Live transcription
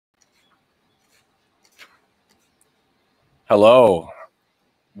Hello.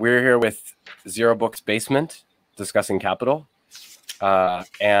 We're here with Zero Books Basement, discussing capital.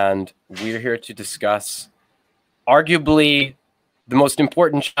 And we're here to discuss arguably the most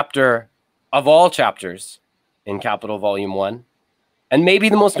important chapter of all chapters in Capital Volume 1, and maybe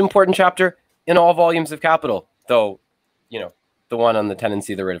the most important chapter in all volumes of Capital, though, you know, the one on the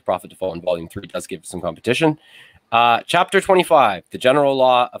tendency of the rate of profit to fall in Volume 3 does give some competition. Chapter 25, the general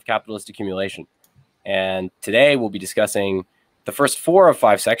law of capitalist accumulation. And today we'll be discussing the first 4 of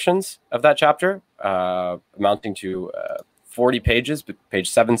 5 sections of that chapter, amounting to 40 pages, page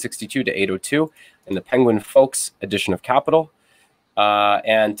 762 to 802 in the Penguin Folks edition of Capital.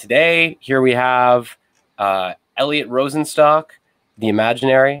 And today, here we have Eliot Rosenstock, the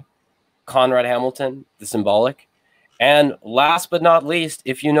imaginary, Conrad Hamilton, the symbolic, and last but not least,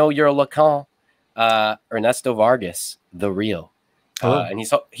 if you know your Lacan, Ernesto Vargas, the real. And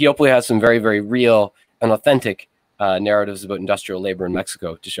he hopefully has some very, very real and authentic narratives about industrial labor in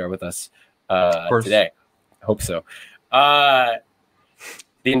Mexico to share with us today. I hope so. The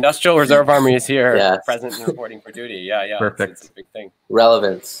Industrial Reserve Army is here, present and reporting for duty. Yeah. Perfect. It's a big thing.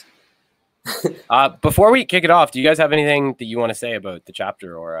 Relevance. Before we kick it off, do you guys have anything that you want to say about the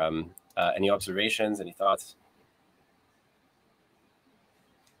chapter, or any observations, any thoughts?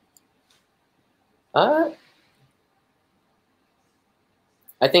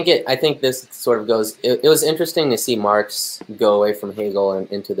 I think this sort of goes. It was interesting to see Marx go away from Hegel and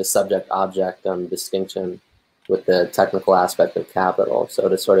into the subject-object distinction with the technical aspect of capital. So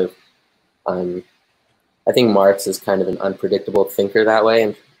to sort of, I think Marx is kind of an unpredictable thinker that way,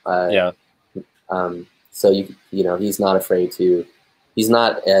 and so you know he's not afraid to. He's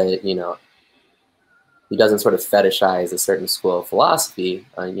not he doesn't sort of fetishize a certain school of philosophy.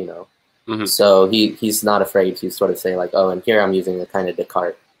 So he's not afraid to sort of say like, oh, and here I'm using a kind of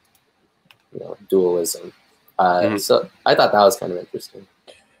Descartes, dualism. So I thought that was kind of interesting.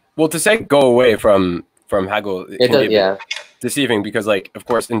 Well, to say go away from Hegel, it can be a bit deceiving, because, like, of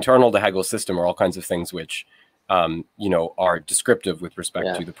course, internal to Hegel's system are all kinds of things which, are descriptive with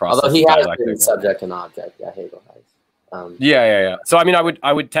respect to the process. Although he has been subject and object, Hegel has. So I mean,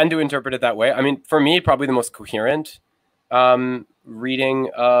 I would tend to interpret it that way. I mean, for me, probably the most coherent reading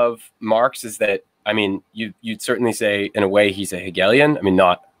of Marx is that, I mean, you'd certainly say in a way he's a Hegelian. I mean,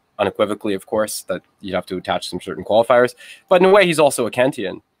 not unequivocally, of course, that you'd have to attach some certain qualifiers, but in a way he's also a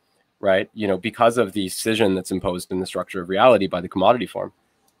Kantian, right? Because of the scission that's imposed in the structure of reality by the commodity form,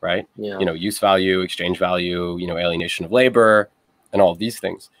 right? Use value, exchange value, alienation of labor, and all of these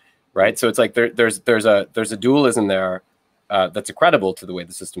things, right? So it's like there's a dualism there that's accredible to the way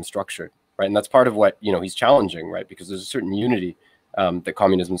the system's structured. Right, and that's part of what he's challenging, right? Because there's a certain unity that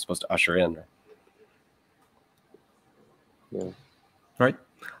communism is supposed to usher in. Right? Right.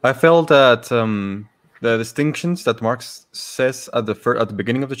 I felt that the distinctions that Marx says at the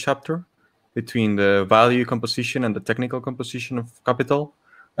beginning of the chapter between the value composition and the technical composition of capital,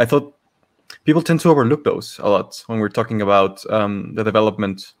 I thought people tend to overlook those a lot when we're talking about the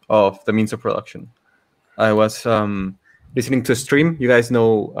development of the means of production. I was listening to a stream. You guys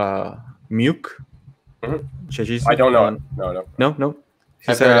know Muke? I don't know. No.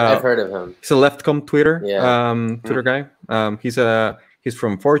 I've heard of him. He's a leftcom Twitter Twitter guy. He's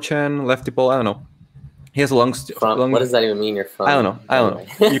from 4chan, Lefty Pol. I don't know. He has a long. What does that even mean? You're from? I don't know.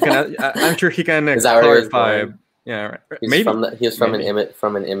 You can. I'm sure he can Is that clarify. Yeah, right. Maybe he was from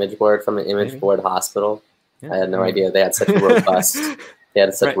an image board board hospital. I had no idea they had such a robust. They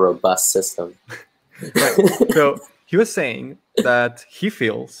had such a robust system. Right. So he was saying that he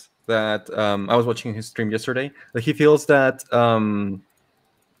feels that I was watching his stream yesterday, that he feels that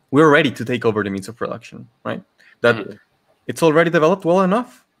we're ready to take over the means of production, right? That it's already developed well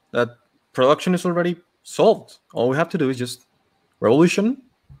enough, that production is already solved. All we have to do is just revolution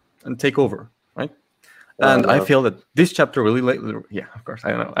and take over, right? And I feel that this chapter really, of course,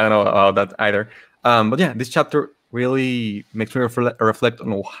 I don't know about that either. But yeah, this chapter really makes me reflect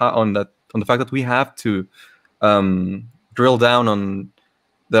on the fact that we have to drill down on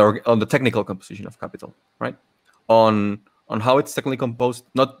the technical composition of capital, right? On how it's technically composed,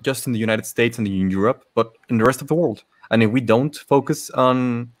 not just in the United States and in Europe, but in the rest of the world. And if we don't focus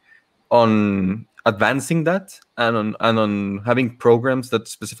on advancing that and on having programs that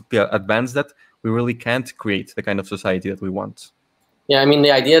specifically advance that, we really can't create the kind of society that we want. Yeah, I mean,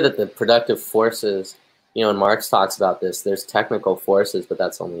 the idea that the productive forces, and Marx talks about this, there's technical forces, but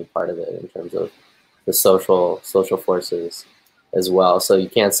that's only part of it in terms of the social forces as well. So you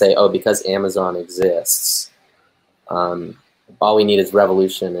can't say, oh, because Amazon exists, all we need is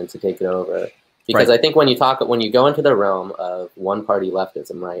revolution and to take it over. Because I think when you go into the realm of one-party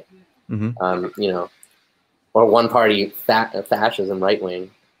leftism, right? or one party fascism, right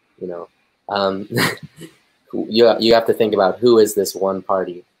wing, you know, you have to think about who is this one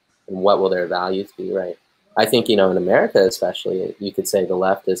party and what will their values be, right? I think, you know, in America especially, you could say the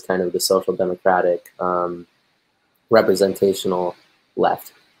left is kind of the social democratic representational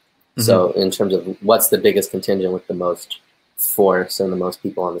left. So in terms of what's the biggest contingent with the most force and the most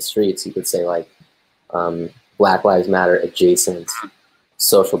people on the streets, you could say like Black Lives Matter adjacent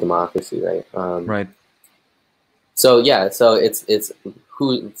social democracy, right? Right. So yeah, so it's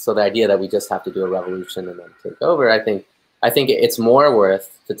so the idea that we just have to do a revolution and then take over, I think it's more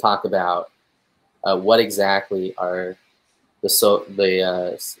worth to talk about what exactly are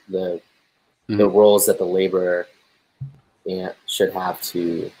the roles that the laborer should have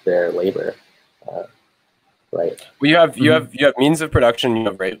to their labor, right? Well, you have means of production, you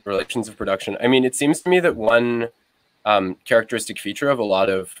have relations of production. I mean, it seems to me that one characteristic feature of a lot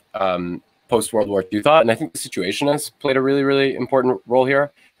of post-World War II thought, and I think the Situationists played a really, really important role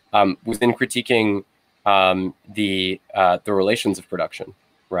here, was in critiquing the relations of production,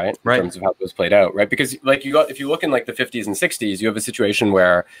 right? In terms of how those played out, right? Because like if you look in like the 50s and 60s, you have a situation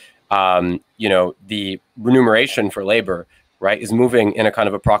where you know, the remuneration for labor, right, is moving in a kind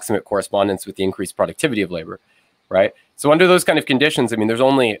of approximate correspondence with the increased productivity of labor, right? So under those kind of conditions, I mean,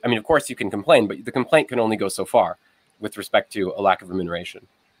 of course you can complain, but the complaint can only go so far with respect to a lack of remuneration,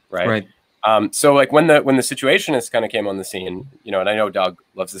 right? So like when the Situationists kind of came on the scene, you know, and I know Doug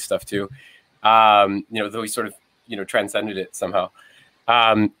loves this stuff too, you know, though he sort of, you know, transcended it somehow.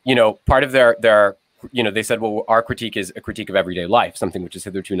 You know, part of their you know, they said, well, our critique is a critique of everyday life, something which has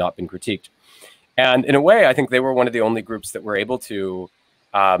hitherto not been critiqued. And in a way, I think they were one of the only groups that were able to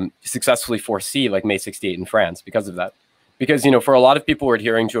successfully foresee like May 68 in France because of that. Because, you know, for a lot of people who are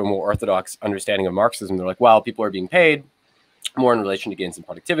adhering to a more orthodox understanding of Marxism, they're like, well, people are being paid more in relation to gains in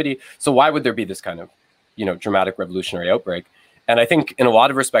productivity. So why would there be this kind of, you know, dramatic revolutionary outbreak? And I think in a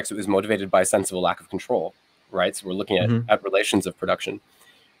lot of respects, it was motivated by a sense of a lack of control, right? So we're looking at relations of production.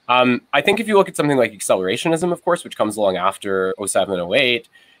 I think if you look at something like accelerationism, of course, which comes along after 07 and 08,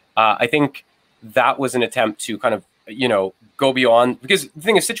 I think that was an attempt to kind of, you know, go beyond, because the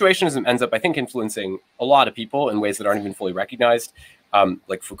thing is, situationism ends up, I think, influencing a lot of people in ways that aren't even fully recognized,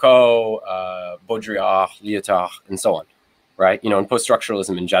 like Foucault, Baudrillard, Lyotard, and so on, right? You know, and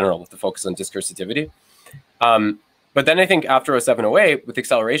post-structuralism in general with the focus on discursitivity. But then I think after 07, 08, with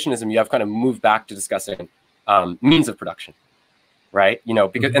accelerationism, you have kind of moved back to discussing means of production. Right, you know,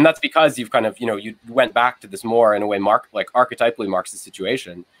 because and that's because you've kind of, you know, you went back to this more in a way like archetypally Marxist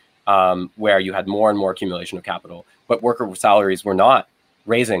situation, where you had more and more accumulation of capital, but worker salaries were not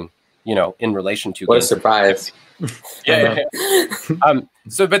raising, you know, in relation to. What a surprise! Yeah.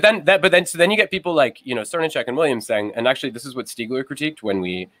 So then you get people like, you know, Cernicek and Williams saying, and actually this is what Stiegler critiqued when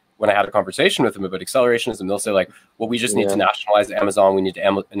I had a conversation with him about accelerationism. They'll say like, well, we just need to nationalize Amazon, we need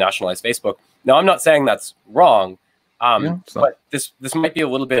to nationalize Facebook. Now, I'm not saying that's wrong. But this might be a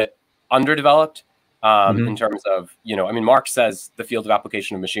little bit underdeveloped in terms of, you know, I mean, Marx says the field of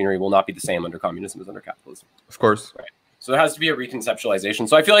application of machinery will not be the same under communism as under capitalism. Of course. Right. So there has to be a reconceptualization.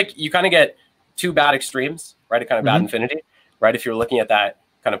 So I feel like you kind of get two bad extremes, right? A kind of bad infinity, right? If you're looking at that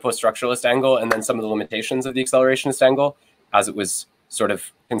kind of post-structuralist angle and then some of the limitations of the accelerationist angle as it was sort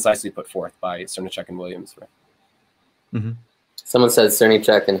of concisely put forth by Cernicek and Williams, right? Someone says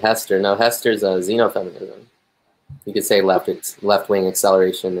Cernicek and Hester. No, Hester's xenofeminism. You could say left-wing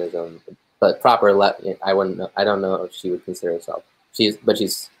accelerationism, but proper left. I wouldn't know. I don't know if she would consider herself. She's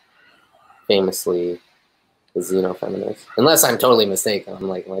famously a xenofeminist. Unless I'm totally mistaken. I'm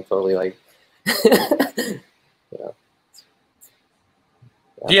like, am I totally like?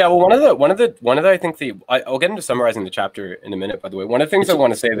 Yeah. Well, one of the I think I'll get into summarizing the chapter in a minute. By the way, one of the things I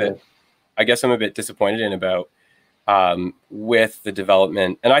want to say that I guess I'm a bit disappointed in about with the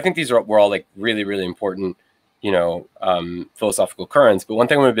development, and I think were all like really, really important, you know, philosophical currents. But one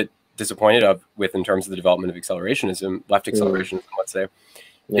thing I'm a bit disappointed with in terms of the development of accelerationism, left accelerationism, let's say,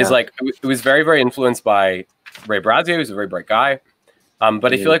 is like it was very, very influenced by Ray Bradbury, who's a very bright guy.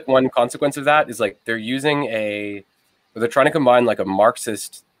 But I feel like one consequence of that is like they're trying to combine like a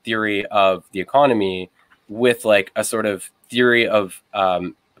Marxist theory of the economy with like a sort of theory of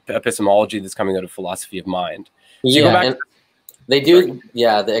epistemology that's coming out of philosophy of mind. So they do,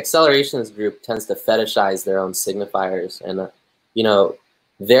 yeah. The accelerationist group tends to fetishize their own signifiers, and you know,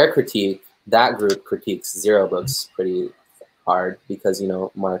 that group critiques zero books pretty hard because, you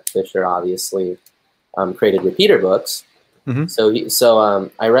know, Mark Fisher obviously created repeater books. So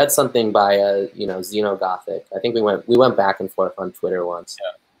I read something by you know, Xenogothic. I think we went back and forth on Twitter once.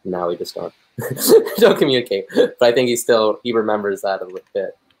 Now we just don't communicate. But I think he remembers that a little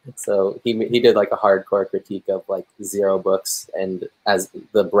bit. So he did like a hardcore critique of like Zero Books, and as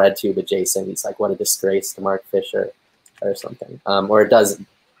the bread tube adjacent, he's like, what a disgrace to Mark Fisher or something. Or it does,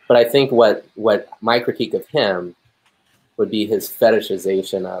 but I think what my critique of him would be his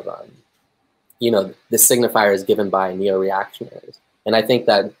fetishization of the signifiers given by neo-reactionaries. And I think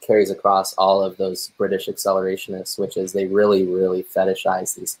that carries across all of those British accelerationists, which is they really, really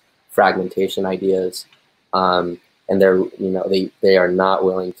fetishize these fragmentation ideas. And they are not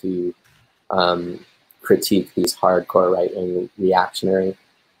willing to critique these hardcore right-wing reactionary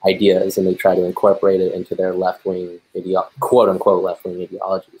ideas, and they try to incorporate it into their left-wing quote-unquote left-wing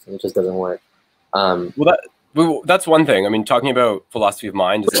ideologies, and it just doesn't work. Well, that's one thing. I mean, talking about philosophy of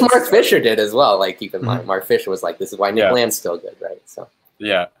mind, which Mark Fisher did as well. Like, keep in mind, Mark Fisher was like, "This is why Nick Land's still good," right? So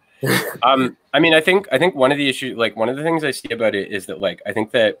yeah. I mean, I think one of the issues, like one of the things I see about it is that, like, I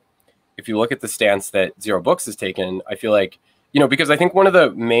think that if you look at the stance that Zero Books has taken, I feel like, because I think one of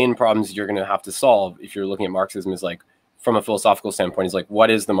the main problems you're going to have to solve if you're looking at Marxism is, like, from a philosophical standpoint, is like,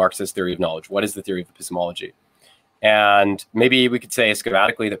 what is the Marxist theory of knowledge? What is the theory of epistemology? And maybe we could say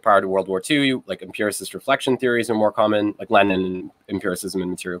schematically that prior to World War II, like empiricist reflection theories are more common, like Lenin empiricism and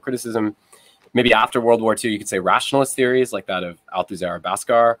material criticism. Maybe after World War II, you could say rationalist theories like that of Althusser or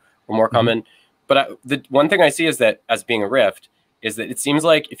Bhaskar were more common. But the one thing I see is that, as being a rift, is that it seems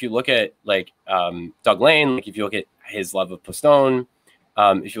like if you look at like Doug Lane, like if you look at his love of Postone,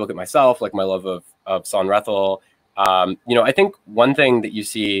 if you look at myself, like my love of Son Rethel, I think one thing that you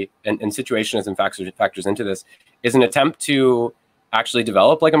see, and situationism factors into this, is an attempt to actually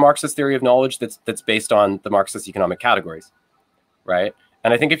develop like a Marxist theory of knowledge that's based on the Marxist economic categories, right?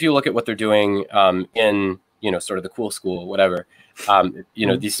 And I think if you look at what they're doing in sort of the cool school, whatever,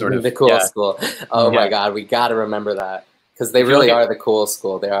 these sort of the cool school. Oh my God, we got to remember that, because they really are the cool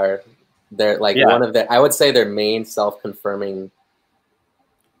school. They're like one of I would say their main self-confirming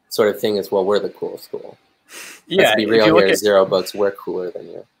sort of thing is, well, we're the cool school. Let's be real here. Zero Books, we're cooler than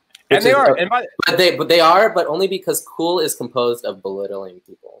you. And they are, but they are, but only because cool is composed of belittling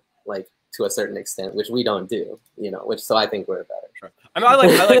people, like to a certain extent, which we don't do, so I think we're better. Sure. I mean, I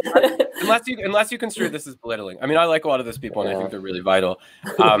like unless you construe this as belittling. I mean, I like a lot of those people, and I think they're really vital.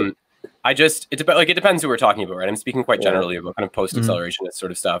 It depends who we're talking about, right? I'm speaking quite generally about kind of post-accelerationist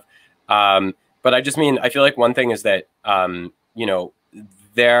sort of stuff. But I just mean, I feel like one thing is that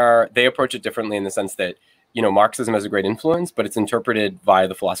they approach it differently in the sense that Marxism has a great influence, but it's interpreted via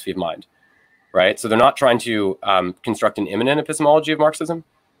the philosophy of mind, right? So they're not trying to construct an immanent epistemology of Marxism,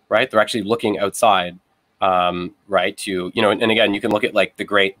 right? They're actually looking outside, right? To, and again, you can look at like the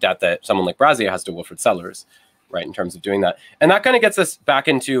great debt that someone like Brazia has to Wilfrid Sellers, right? In terms of doing that. And that kind of gets us back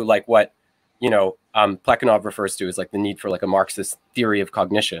into like what, Plekhanov refers to as like the need for like a Marxist theory of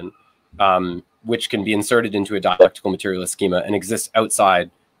cognition, which can be inserted into a dialectical materialist schema and exists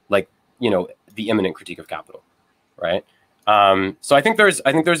outside like, the immanent critique of capital, right? So I think there's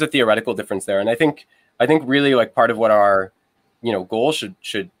a theoretical difference there, and I think really like part of what our goal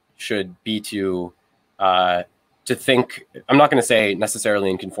should be to think. I'm not going to say necessarily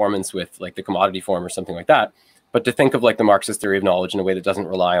in conformance with like the commodity form or something like that, but to think of like the Marxist theory of knowledge in a way that doesn't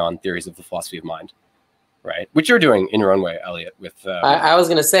rely on theories of the philosophy of mind, right? Which you're doing in your own way, Eliot. With I was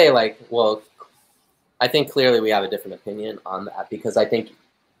going to say, like, well, I think clearly we have a different opinion on that, because I think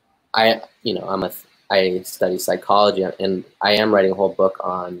I study psychology, and I am writing a whole book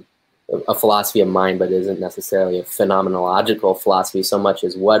on a philosophy of mind, but it isn't necessarily a phenomenological philosophy so much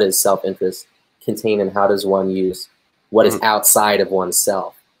as what is self-interest contained and how does one use what is outside of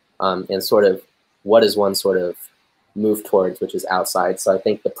oneself, and sort of what is one sort of move towards, which is outside. So I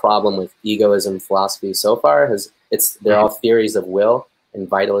think the problem with egoism philosophy so far they're all theories of will and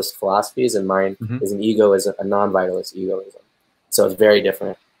vitalist philosophies, and mine is a non-vitalist egoism. So it's very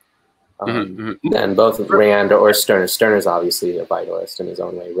different. And both Rand or Stirner. Stirner's obviously a vitalist in his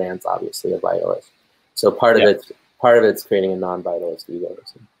own way. Rand's obviously a vitalist. So part of it's creating a non-vitalist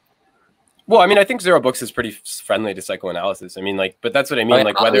egoism. Well, I mean, I think Zero Books is pretty friendly to psychoanalysis. I mean, like, but that's what I mean.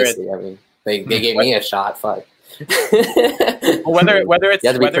 Like, whether they gave me a shot. Fuck. whether it's you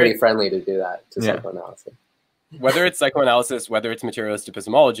have to be pretty friendly to do that to psychoanalysis. Whether it's psychoanalysis, whether it's materialist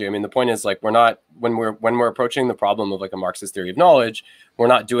epistemology, I mean, the point is like we're not when we're approaching the problem of like a Marxist theory of knowledge, we're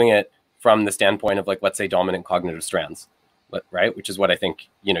not doing it from the standpoint of like, let's say, dominant cognitive strands, right? Which is what I think,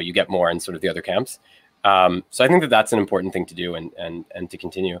 you get more in sort of the other camps. So I think that that's an important thing to do and to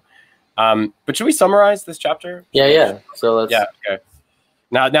continue. But should we summarize this chapter? Yeah. So let's. Yeah. Okay.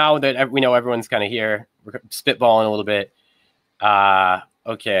 Now that we know everyone's kind of here, we're spitballing a little bit.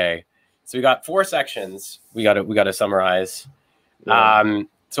 Okay. So we got 4 sections. We got to summarize. Yeah.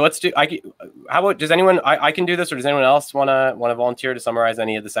 So let's do. How about, does anyone? I can do this, or does anyone else wanna volunteer to summarize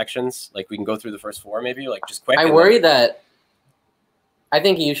any of the sections? Like we can go through the first 4, maybe, like just quick. I worry that. I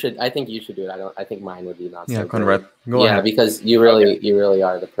think you should do it. I think mine would be not. Yeah, so Conrad, good. go ahead. Because you really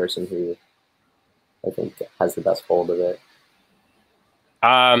are the person who I think has the best hold of it.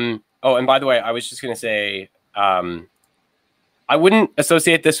 Oh, and by the way, I was just gonna say, I wouldn't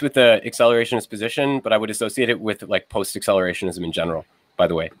associate this with the accelerationist position, but I would associate it with like post-accelerationism in general. By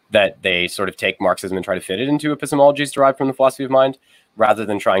the way, that they sort of take Marxism and try to fit it into epistemologies derived from the philosophy of mind, rather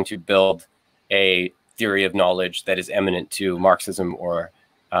than trying to build a theory of knowledge that is eminent to Marxism or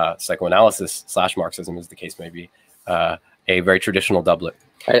psychoanalysis / Marxism, as the case may be. A very traditional doublet.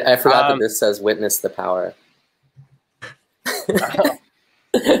 I forgot that this says "witness the power."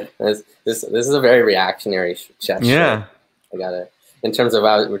 This is a very reactionary gesture. Yeah, I got it. In terms of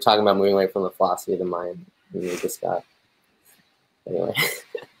we're talking about moving away from the philosophy of the mind. We just got anyway.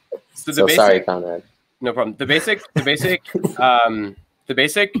 So sorry, Conrad. No problem. The basic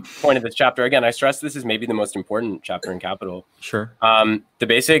point of this chapter, again, I stress this is maybe the most important chapter in Capital. sure. The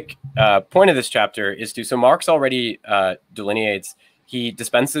basic point of this chapter is so Marx already delineates, he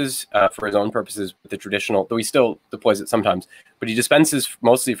dispenses for his own purposes with the traditional, though he still deploys it sometimes, but he dispenses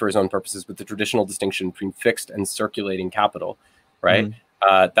mostly for his own purposes with the traditional distinction between fixed and circulating capital, right?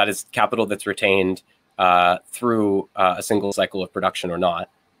 That is capital that's retained through a single cycle of production or not,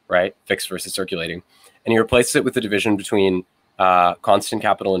 right? Fixed versus circulating. And he replaces it with the division between constant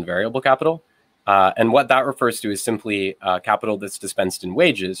capital and variable capital. And what that refers to is simply capital that's dispensed in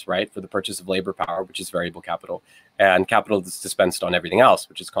wages, right, for the purchase of labor power, which is variable capital, and capital that's dispensed on everything else,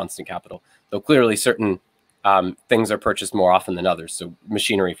 which is constant capital. Though clearly certain things are purchased more often than others. So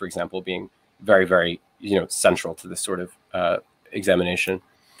machinery, for example, being very, very, central to this sort of examination.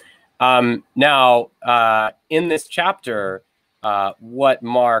 Now, in this chapter, what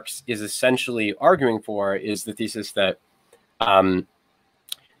Marx is essentially arguing for is the thesis that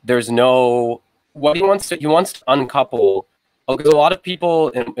there's no, what he wants to uncouple, because a lot of people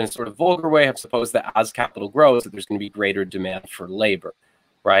in a sort of vulgar way have supposed that as capital grows, that there's going to be greater demand for labor,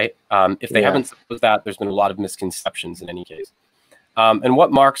 right? If they haven't supposed that, there's been a lot of misconceptions in any case. And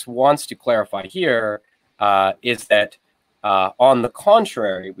what Marx wants to clarify here is that, on the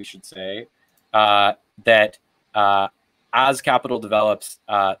contrary, we should say, that as capital develops,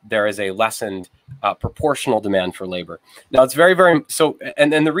 there is a lessened proportional demand for labor. Now, it's very, very, so,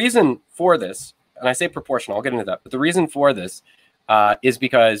 and the reason for this, and I say proportional, I'll get into that, but the reason for this is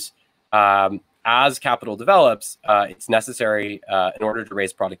because as capital develops, it's necessary in order to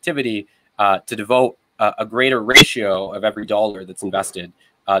raise productivity to devote a greater ratio of every dollar that's invested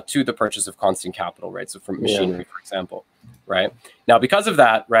to the purchase of constant capital, right? So from machinery, for example, right? Now, because of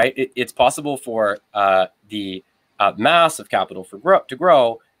that, right, it's possible for the mass of capital to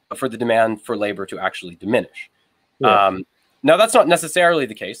grow, but for the demand for labor to actually diminish. Now, that's not necessarily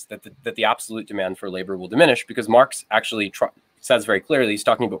the case, that the absolute demand for labor will diminish, because Marx actually says very clearly he's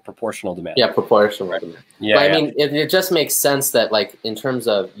talking about proportional demand. Yeah, proportional demand. Yeah, but I mean, it just makes sense that, like, in terms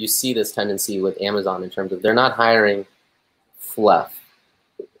of, you see this tendency with Amazon in terms of they're not hiring fluff.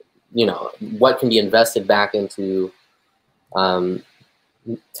 What can be invested back into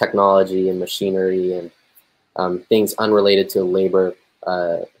technology and machinery and things unrelated to labor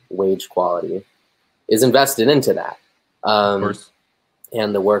wage quality is invested into that. Of course.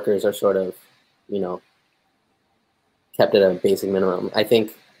 And the workers are sort of, kept at a basic minimum. I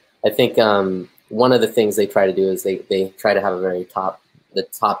think one of the things they try to do is they try to have a very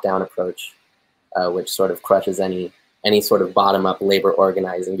top-down approach, which sort of crushes any sort of bottom-up labor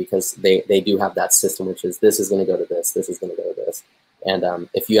organizing, because they do have that system, which is this is going to go to this is going to go to this. And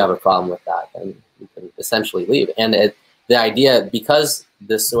if you have a problem with that, then you can essentially leave. And the idea, because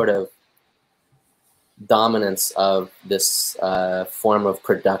this sort of dominance of this form of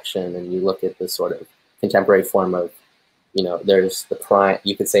production, and you look at the sort of contemporary form of, there's the prime,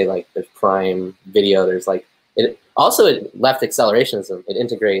 you could say, like, there's prime video, there's like, it left accelerationism, it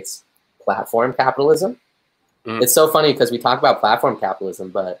integrates platform capitalism. It's so funny because we talk about platform capitalism,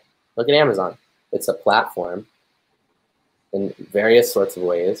 but look at Amazon. It's a platform in various sorts of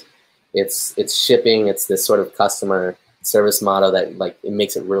ways. It's shipping, it's this sort of customer service model that, like, it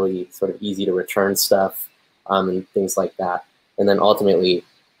makes it really sort of easy to return stuff and things like that. And then ultimately,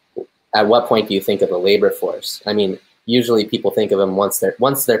 at what point do you think of a labor force? I mean, usually people think of them once they're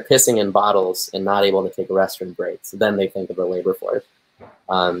pissing in bottles and not able to take a restroom break. So then they think of a labor force.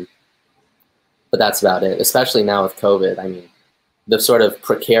 But that's about it, especially now with COVID. I mean, the sort of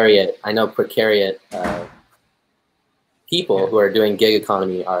precariat people who are doing gig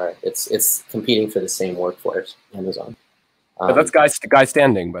economy it's competing for the same workforce, Amazon. But that's Guy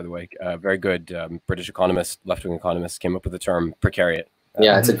Standing, by the way. Very good British economist, left-wing economist, came up with the term precariat.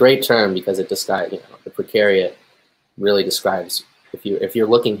 Yeah, it's a great term because it describes, the precariat really describes, if you're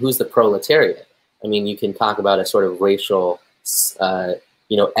looking, who's the proletariat? I mean, you can talk about a sort of racial,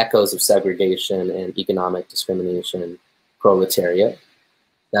 echoes of segregation and economic discrimination, proletariat.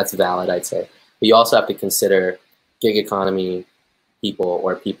 That's valid, I'd say. But you also have to consider gig economy people,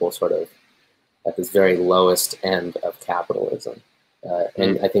 or people sort of at this very lowest end of capitalism.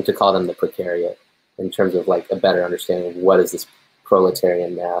 And I think to call them the precariat in terms of like a better understanding of what is this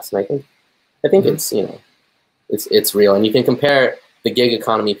proletarian mass. And I think it's, it's real. And you can compare the gig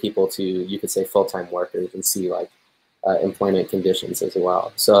economy people to, you could say, full-time workers, and see like employment conditions as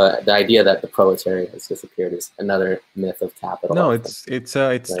well. So the idea that the proletariat has disappeared is another myth of capital. No, it's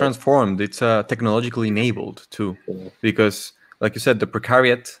right? Transformed. It's technologically enabled too, because like you said, the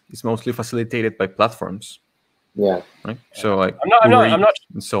precariat is mostly facilitated by platforms. Yeah. Right. So like I'm not,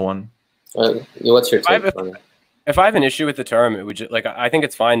 and so on. What's your take on it? If I have an issue with the term, it would just, like, I think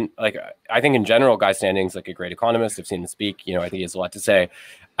it's fine. Like, I think in general, Guy Standing's like a great economist. I've seen him speak. I think he has a lot to say.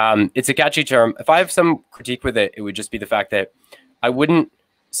 It's a catchy term. If I have some critique with it, it would just be the fact that I wouldn't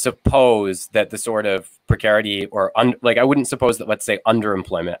suppose that the sort of precarity or I wouldn't suppose that, let's say,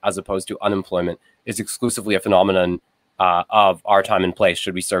 underemployment as opposed to unemployment is exclusively a phenomenon of our time and place.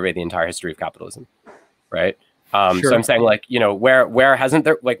 Should we survey the entire history of capitalism, right? Sure. So I'm saying, like, where hasn't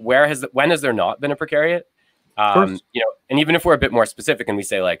there, like, when has there not been a precariat? And even if we're a bit more specific and we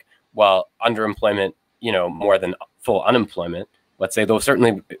say, like, well, underemployment, more than full unemployment, let's say, though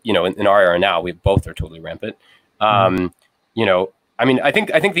certainly, in our era now, we both are totally rampant. I mean, I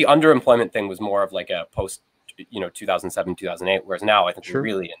think the underemployment thing was more of like a post, 2007, 2008, whereas now I think we're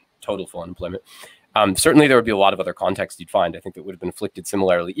really in total full unemployment. Certainly there would be a lot of other contexts you'd find, I think, that would have been afflicted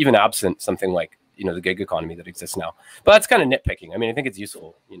similarly, even absent something like, the gig economy that exists now. But that's kind of nitpicking. I mean, I think it's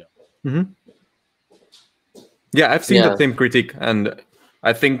useful, Yeah, I've seen the same critique, and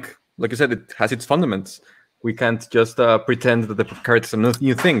I think, like I said, it has its fundaments. We can't just pretend that the precariat is a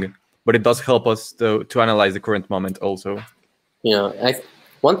new thing, but it does help us to analyze the current moment also.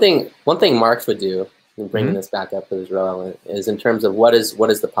 One thing Marx would do, and bringing this back up is relevant, is in terms of what is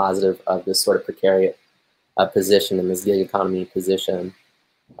the positive of this sort of precariat position and this gig economy position,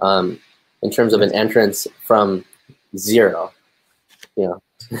 in terms of an entrance from zero,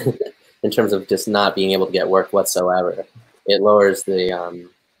 in terms of just not being able to get work whatsoever. It lowers the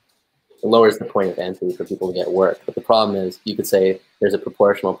point of entry for people to get work. But the problem is, you could say there's a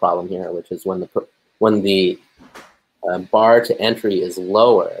proportional problem here, which is when the bar to entry is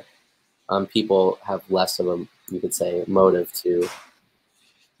lower, people have less of a, you could say, motive to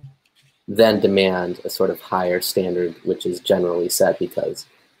then demand a sort of higher standard, which is generally set because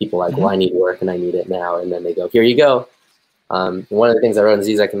people are like, well, I need work and I need it now. And then they go, here you go. One of the things I wrote in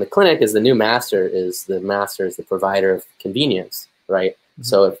Zizek in the clinic is the new master is the provider of convenience, right?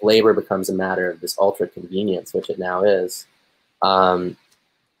 So if labor becomes a matter of this ultra convenience, which it now is, then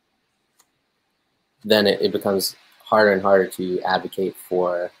it becomes harder and harder to advocate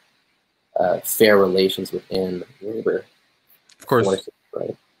for fair relations within labor. Of course. Forces,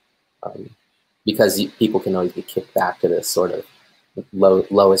 right? Because people can always be kicked back to this sort of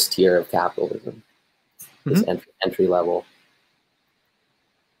lowest tier of capitalism, this entry level.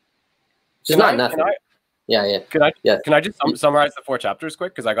 It's not nothing. Can I just summarize the 4 chapters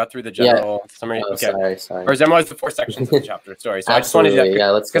quick, because I got through the general summary? Oh, okay. Sorry. Or summarize the 4 sections of the chapter. Sorry. So Absolutely. I just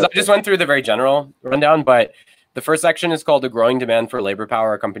wanted to, because I just went through the very general rundown, but the first section is called "A Growing Demand for Labor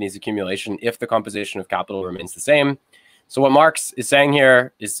Power Accompanies Accumulation If the Composition of Capital Remains the Same." So what Marx is saying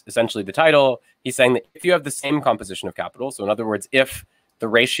here is essentially the title. He's saying that if you have the same composition of capital, so in other words, if the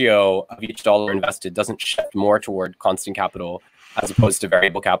ratio of each dollar invested doesn't shift more toward constant capital as opposed to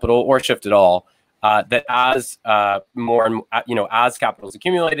variable capital, or shift at all, that as more and as capital is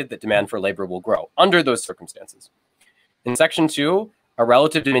accumulated, that demand for labor will grow under those circumstances. In section 2, a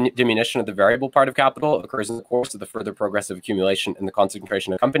relative diminution of the variable part of capital occurs in the course of the further progressive accumulation and the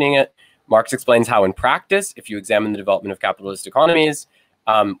concentration accompanying it. Marx explains how, in practice, if you examine the development of capitalist economies,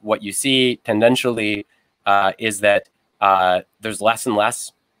 what you see tendentially is that there's less and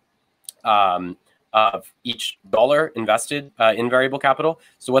less of each dollar invested in variable capital.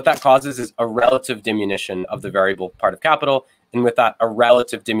 So what that causes is a relative diminution of the variable part of capital, and with that, a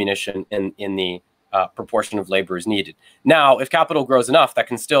relative diminution in the proportion of laborers needed. Now, if capital grows enough, there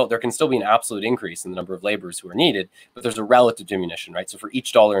can still be an absolute increase in the number of laborers who are needed, but there's a relative diminution, right? So for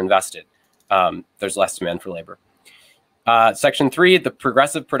each dollar invested, there's less demand for labor. Section 3, the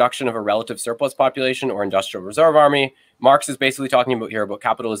progressive production of a relative surplus population or industrial reserve army. Marx is basically talking about here about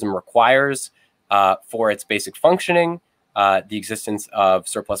capitalism requires for its basic functioning the existence of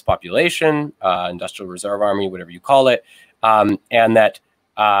surplus population, industrial reserve army, whatever you call it, and that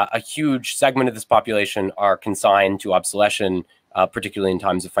a huge segment of this population are consigned to obsolescence, particularly in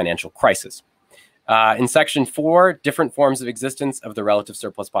times of financial crisis. In section 4, different forms of existence of the relative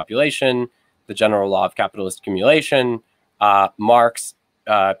surplus population, the general law of capitalist accumulation, Marx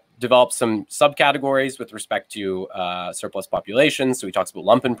develops some subcategories with respect to surplus population. So he talks about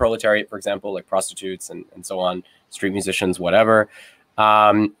lumpen proletariat, for example, like prostitutes and so on, street musicians, whatever.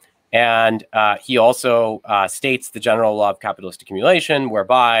 And he also states the general law of capitalist accumulation,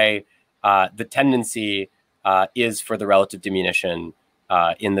 whereby the tendency is for the relative diminution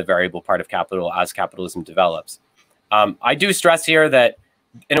in the variable part of capital as capitalism develops. I do stress here that,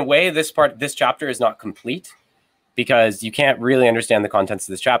 in a way, this chapter is not complete, because you can't really understand the contents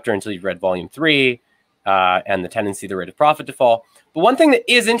of this chapter until you've read volume 3 and the tendency of the rate of profit to fall. But one thing that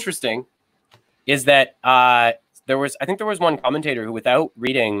is interesting is that I think there was one commentator who, without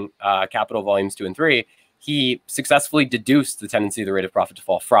reading Capital volumes 2 and 3, he successfully deduced the tendency of the rate of profit to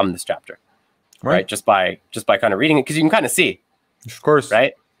fall from this chapter, right? Just by kind of reading it, because you can kind of see, of course,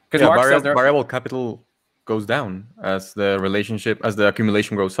 right? Because Marx says variable capital goes down as the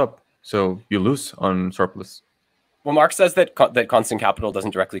accumulation goes up, so you lose on surplus. Well, Marx says that constant capital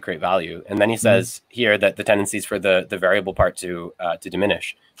doesn't directly create value, and then he says here that the tendency is for the variable part to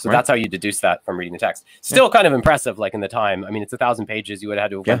diminish. So that's how you deduce that from reading the text. Still kind of impressive, like in the time. I mean, it's 1,000 pages. You would have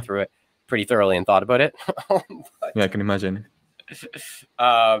had to have went through it pretty thoroughly and thought about it. Yeah, I can imagine.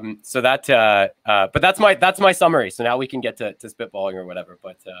 So that, but that's my summary. So now we can get to spitballing or whatever.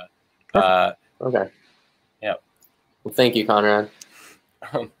 But okay. Yeah. Well, thank you, Conrad.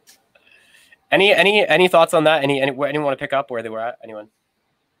 Any thoughts on that? Anyone want to pick up where they were at? Anyone?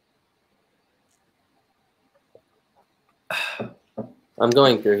 I'm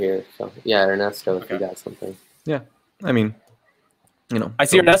going through here. So yeah, Ernesto, if you got something. Yeah, I mean, I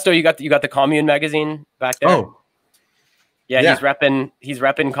see Ernesto. You got the Commune magazine back there. Oh, yeah. He's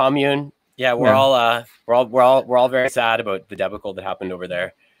repping Commune. Yeah, we're all very sad about the debacle that happened over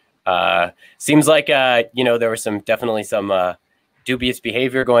there. Seems like there was definitely some dubious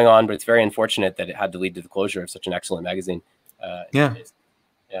behavior going on, but it's very unfortunate that it had to lead to the closure of such an excellent magazine. Yeah.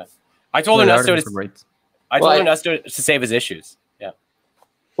 I told Ernesto to save his issues. Yeah.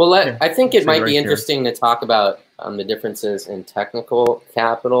 Well, I think it might be interesting to talk about the differences in technical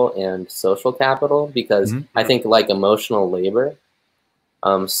capital and social capital, because I think, like, emotional labor,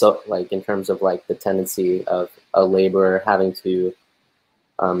 so like in terms of like the tendency of a laborer having to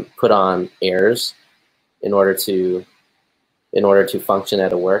put on airs in order to function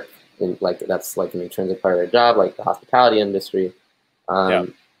at a work, and like that's like an intrinsic part of their job, like the hospitality industry.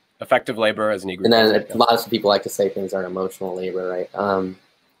 Effective labor as an and then lots of people like to say things are emotional labor, right?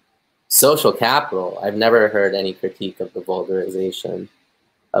 Social capital, I've never heard any critique of the vulgarization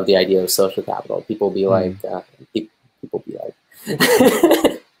of the idea of social capital. People be like, people be like,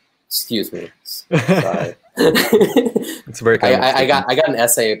 excuse me, sorry. It's very kind I got an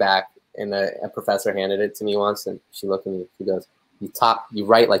essay back, and a professor handed it to me once, and she looked at me, she goes, you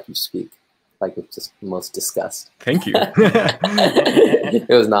write like you speak, like with just the most disgust. Thank you. It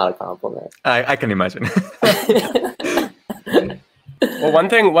was not a compliment. I can imagine. Well, one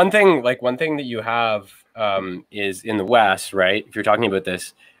thing that you have is in the West, right? If you're talking about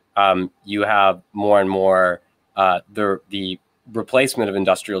this, you have more and more the replacement of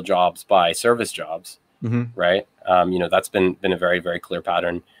industrial jobs by service jobs, right? That's been a very, very clear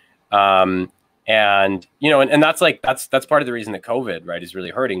pattern. And that's part of the reason that COVID, right, is really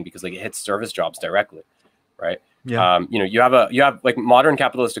hurting, because like it hits service jobs directly, right? Yeah. You have like modern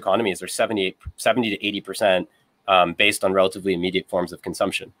capitalist economies are 70 to 80% based on relatively immediate forms of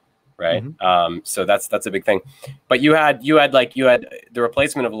consumption, right? So that's a big thing. But you had the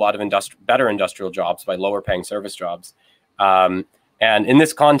replacement of a lot of better industrial jobs by lower paying service jobs, and in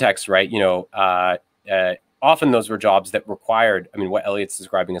this context, right, often those were jobs that required, what Eliot's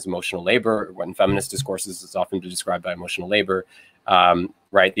describing as emotional labor, or what in feminist discourses is often described by emotional labor,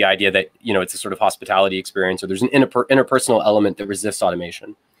 right? The idea that, it's a sort of hospitality experience, or there's an interpersonal element that resists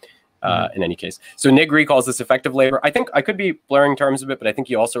automation in any case. So Nigri calls this effective labor. I think I could be blurring terms a bit, but I think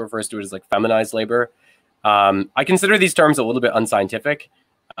he also refers to it as like feminized labor. I consider these terms a little bit unscientific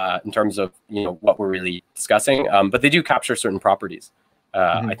in terms of, what we're really discussing, but they do capture certain properties,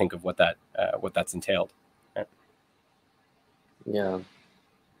 I think, of what that's entailed. Yeah.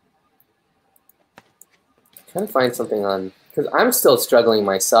 Trying to find something on, because I'm still struggling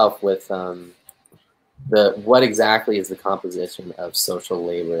myself with what exactly is the composition of social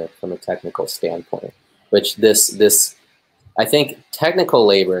labor from a technical standpoint, which this I think technical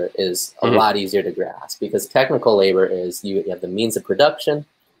labor is a lot easier to grasp, because technical labor is you have the means of production,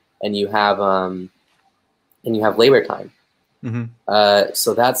 and you have labor time.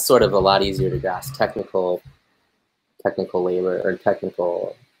 So that's sort of a lot easier to grasp. Technical labor, or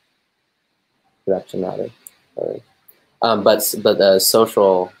technical production rather. But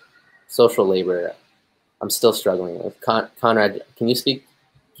social labor, I'm still struggling with. Conrad, can you speak?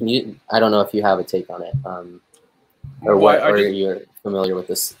 I don't know if you have a take on it, or you're familiar with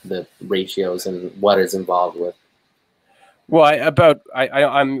the ratios and what is involved with. Well,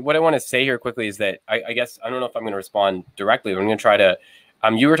 what I want to say here quickly is that I guess I don't know if I'm going to respond directly, but I'm going to try to.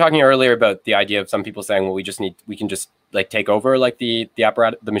 You were talking earlier about the idea of some people saying, well, we can just like take over like the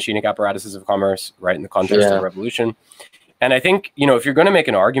machinic apparatuses of commerce, right, in the context of the revolution. And I think, if you're going to make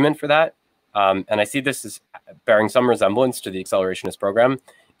an argument for that, and I see this as bearing some resemblance to the accelerationist program,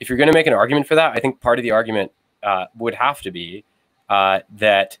 if you're going to make an argument for that, I think part of the argument would have to be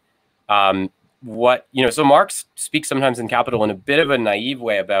that so Marx speaks sometimes in Capital in a bit of a naive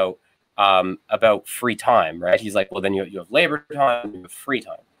way about free time, right? He's like, well, then you have labor time, you have free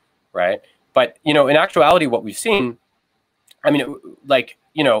time, right? But, in actuality, what we've seen,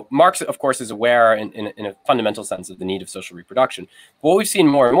 Marx, of course, is aware in a fundamental sense of the need of social reproduction. But what we've seen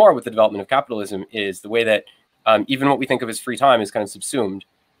more and more with the development of capitalism is the way that even what we think of as free time is kind of subsumed,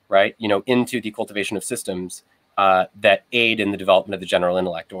 right, into the cultivation of systems that aid in the development of the general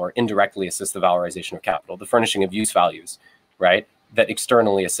intellect, or indirectly assist the valorization of capital, the furnishing of use values, right, that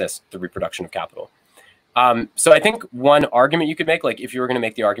externally assist the reproduction of capital. So I think one argument you could make, like if you were going to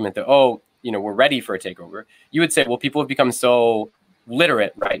make the argument that, we're ready for a takeover, you would say, well, people have become so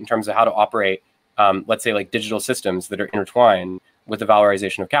literate, right, in terms of how to operate, let's say, like digital systems that are intertwined with the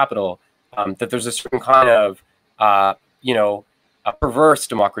valorization of capital, that there's a certain kind of, a perverse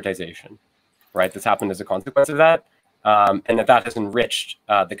democratization, right, that's happened as a consequence of that, and that has enriched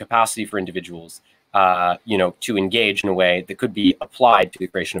the capacity for individuals, to engage in a way that could be applied to the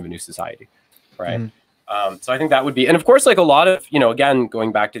creation of a new society, right? So I think that would be, and of course, like a lot of, again,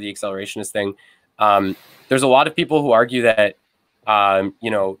 going back to the accelerationist thing, there's a lot of people who argue that,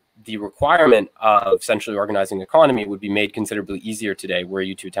 the requirement of centrally organizing the economy would be made considerably easier today were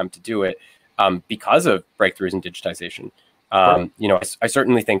you to attempt to do it because of breakthroughs in digitization. I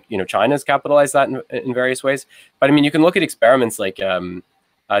certainly think, China's capitalized that in various ways. But you can look at experiments like,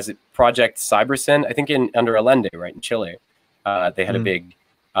 is it Project Cybersyn? I think under Allende, right, in Chile, they had a big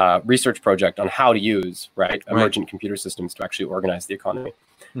research project on how to use, right, emergent computer systems to actually organize the economy.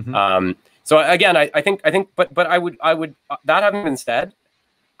 So again, I think, but I would, that having been said,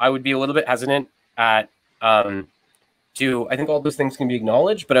 I would be a little bit hesitant at, I think all those things can be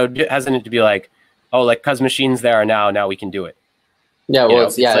acknowledged, but I would be hesitant to be like, oh, like, cause machines there are now we can do it. Yeah, well,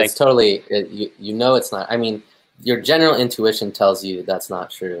 it's totally, it's not. Your general intuition tells you that's not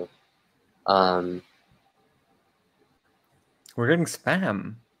true. We're getting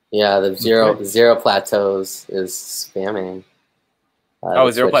spam. Yeah, the zero plateaus is spamming.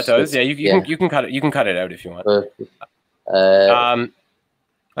 Zero plateaus. Yeah, you can cut it. You can cut it out if you want.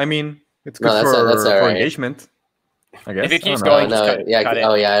 It's good for engagement, I guess. If it keeps going, just cut it. Yeah, cut it.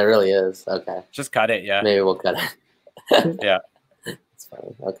 Oh yeah, it really is. Okay. Just cut it. Yeah. Maybe we'll cut it. Yeah. It's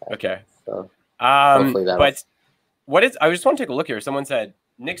fine. Okay. Okay. So hopefully but I just want to take a look here. Someone said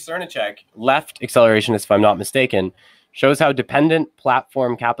Nick Cernacek, left accelerationist, if I'm not mistaken, shows how dependent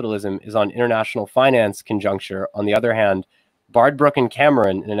platform capitalism is on international finance conjuncture. On the other hand, Bardbrook and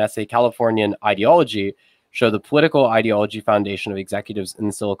Cameron, in an essay, Californian Ideology, show the political ideology foundation of executives in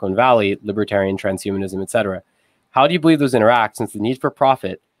the Silicon Valley, libertarian, transhumanism, etc. How do you believe those interact, since the need for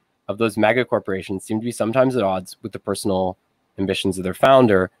profit of those mega corporations seem to be sometimes at odds with the personal ambitions of their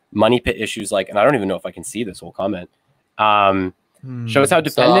founder? Money pit issues like, and I don't even know if I can see this whole comment, shows how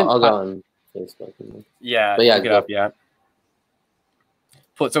dependent... So I'll go on Facebook. Yeah, look it up, yeah.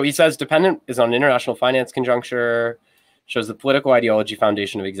 So he says dependent is on international finance conjuncture, shows the political ideology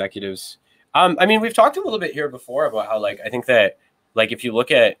foundation of executives. We've talked a little bit here before about how, like, I think that, like, if you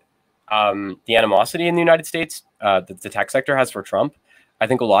look at the animosity in the United States that the tech sector has for Trump, I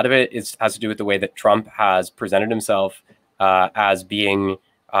think a lot of it has to do with the way that Trump has presented himself as being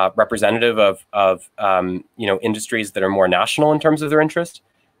representative of industries that are more national in terms of their interest.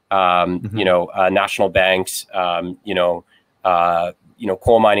 National banks,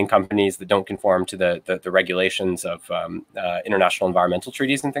 coal mining companies that don't conform to the regulations of international environmental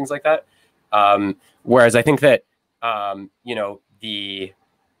treaties and things like that. Whereas I think that the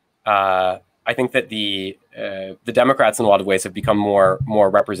Democrats in a lot of ways have become more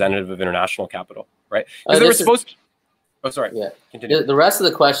representative of international capital, right? Because they were supposed to... Oh, sorry. Yeah. Continue. The rest of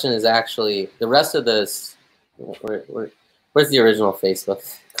the question is actually the rest of this. Where's the original Facebook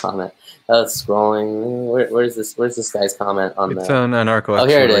comment? Scrolling. Where's this guy's comment on it's the? an anarcho. Oh,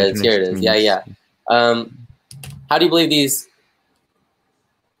 here it is. Here it is. Yeah, yeah. How do you believe these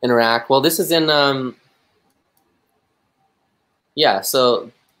interact? Well, this is in yeah.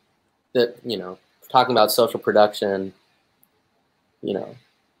 So that talking about social production.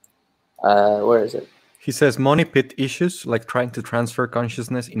 Where is it? He says money pit issues like trying to transfer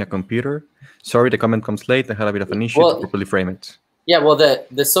consciousness in a computer. Sorry, the comment comes late. I had a bit of an issue to properly frame it. Yeah, well,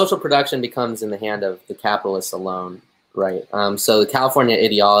 the social production becomes in the hand of the capitalists alone, right? So the California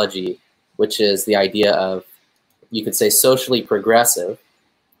ideology, which is the idea of, you could say, socially progressive,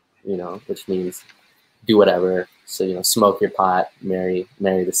 which means do whatever. So, smoke your pot, marry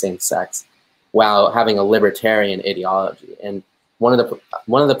the same sex, while having a libertarian ideology. And one of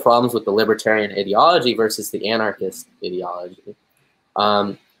the problems with the libertarian ideology versus the anarchist ideology,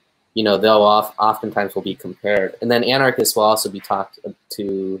 they'll oftentimes will be compared, and then anarchists will also be talked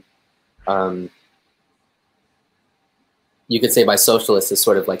to. You could say by socialists as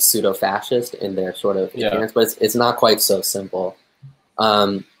sort of like pseudo-fascist in their sort of appearance, but it's not quite so simple,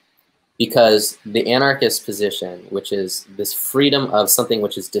 because the anarchist position, which is this freedom of something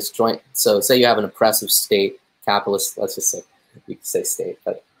which is disjoint. So, say you have an oppressive state, capitalist. Let's just say. You can say state,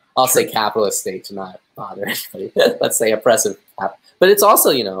 but I'll say capitalist state to not bother anybody. Let's say oppressive. But it's also,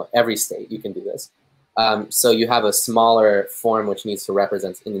 every state you can do this. So you have a smaller form which needs to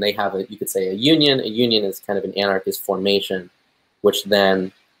represent, and they have you could say a union. A union is kind of an anarchist formation, which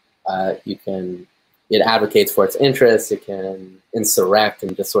then it advocates for its interests. It can insurrect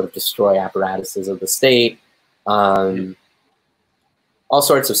and just sort of destroy apparatuses of the state, all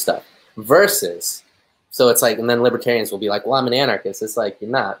sorts of stuff. Versus, so it's like, and then libertarians will be like, well, I'm an anarchist. It's like, you're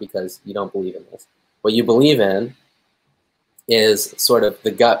not, because you don't believe in this. What you believe in is sort of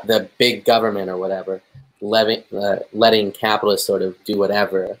the big government or whatever, letting capitalists sort of do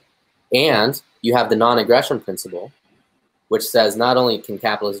whatever. And you have the non-aggression principle, which says not only can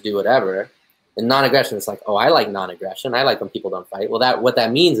capitalists do whatever, and non-aggression is like, oh, I like non-aggression. I like when people don't fight. Well, what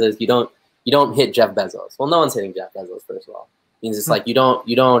that means is you don't hit Jeff Bezos. Well, no one's hitting Jeff Bezos, first of all. Means it's like you don't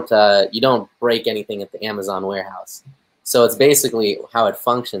break anything at the Amazon warehouse. So it's basically how it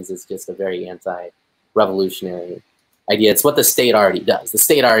functions is just a very anti-revolutionary idea. It's what the state already does. The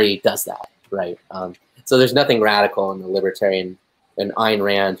state already does that, right? So there's nothing radical in the libertarian and Ayn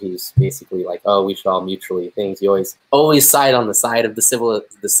Rand, who's basically like, oh, we should all mutually things. You always side on the side of the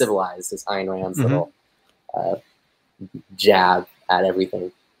civilized. Is Ayn Rand's little jab at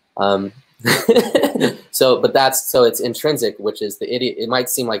everything. So it's intrinsic, which is it might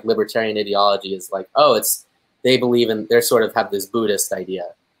seem like libertarian ideology is like, oh, they believe in, they sort of have this Buddhist idea.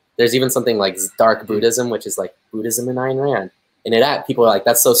 There's even something like dark Buddhism, which is like Buddhism and Ayn Rand. And people are like,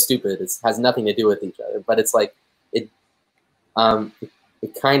 that's so stupid. It has nothing to do with each other. But it's like, it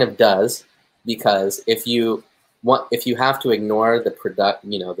kind of does, because if you have to ignore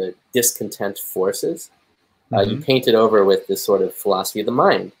the discontent forces, you paint it over with this sort of philosophy of the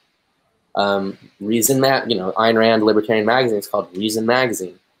mind. Ayn Rand libertarian magazine is called Reason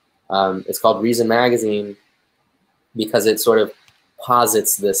Magazine. It's called Reason Magazine because it sort of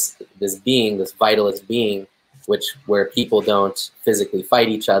posits this being, this vitalist being, where people don't physically fight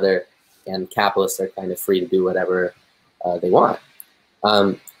each other, and capitalists are kind of free to do whatever they want.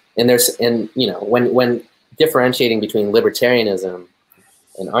 And when differentiating between libertarianism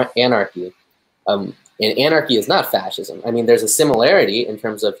and anarchy, and anarchy is not fascism. I mean, there's a similarity in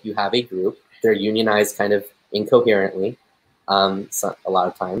terms of you have a group, they're unionized kind of incoherently, a lot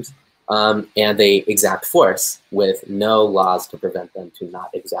of times, and they exact force with no laws to prevent them to not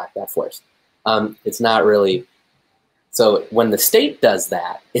exact that force. It's not really, so when the state does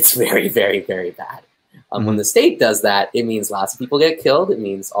that, it's very, very, very bad. When the state does that, it means lots of people get killed. It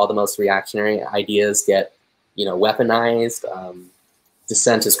means all the most reactionary ideas get, weaponized.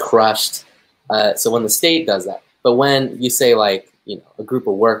 Dissent is crushed. So when the state does that, but when you say like, a group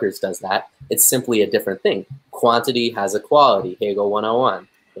of workers does that, it's simply a different thing. Quantity has a quality, Hegel 101,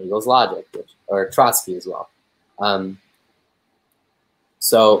 Hegel's logic, or Trotsky as well.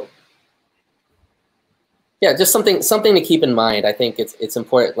 So yeah, just something to keep in mind. I think it's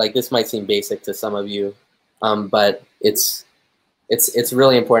important. Like, this might seem basic to some of you, but it's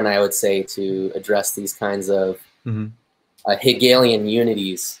really important, I would say, to address these kinds of Hegelian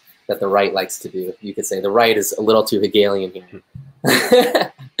unities that the right likes to do. You could say the right is a little too Hegelian here.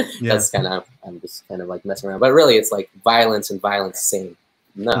 That's kind of, I'm just kind of like messing around, but really it's like violence and violence same.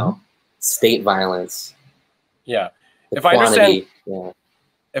 No, state violence. Yeah. If I understand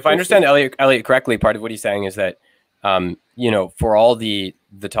Eliot correctly, part of what he's saying is that, for all the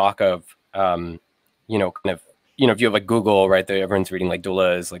talk of, kind of you know, if you have like Google, right, everyone's reading like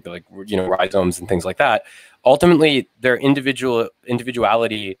doulas, like the you know, rhizomes and things like that. Ultimately, their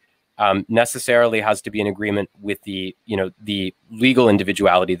individuality necessarily has to be in agreement with the, you know, the legal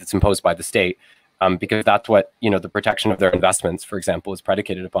individuality that's imposed by the state, because that's what, you know, the protection of their investments, for example, is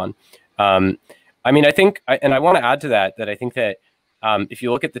predicated upon. I mean, I think, and I want to add to that, that I think that if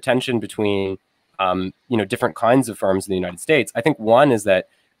you look at the tension between, you know, different kinds of firms in the United States, I think one is that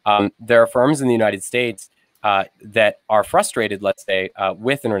there are firms in the United States that are frustrated, let's say,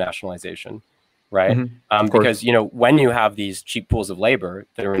 with internationalization, right? Because, you know, when you have these cheap pools of labor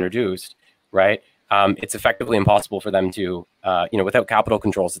that are introduced, right, it's effectively impossible for them to, you know, without capital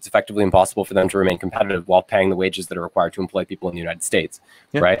controls, it's effectively impossible for them to remain competitive while paying the wages that are required to employ people in the United States,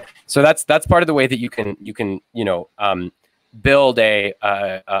 right? So that's part of the way that you can you know, build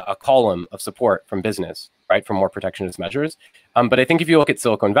a column of support from business, right, for more protectionist measures. But I think if you look at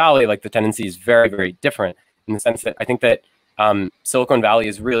Silicon Valley, like the tendency is very, very different in the sense that I think that Silicon Valley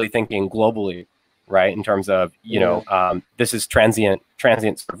is really thinking globally, right, in terms of, you know, this is transient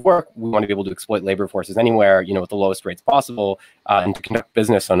sort of work. We want to be able to exploit labor forces anywhere, you know, with the lowest rates possible, and to conduct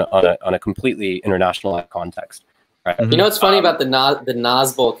business on a completely internationalized context. Right? You know what's funny about the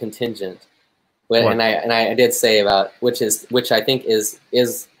Nosbol contingent, and I did say about which I think is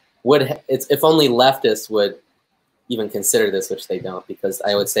if only leftists would even consider this, which they don't, because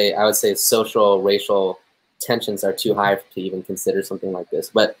I would say social racial tensions are too high to even consider something like this.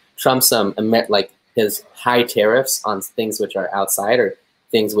 But Trump's like his high tariffs on things which are outside or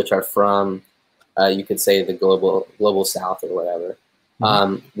things which are from you could say the global south or whatever,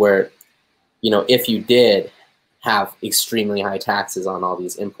 where, you know, if you did have extremely high taxes on all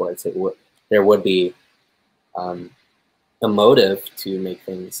these imports, there would be a motive to make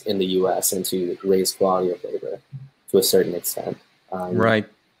things in the U.S. and to raise quality of labor to a certain extent. Right.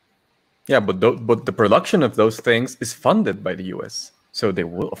 Yeah, but the production of those things is funded by the U.S., so they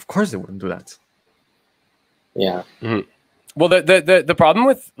will, of course, they wouldn't do that. Yeah. Well, the problem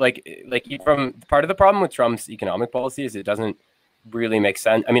with part of the problem with Trump's economic policy is it doesn't really make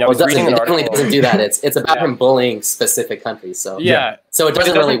sense. I mean, I was reading an article. It definitely doesn't do that. It's about him bullying specific countries. So so it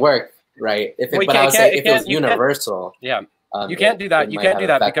doesn't really work, right? If it was universal, you can't do that. You can't do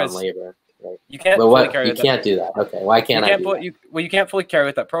that because labor. Right? You can't. You can't do that. Okay, why can't I? You can't fully carry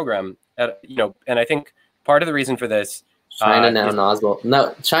out that program. You know, and I think part of the reason for this. China now Nosbol.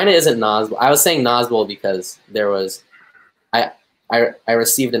 No, China isn't Nosbol. I was saying Nosbol because there was, I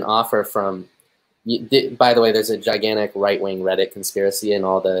received an offer from. By the way, there's a gigantic right-wing Reddit conspiracy, and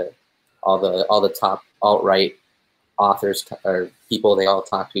all the top alt-right authors or people, they all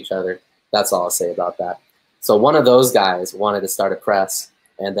talk to each other. That's all I'll say about that. So one of those guys wanted to start a press,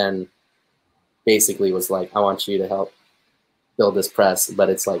 and then basically was like, "I want you to help build this press," but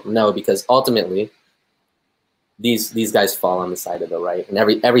it's like no, because ultimately these guys fall on the side of the right, and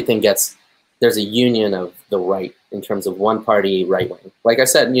everything gets. There's a union of the right in terms of one party right wing. Like I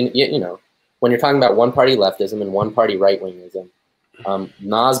said, you know. When you're talking about one-party leftism and one-party right-wingism,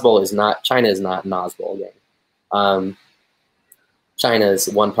 Nosbol is not, China is not Nosbol gang. China is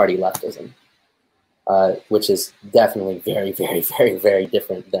one-party leftism, which is definitely very, very, very, very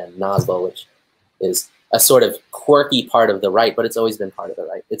different than Nosbol, which is a sort of quirky part of the right, but it's always been part of the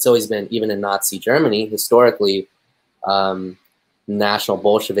right. It's always been, even in Nazi Germany, historically, National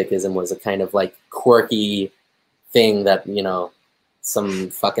Bolshevikism was a kind of like quirky thing that, you know, some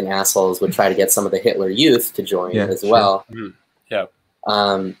fucking assholes would try to get some of the Hitler Youth to join as well. Yeah.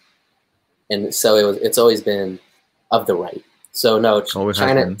 And so it's always been of the right. So no,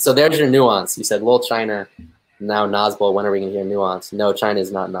 China. So there's your nuance. You said, "Well, China, now Nosbol. When are we going to hear nuance?" No, China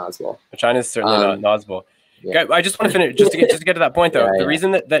is not Nosbol. China is certainly not Nosbol. Yeah. I just want to finish just to get to that point though. The reason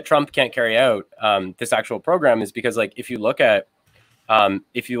that Trump can't carry out this actual program is because, like, if you look at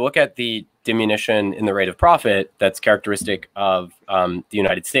the diminution in the rate of profit that's characteristic of the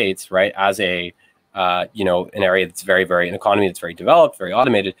United States, right, as a you know, an area that's very, very, an economy that's very developed, very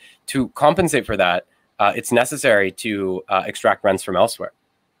automated, to compensate for that, it's necessary to extract rents from elsewhere,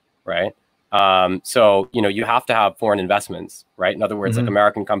 right? So, you know, you have to have foreign investments, right? In other words, like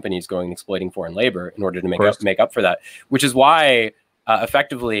American companies going and exploiting foreign labor in order to make up for that, which is why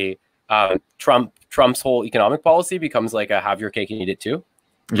effectively Trump's whole economic policy becomes like a have your cake and eat it too,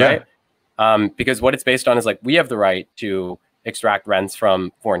 right? Because what it's based on is like, we have the right to extract rents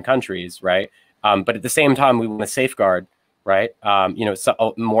from foreign countries, right? But at the same time, we want to safeguard, right? You know,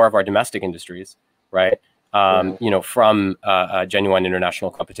 more of our domestic industries, right? You know, from genuine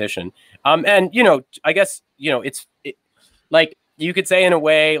international competition. And, you know, I guess, you know, like you could say in a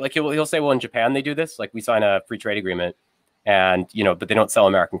way, like he'll say, well, in Japan, they do this, like we sign a free trade agreement and, you know, but they don't sell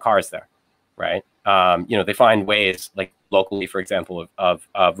American cars there, right? they find ways, like locally, for example, of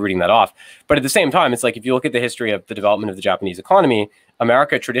rooting that off. But at the same time, it's like if you look at the history of the development of the Japanese economy,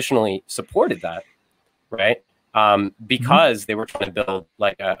 America traditionally supported that, right? Because they were trying to build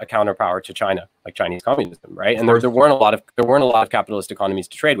like a counterpower to China, like Chinese communism, right? And there weren't a lot of capitalist economies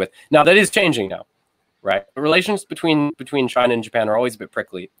to trade with. Now that is changing now, right? The relations between China and Japan are always a bit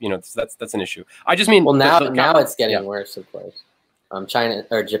prickly. That's an issue. I just mean, well, now it's getting worse, of course. China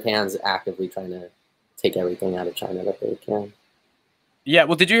or Japan's actively trying to take everything out of China that they can. Yeah.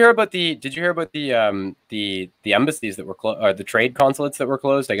 Well, did you hear about the embassies that were closed, or the trade consulates that were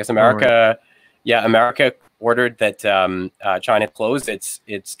closed? I guess America. Oh, yeah, America ordered that China close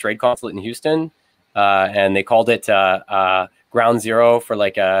its trade consulate in Houston, and they called it ground zero for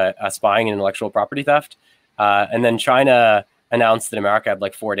like a spying and intellectual property theft. And then China announced that America had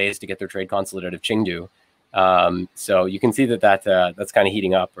like 4 days to get their trade consulate out of Chengdu. So you can see that's kind of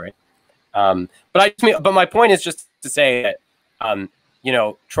heating up, right? But my point is just to say that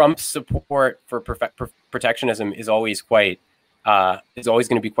Trump's support for protectionism is always going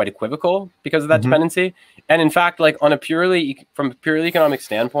to be quite equivocal because of that dependency. And in fact, like from a purely economic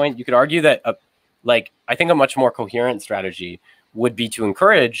standpoint, you could argue that I think a much more coherent strategy would be to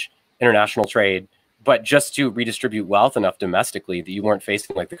encourage international trade, but just to redistribute wealth enough domestically that you weren't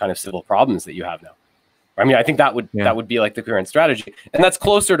facing like the kind of civil problems that you have now. I mean, I think that would be like the current strategy, and that's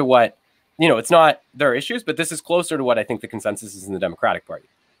closer to what it's not. There are issues, but this is closer to what I think the consensus is in the Democratic Party,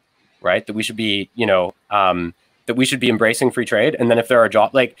 right? That we should be, that we should be embracing free trade, and then if there are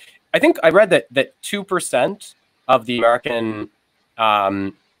jobs, like I think I read that 2% of the American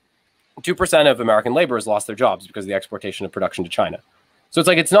 2% of American laborers lost their jobs because of the exportation of production to China. So it's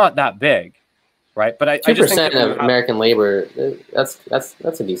like it's not that big, right? But I just think 2% of American labor, that's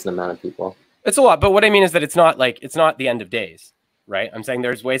a decent amount of people. It's a lot, but what I mean is that it's not the end of days, right? I'm saying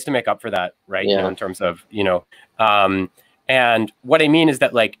there's ways to make up for that, right? Yeah. In terms of and what I mean is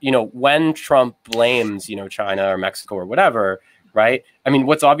that when Trump blames China or Mexico or whatever, right? I mean,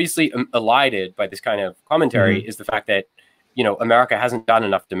 what's obviously elided by this kind of commentary is the fact that America hasn't done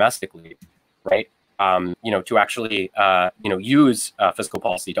enough domestically, right? To actually use fiscal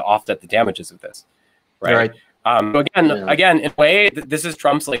policy to offset the damages of this, right? Again, in a way, this is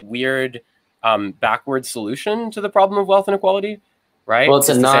Trump's like weird backward solution to the problem of wealth inequality, right? Well, it's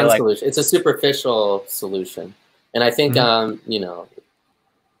a non-solution. It's a superficial solution, and I think the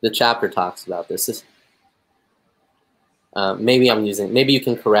chapter talks about this. Maybe you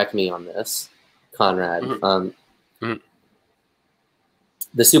can correct me on this, Conrad.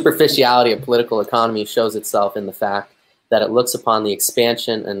 The superficiality of political economy shows itself in the fact that it looks upon the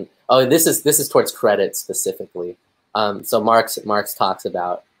expansion and this is towards credit specifically. So Marx talks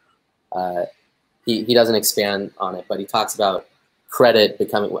about he doesn't expand on it, but he talks about credit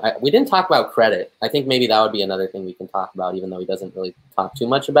becoming. We didn't talk about credit. I think maybe that would be another thing we can talk about, even though he doesn't really talk too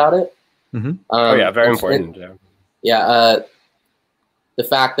much about it. Very important. The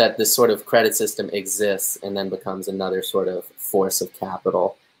fact that this sort of credit system exists and then becomes another sort of force of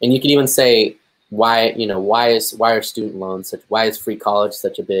capital, and you can even say why are student loans why is free college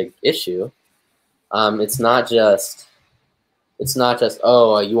such a big issue? It's not just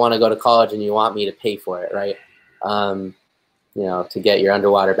you want to go to college and you want me to pay for it, right? To get your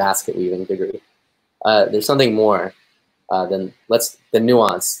underwater basket weaving degree. There's something more than the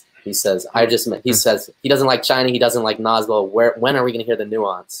nuance. He says he says he doesn't like China, he doesn't like Noslo. When are we going to hear the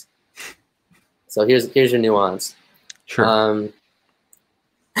nuance? So here's your nuance. Sure.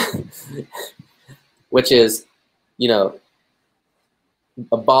 Which is,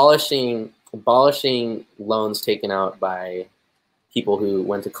 abolishing loans taken out by people who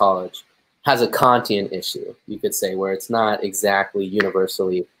went to college has a Kantian issue, you could say, where it's not exactly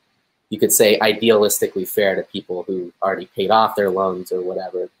universally, you could say, idealistically fair to people who already paid off their loans or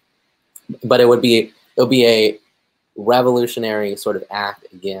whatever. But it'll be a revolutionary sort of act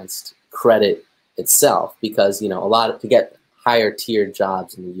against credit itself, because to get higher tiered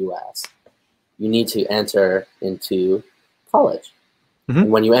jobs in the U.S., you need to enter into college.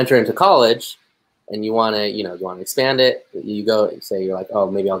 And when you enter into college and you want to expand it, you go say you're like, oh,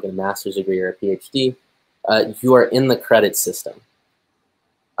 maybe I'll get a master's degree or a PhD. You are in the credit system.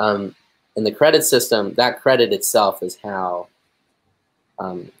 In the credit system, that credit itself is how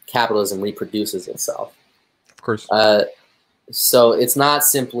capitalism reproduces itself. Of course. So it's not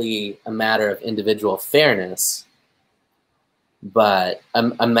simply a matter of individual fairness, but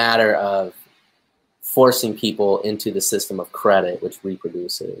a matter of forcing people into the system of credit, which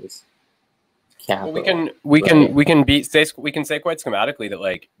reproduces capital. Well, we can say quite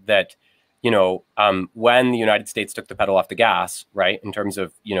schematically that when the United States took the pedal off the gas, right, in terms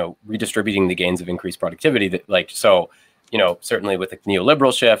of, redistributing the gains of increased productivity, certainly with the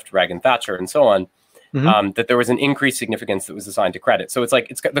neoliberal shift, Reagan, Thatcher, and so on, that there was an increased significance that was assigned to credit. So it's like,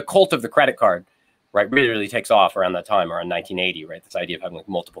 it's the cult of the credit card, right, really takes off around that time, around 1980, right, this idea of having like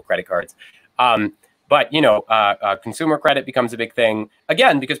multiple credit cards. But consumer credit becomes a big thing,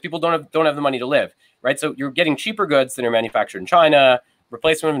 again, because people don't have the money to live, right? So you're getting cheaper goods that are manufactured in China,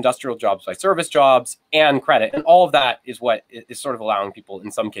 replacement of industrial jobs by service jobs, and credit. And all of that is what is sort of allowing people,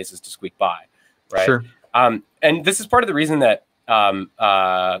 in some cases, to squeak by, right? Sure. And this is part of the reason that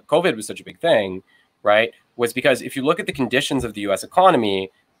COVID was such a big thing, right? Was because if you look at the conditions of the U.S.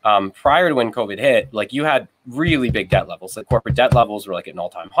 economy prior to when COVID hit, like you had really big debt levels. Like corporate debt levels were like at an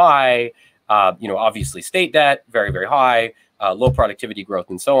all-time high. Obviously state debt, very, very high, low productivity growth,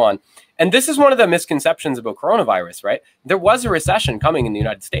 and so on. And this is one of the misconceptions about coronavirus, right? There was a recession coming in the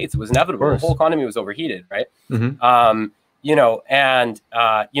United States. It was inevitable. The whole economy was overheated, right?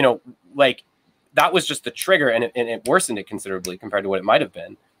 Like that was just the trigger, and it worsened it considerably compared to what it might have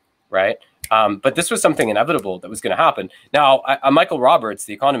been, right? But this was something inevitable that was going to happen. Now, Michael Roberts,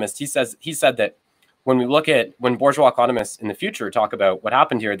 the economist, he said that when bourgeois economists in the future talk about what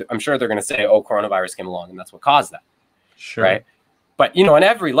happened here, I'm sure they're going to say, oh, coronavirus came along and that's what caused that. Sure. Right. But, on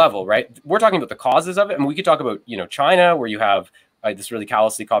every level, right, we're talking about the causes of it. And we could talk about, China, where you have this really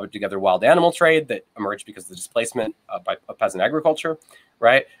callously cobbled together wild animal trade that emerged because of the displacement of peasant agriculture,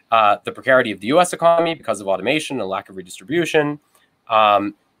 right? The precarity of the U.S. economy because of automation and lack of redistribution,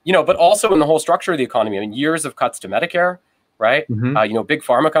 but also in the whole structure of the economy. I mean, years of cuts to Medicare, right? Big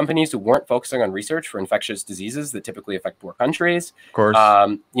pharma companies who weren't focusing on research for infectious diseases that typically affect poor countries. Of course.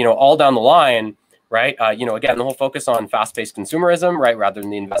 All down the line, right? Again, the whole focus on fast-paced consumerism, right, rather than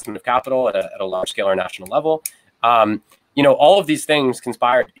the investment of capital at a large scale or national level. All of these things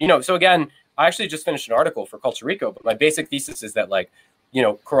conspired. So again, I actually just finished an article for Culture Rico, but my basic thesis is that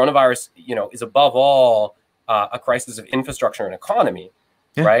coronavirus, is above all a crisis of infrastructure and economy,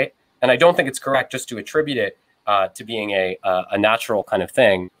 right? And I don't think it's correct just to attribute it to being a natural kind of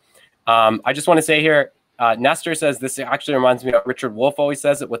thing. I just want to say here, Nestor says, this actually reminds me of Richard Wolff always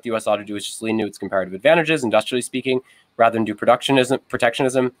says that what the U.S. ought to do is just lean to its comparative advantages, industrially speaking, rather than do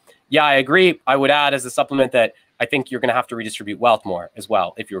protectionism. Yeah, I agree. I would add as a supplement that I think you're going to have to redistribute wealth more as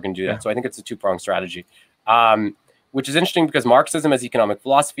well if you're going to do that. So I think it's a two-pronged strategy, which is interesting because Marxism as economic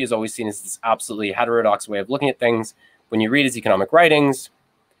philosophy is always seen as this absolutely heterodox way of looking at things. When you read his economic writings,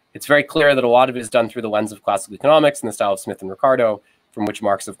 it's very clear that a lot of it is done through the lens of classical economics in the style of Smith and Ricardo, from which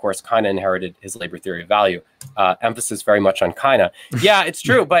Marx, of course, kind of inherited his labor theory of value. Emphasis very much on kind of. Yeah, it's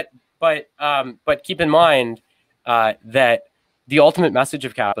true, but keep in mind that the ultimate message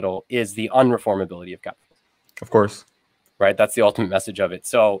of capital is the unreformability of capital. Of course. Right, that's the ultimate message of it.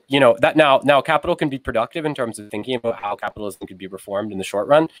 So that now capital can be productive in terms of thinking about how capitalism could be reformed in the short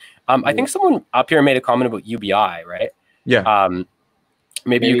run. I think someone up here made a comment about UBI, right? Yeah.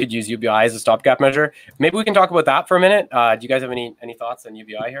 Maybe you could use UBI as a stopgap measure. Maybe we can talk about that for a minute. Do you guys have any thoughts on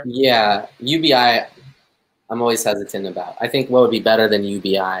UBI here? Yeah, UBI, I'm always hesitant about. I think what would be better than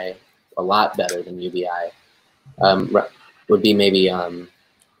UBI, a lot better than UBI, would be maybe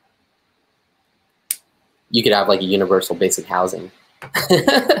you could have like a universal basic housing.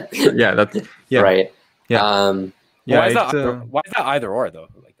 Yeah, that's right. Yeah. Why is that either or though?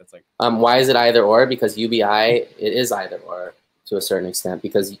 Like that's like. Why is it either or? Because UBI, it is either or to a certain extent.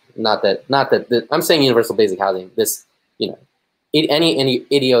 Because not that I'm saying universal basic housing. This, any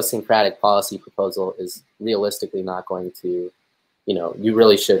idiosyncratic policy proposal is realistically not going to, you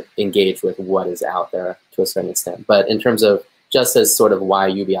really should engage with what is out there to a certain extent. But in terms of just as sort of why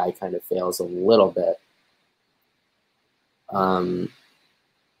UBI kind of fails a little bit. I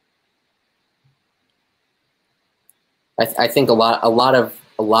think a lot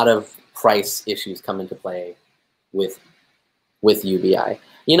of price issues come into play with UBI. I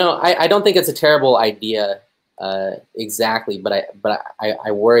don't think it's a terrible idea exactly, but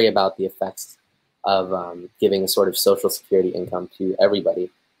I worry about the effects of giving a sort of social security income to everybody.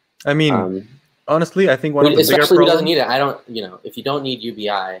 I mean, honestly, I think one of the especially bigger who doesn't need it. I don't. If you don't need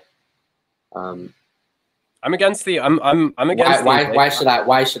UBI. I'm against the. I'm against. Why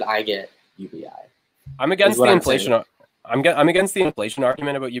should I get UBI? I'm against the inflation. I'm against the inflation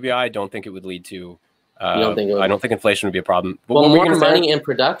argument about UBI. I don't think it would lead to. I don't think inflation would be a problem. Well, more money in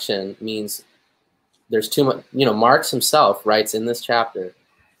production means there's too much. Marx himself writes in this chapter.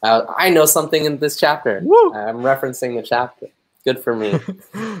 I know something in this chapter. Woo! I'm referencing the chapter. Good for me.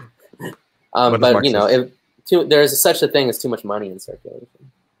 But there's such a thing as too much money in circulation.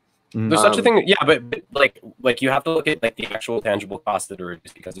 There's such a thing, yeah, but like you have to look at like the actual tangible costs that are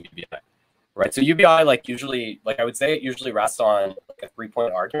reduced because of UBI, right? So UBI, like usually, like I would say, it usually rests on like a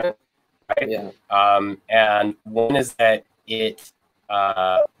 3-point argument, right? Yeah. And one is that it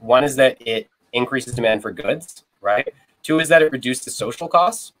increases demand for goods, right? 2 is that it reduces social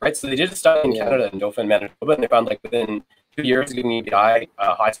costs, right? So they did a study in Canada and Nova and Manitoba, and they found like within 2 years of giving UBI,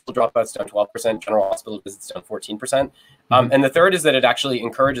 high school dropouts down 12%, general hospital visits down 14%. And the third is that it actually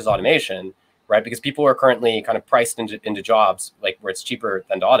encourages automation, right? Because people are currently kind of priced into jobs like where it's cheaper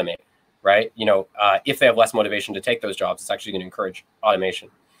than to automate, right? You know, if they have less motivation to take those jobs, it's actually going to encourage automation,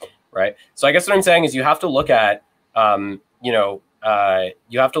 right? So I guess what I'm saying is you have to look at, you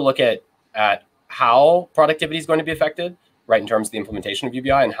have to look at how productivity is going to be affected, right, in terms of the implementation of UBI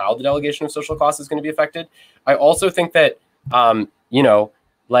and how the delegation of social costs is going to be affected. I also think that, okay,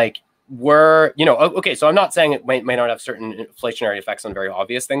 so I'm not saying it may not have certain inflationary effects on very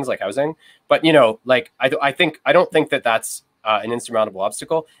obvious things like housing, but, I don't think that that's an insurmountable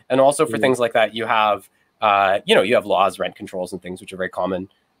obstacle. And also for things like that, you have, you have laws, rent controls and things which are very common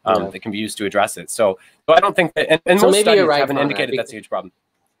that can be used to address it. So I don't think that, and so most maybe studies you're right, haven't Conrad, indicated that's a huge problem.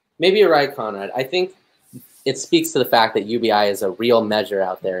 Maybe you're right, Conrad. I think it speaks to the fact that UBI is a real measure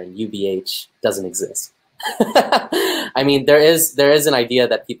out there and UBH doesn't exist. I mean, there is an idea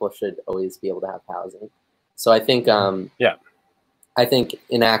that people should always be able to have housing. So I think, I think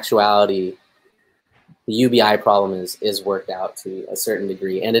in actuality, the UBI problem is worked out to a certain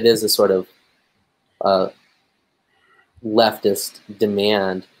degree, and it is a sort of leftist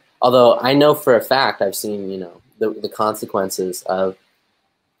demand. Although I know for a fact, I've seen, the consequences of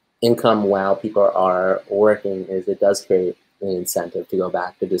income while people are working is it does create an incentive to go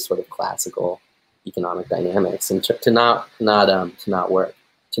back to this sort of classical economic dynamics and to not work,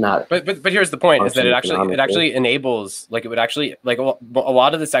 to not. But here's the point: is that it actually enables, like, it would actually, like, a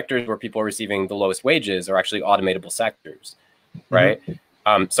lot of the sectors where people are receiving the lowest wages are actually automatable sectors, right?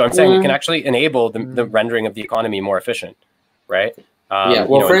 So I'm saying it can actually enable the rendering of the economy more efficient, right?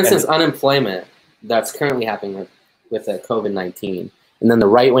 Well, for instance, unemployment that's currently happening with COVID-19. And then the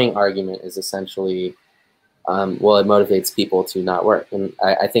right-wing argument is essentially, well, it motivates people to not work. And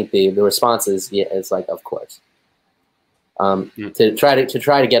I think the response is, it's like, of course. To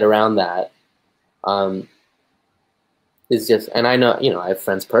try to get around that is just, and I know, I have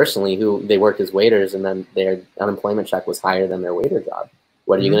friends personally who they worked as waiters and then their unemployment check was higher than their waiter job.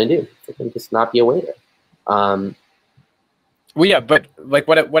 What are you going to do? You can just not be a waiter. Well, yeah, but like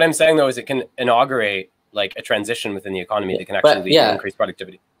what I'm saying though is it can inaugurate like a transition within the economy that can actually lead to increased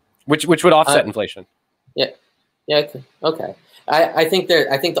productivity, which would offset inflation. Yeah. Okay. I think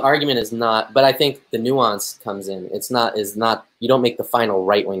the argument is not, but I think the nuance comes in. Is not you don't make the final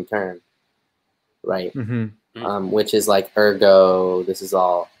right-wing turn, right? Which is like, ergo, this is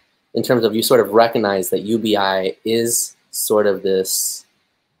all in terms of you sort of recognize that UBI is sort of this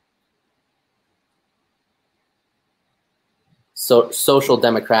social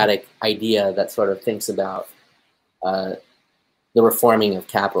democratic idea that sort of thinks about the reforming of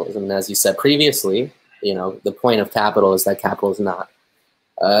capitalism. And as you said previously, the point of capital is that capital is not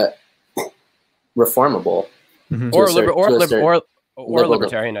reformable. Or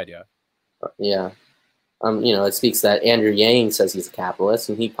libertarian idea. Yeah. It speaks that Andrew Yang says he's a capitalist,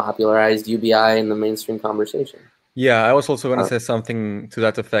 and he popularized UBI in the mainstream conversation. Yeah, I was also going to say something to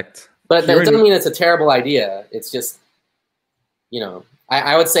that effect. But that doesn't mean it's a terrible idea. It's just,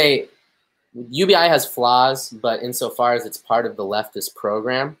 I would say UBI has flaws, but insofar as it's part of the leftist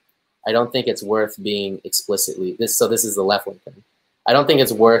program, I don't think it's worth being explicitly this is the left wing thing. I don't think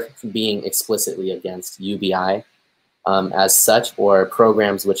it's worth being explicitly against UBI as such, or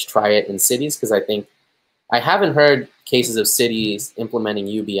programs which try it in cities, because I haven't heard cases of cities implementing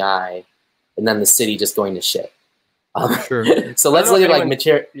UBI and then the city just going to shit. Sure. So let's look at like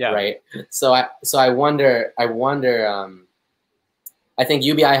material, right? So I wonder. I think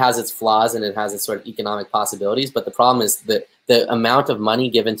UBI has its flaws and it has its sort of economic possibilities, but the problem is that the amount of money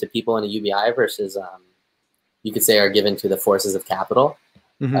given to people in a UBI versus, you could say, are given to the forces of capital.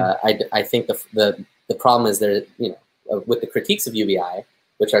 I think the problem is there, with the critiques of UBI,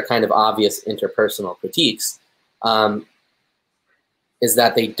 which are kind of obvious interpersonal critiques, is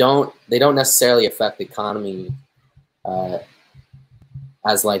that they don't necessarily affect the economy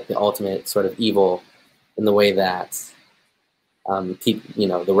as like the ultimate sort of evil, in the way that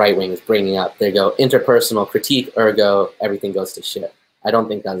the right wing is bringing up. They go interpersonal critique, ergo everything goes to shit. I don't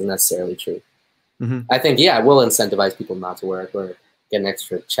think that's necessarily true. I think it will incentivize people not to work or get an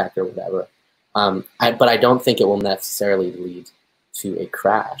extra check or whatever. But I don't think it will necessarily lead to a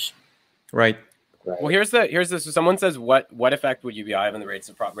crash. Right. Well, here's this. So someone says, what effect would UBI have on the rate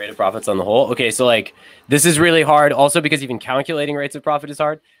of profits on the whole? Okay, so like this is really hard. Also, because even calculating rates of profit is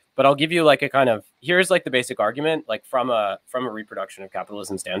hard. but I'll give you like a kind of, here's like the basic argument, like from a reproduction of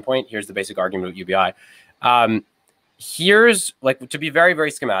capitalism standpoint. Here's the basic argument of UBI. Here's like, to be very,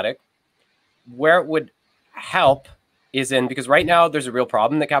 very schematic, where it would help is in, because right now there's a real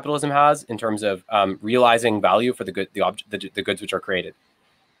problem that capitalism has in terms of realizing value for the goods which are created,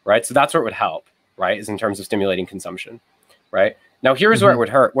 right? So that's where it would help, right? Is in terms of stimulating consumption, right? Now here's where it would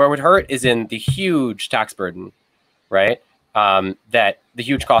hurt. Where it would hurt is in the huge tax burden, right? That the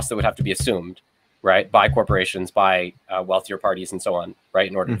huge costs that would have to be assumed, right, by corporations, by wealthier parties, and so on, right,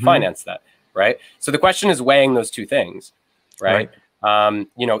 in order to finance that, right? So the question is weighing those two things, right? You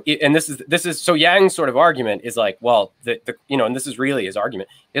know, and this is so Yang's sort of argument is like, well, you know, and this is really his argument.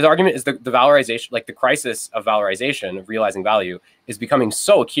 His argument is the valorization, like the crisis of valorization, of realizing value, is becoming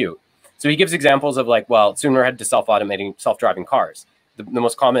so acute. So he gives examples of like, well, soon we're headed to self-automating, self-driving cars. The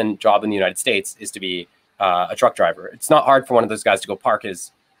most common job in the United States is to be a truck driver. It's not hard for one of those guys to go park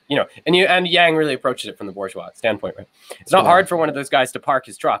his, you know, and Yang really approaches it from the bourgeois standpoint, right? It's not hard for one of those guys to park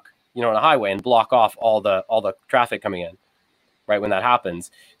his truck, you know, on a highway and block off all the traffic coming in, right, when that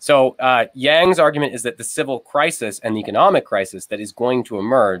happens. So Yang's argument is that the civil crisis and the economic crisis that is going to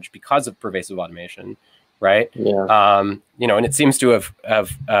emerge because of pervasive automation, right? Yeah. You know, and it seems to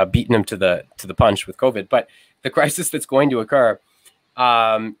have beaten him to the punch with COVID, but the crisis that's going to occur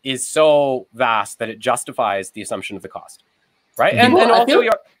is so vast that it justifies the assumption of the cost, right? And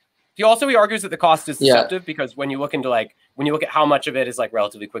also he argues that the cost is deceptive because when you look into when you look at how much of it is like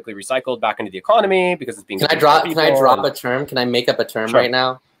relatively quickly recycled back into the economy because it's being. Can I drop a term? Can I make up a term right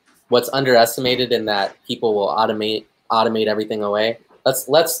now? What's underestimated in that people will automate everything away?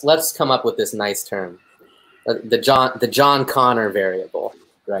 Let's come up with this nice term, the John Connor variable,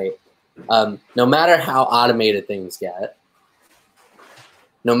 right? No matter how automated things get,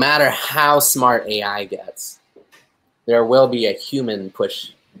 no matter how smart AI gets, there will be a human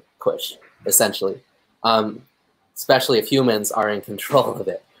push, essentially, especially if humans are in control of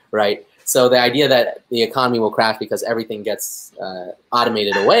it, right? So the idea that the economy will crash because everything gets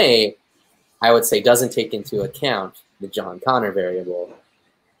automated away, I would say doesn't take into account the John Connor variable,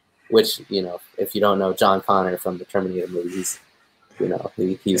 which, you know, if you don't know John Connor from the Terminator movies, you know,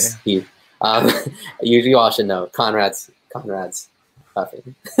 you all should know Conrad's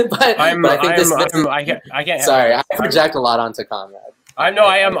puffing. but I think I can't. Sorry, I project a lot onto Conrad. I'm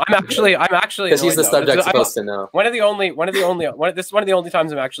actually because he's the subject supposed to know. One of the only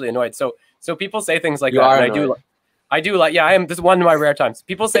times I'm actually annoyed. So people say things like that, and I do like I am. This is one of my rare times.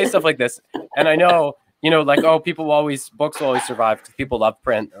 People say stuff like this, and I know, you know, like, oh, books will always survive because people love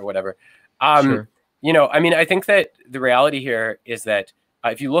print or whatever. Sure. You know, I mean, I think that the reality here is that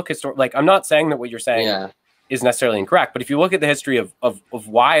if you look like, I'm not saying that what you're saying is necessarily incorrect, but if you look at the history of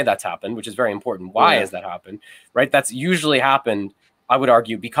why that's happened, which is very important, why has that happened, right? That's usually happened, I would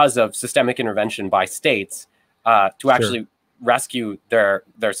argue, because of systemic intervention by states to actually rescue their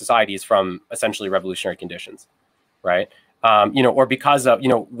societies from essentially revolutionary conditions, right? You know, or because of, you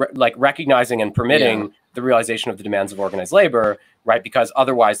know, like recognizing and permitting the realization of the demands of organized labor, right? Because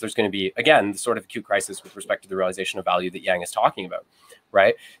otherwise there's going to be, again, the sort of acute crisis with respect to the realization of value that Yang is talking about.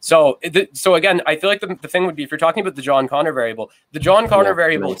 Right. So again, I feel like the thing would be, if you're talking about the John Connor variable, the John Connor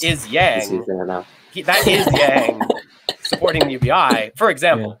variable is Yang. That is Yang supporting the UBI, for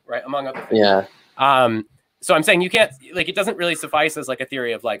example, right? Among other things. Yeah. So I'm saying you can't, like, it doesn't really suffice as like a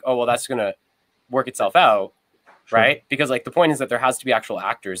theory of like, oh, well, that's going to work itself out. Right. Because like the point is that there has to be actual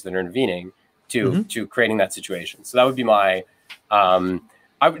actors that are intervening to creating that situation. So that would be my,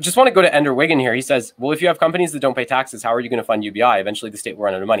 I just want to go to Ender Wiggin here. He says, well, if you have companies that don't pay taxes, how are you going to fund UBI? Eventually, the state will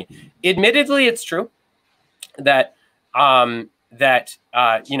run out of money. Admittedly, it's true that,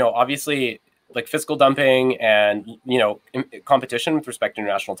 you know, obviously, like fiscal dumping and, you know, competition with respect to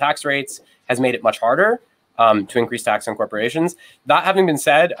international tax rates has made it much harder to increase tax on corporations. That having been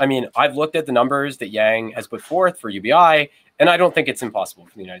said, I mean, I've looked at the numbers that Yang has put forth for UBI, and I don't think it's impossible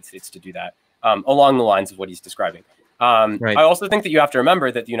for the United States to do that along the lines of what he's describing. I also think that you have to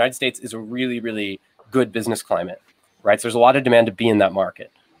remember that the United States is a really, really good business climate, right? So there's a lot of demand to be in that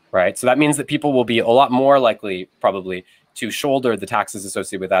market, right? So that means that people will be a lot more likely, probably, to shoulder the taxes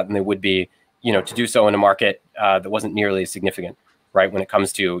associated with that than they would be, you know, to do so in a market that wasn't nearly as significant, right? When it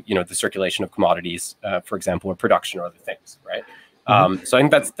comes to, you know, the circulation of commodities, for example, or production or other things, right? So I think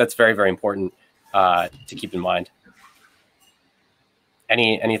that's very, very important to keep in mind.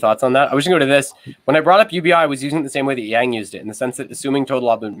 Any thoughts on that? I was going to go to this. When I brought up UBI, I was using it the same way that Yang used it, in the sense that assuming total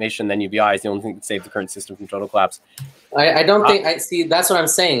automation, then UBI is the only thing that saves the current system from total collapse. I don't think, I see, that's what I'm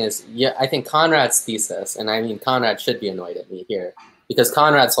saying is, I think Conrad's thesis, and I mean, Conrad should be annoyed at me here, because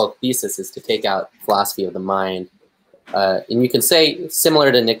Conrad's whole thesis is to take out philosophy of the mind and you can say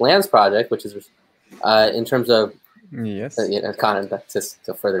similar to Nick Land's project, which is in terms of Yes. Conrad,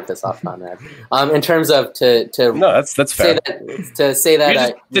 to further piss off Conrad. In terms of to no, that's fair. Say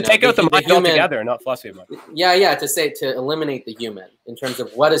that to take out the mind altogether, not philosophy of mind. Yeah. To eliminate the human in terms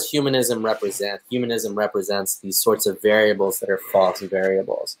of what does humanism represent? Humanism represents these sorts of variables that are false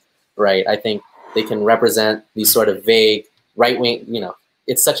variables, right? I think they can represent these sort of vague right wing.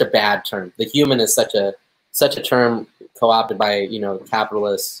 It's such a bad term. The human is such a term co-opted by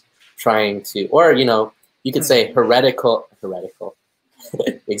capitalists trying to, or you could say heretical,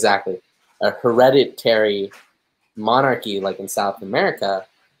 exactly, a hereditary monarchy like in South America.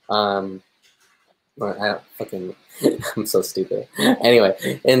 I'm so stupid.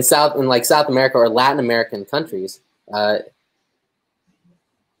 Anyway, in South America or Latin American countries, that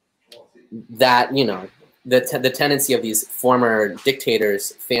the tendency of these former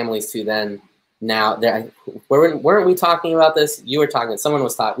dictators' families to then now, weren't we talking about this? You were talking. Someone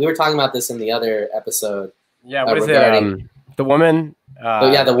was talking. We were talking about this in the other episode. Yeah, what is it? The woman.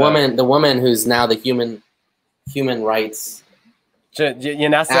 The woman who's now the human rights.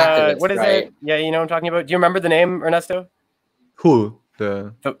 Yanessa, activist, what is right? it? Yeah, you know what I'm talking about. Do you remember the name, Ernesto? Who?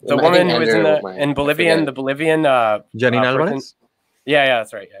 The woman who was in Bolivian, the Bolivian. Janine Alvarez. Yeah,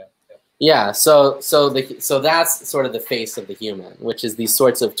 that's right. Yeah. Yeah, so that's sort of the face of the human, which is these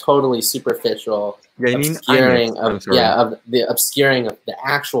sorts of totally superficial obscuring of the obscuring of the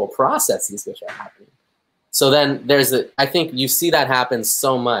actual processes which are happening. So then I think you see that happen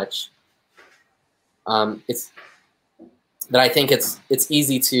so much. It's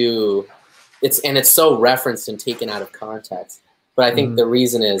easy to it's so referenced and taken out of context. But I think the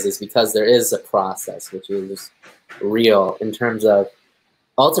reason is because there is a process which is real in terms of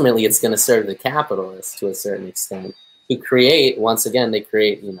ultimately, it's going to serve the capitalists to a certain extent, who create, once again, they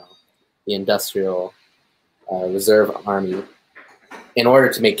create, the industrial reserve army in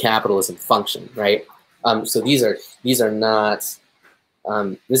order to make capitalism function, right? So these are not,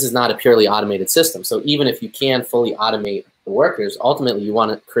 this is not a purely automated system. So even if you can fully automate the workers, ultimately you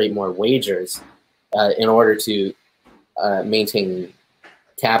want to create more wagers in order to maintain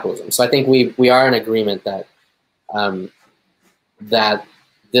capitalism. So I think we are in agreement that that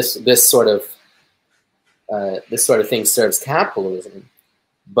this sort of thing serves capitalism,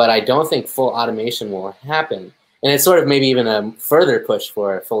 but I don't think full automation will happen. And it's sort of maybe even a further push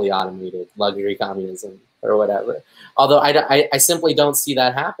for fully automated luxury communism or whatever. Although I simply don't see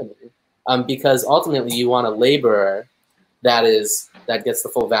that happening, because ultimately you want a laborer that gets the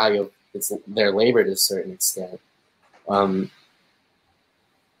full value of their labor to a certain extent.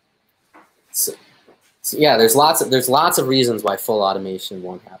 So yeah, there's lots of reasons why full automation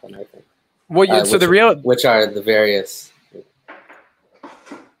won't happen, I think. Well, which are the various.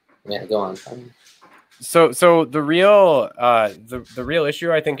 Yeah, go on. So the real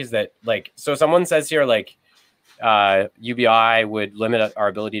issue, I think, is that so someone says here UBI would limit our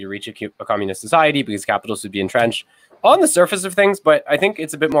ability to reach a communist society because capitalists would be entrenched on the surface of things, but I think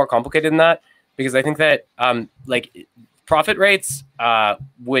it's a bit more complicated than that, because I think that profit rates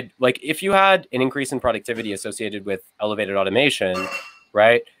would, if you had an increase in productivity associated with elevated automation,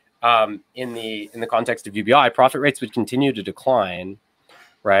 right? In the context of UBI, profit rates would continue to decline,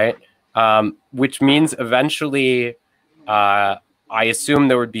 right? Which means eventually, I assume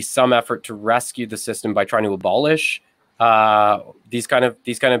there would be some effort to rescue the system by trying to abolish these kind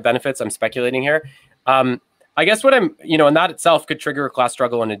of benefits. I'm speculating here. I guess and that itself could trigger a class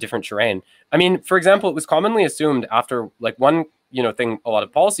struggle on a different terrain. I mean, for example, it was commonly assumed after, one thing a lot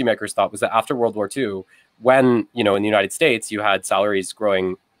of policymakers thought was that after World War II, when, in the United States, you had salaries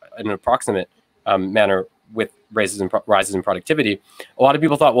growing in an approximate manner with rises in productivity, a lot of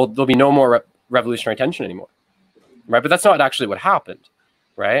people thought, well, there'll be no more revolutionary tension anymore, right? But that's not actually what happened,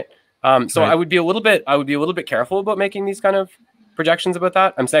 right? So right. I would be a little bit careful about making these kind of projections about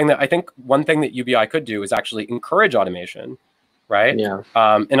that. I'm saying that I think one thing that UBI could do is actually encourage automation, right? Yeah.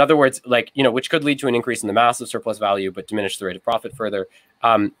 In other words, which could lead to an increase in the mass of surplus value, but diminish the rate of profit further.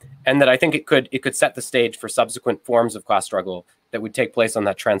 And that I think it could set the stage for subsequent forms of class struggle that would take place on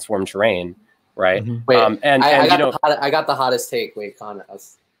that transformed terrain, right? Mm-hmm. Wait, I got the hottest take. Wait, Conrad.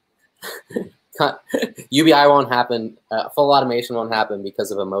 UBI won't happen. Full automation won't happen because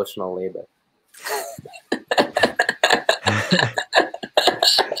of emotional labor.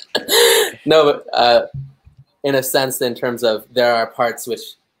 No, but in a sense, in terms of there are parts which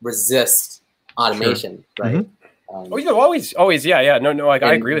resist automation, sure. Right? Mm-hmm. Always, yeah. No, I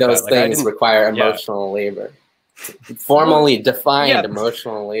agree with that. Those things require emotional labor, formally defined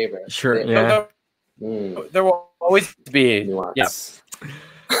emotional labor. Sure, yeah. There will always be nuance.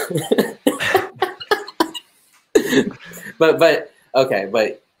 Yeah. but okay,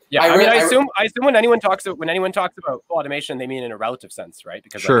 but yeah, I assume when anyone talks about full automation, they mean in a relative sense, right?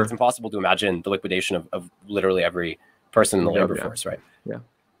 Because like, it's impossible to imagine the liquidation of literally every person in the labor force, right? Yeah.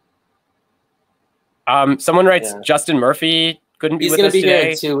 Someone writes Justin Murphy couldn't be with us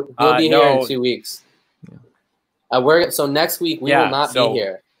today. He'll be here in 2 weeks. So next week we will not be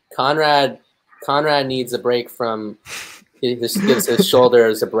here. Conrad needs a break from gives his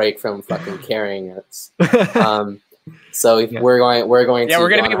shoulders a break from fucking carrying us. So we're going to go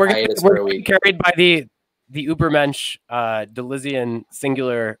on hiatus for a week. Carried by the Ubermensch Deleuzian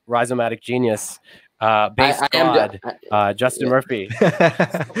singular rhizomatic genius based God, Justin Murphy.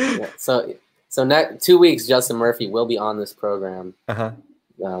 So 2 weeks, Justin Murphy will be on this program.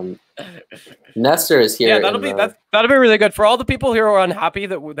 Nestor is here. Yeah, that'll be really good for all the people who are unhappy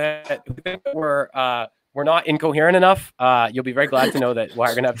that we're not incoherent enough. You'll be very glad to know that we're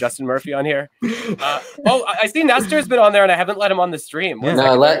going to have Justin Murphy on here. I see Nestor's been on there, and I haven't let him on the stream.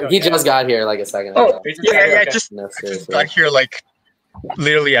 He just got here like a second ago. I just got here like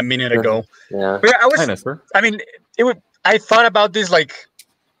literally a minute ago. Yeah. Hi, Nestor. I mean, I thought about this like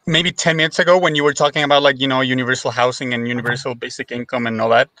maybe 10 minutes ago when you were talking about like, universal housing and universal basic income and all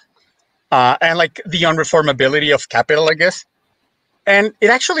that. And like the unreformability of capital, I guess. And it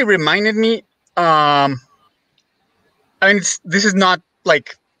actually reminded me, this is not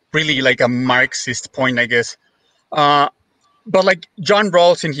like really like a Marxist point, I guess. But like John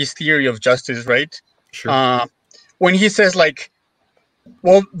Rawls in his theory of justice, right? Sure. When he says like,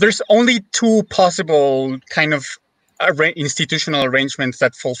 well, there's only two possible kind of institutional arrangements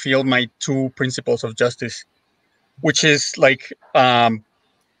that fulfill my two principles of justice, which is like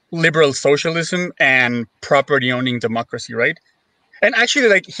liberal socialism and property owning democracy, right? And actually,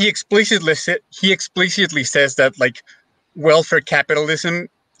 like he explicitly says that like welfare capitalism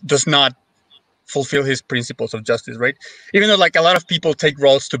does not fulfill his principles of justice, right? Even though like a lot of people take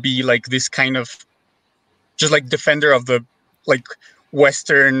Rawls to be like this kind of just like defender of the like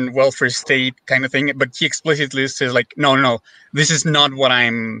Western welfare state kind of thing, but he explicitly says like, no, this is not what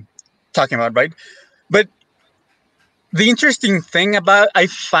I'm talking about, right? But the interesting thing I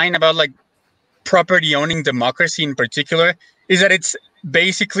find about like property owning democracy in particular is that it's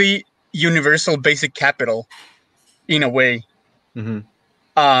basically universal basic capital in a way.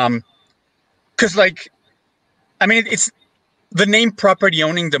 Because like, I mean, it's the name property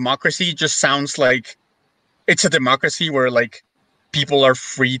owning democracy just sounds like it's a democracy where like people are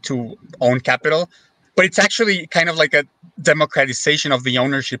free to own capital, but it's actually kind of like a democratization of the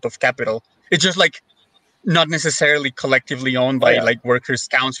ownership of capital. It's just like not necessarily collectively owned by like workers'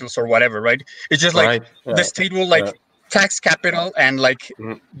 councils or whatever, right? It's just like the state will like tax capital and like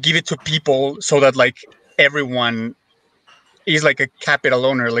give it to people so that like everyone is like a capital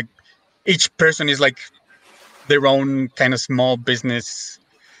owner. Like each person is like their own kind of small business.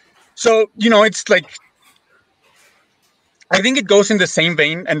 So, it's like, I think it goes in the same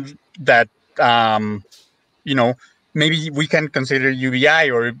vein, and that, maybe we can consider UBI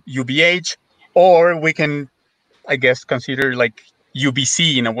or UBH, or we can, I guess, consider like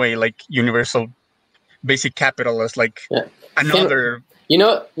UBC in a way, like universal basic capital as like another. You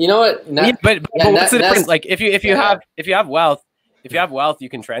know what? But what's the difference? Like if you have wealth, you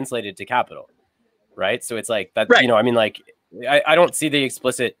can translate it to capital, right? So it's like that. Right. I mean, like. I don't see the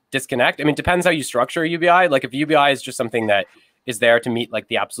explicit disconnect. I mean, it depends how you structure a UBI. Like if UBI is just something that is there to meet like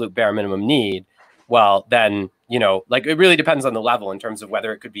the absolute bare minimum need, well, then, like it really depends on the level in terms of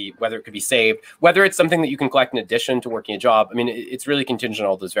whether it could be saved, whether it's something that you can collect in addition to working a job. I mean, it's really contingent on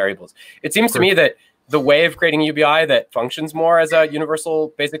all those variables. It seems to me that the way of creating a UBI that functions more as a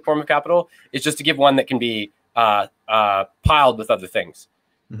universal basic form of capital is just to give one that can be piled with other things.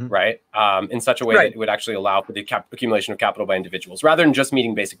 Right. In such a way that it would actually allow for the accumulation of capital by individuals rather than just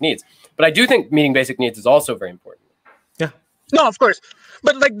meeting basic needs. But I do think meeting basic needs is also very important. Yeah. No, of course.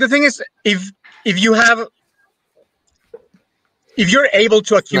 But like the thing is, if you're able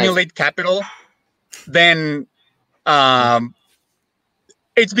to accumulate capital, then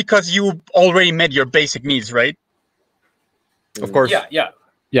it's because you already met your basic needs, right? Of course.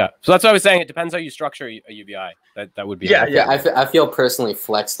 Yeah. So that's what I was saying. It depends how you structure a UBI. That would be. I feel personally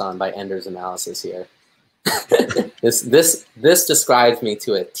flexed on by Ender's analysis here. This describes me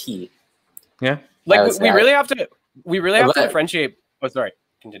to a T. Yeah. Like we really have to differentiate. Oh, sorry.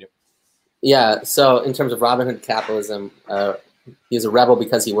 Continue. Yeah. So in terms of Robinhood capitalism, he's a rebel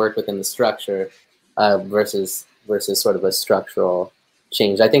because he worked within the structure, versus sort of a structural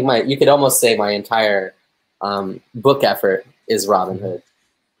change. I think you could almost say my entire book effort is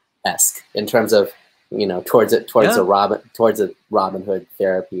Robinhood-esque in terms of towards a Robin Hood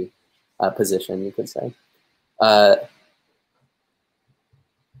therapy position, you could say.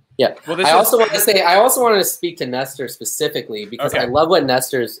 Yeah. Well, I also wanted to speak to Nestor specifically because I love what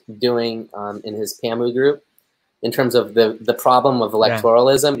Nestor's doing in his PAMU group in terms of the problem of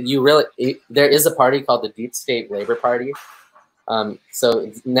electoralism. There is a party called the Deep State Labor Party.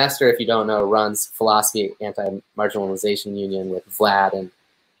 So Nestor, if you don't know, runs Philosophy Anti-Marginalization Union with Vlad and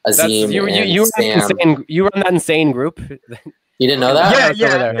Azim and Sam. You run that insane group. You didn't know that?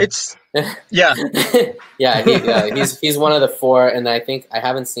 Yeah. It's he's one of the four, and I think I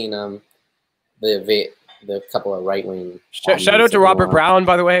haven't seen the couple of right wing. Shout out to Robert Brown,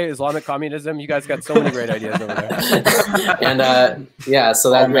 by the way, Islamic communism. You guys got so many great ideas over there. And so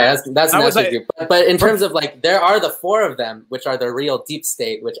that's Nestor's group. But in terms of like, there are the four of them, which are the real deep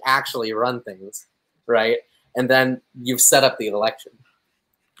state, which actually run things, right? And then you've set up the election.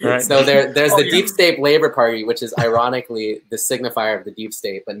 Right. So there's the Deep State Labor Party, which is ironically the signifier of the deep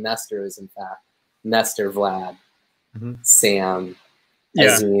state, but Nestor is in fact Nestor, Vlad, Sam,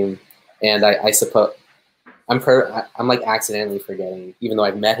 Azim, and I suppose I'm like accidentally forgetting, even though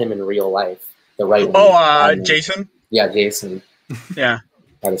I've met him in real life. The right Jason. Yeah, Jason. Yeah,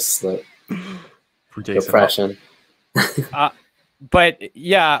 that is slip. For Jason. Depression. But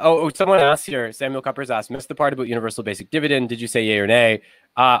yeah, someone asked here, Samuel Cuppers asked, missed the part about universal basic dividend. Did you say yay or nay?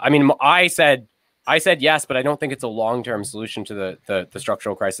 I mean, I said yes, but I don't think it's a long-term solution to the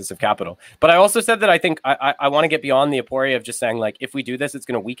structural crisis of capital. But I also said that I think I want to get beyond the aporia of just saying, like, if we do this, it's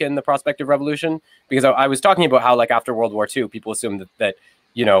going to weaken the prospect of revolution. Because I was talking about how, like, after World War II, people assumed that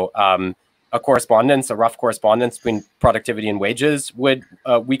a rough correspondence between productivity and wages would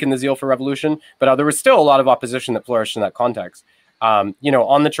weaken the zeal for revolution. But there was still a lot of opposition that flourished in that context. On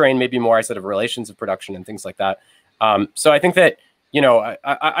the train, maybe more I said of relations of production and things like that. So I think that,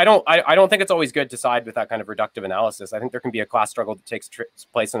 I don't think it's always good to side with that kind of reductive analysis. I think there can be a class struggle that takes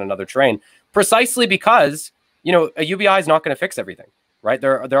place on another train, precisely because, a UBI is not going to fix everything, right?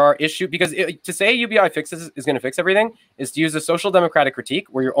 There are issues, because to say UBI is going to fix everything is to use a social democratic critique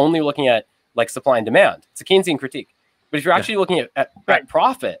where you're only looking at like supply and demand. It's a Keynesian critique. But if you're actually looking at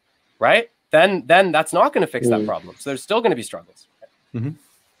profit, right, then that's not going to fix that problem. So there's still going to be struggles.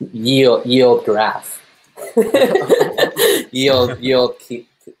 Yield graph. yield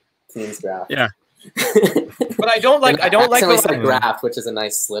Keynes graph. Yeah. But I don't like the graph, which is a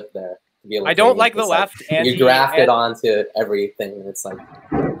nice slip there. I don't like the left. Like, you graft it onto everything, and it's like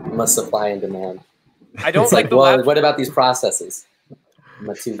must supply and demand. I don't like the well, left. What about these processes?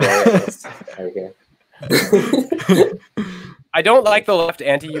 My two variables right here. I don't like the left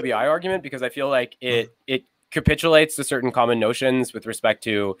anti-UBI argument because I feel like it capitulates to certain common notions with respect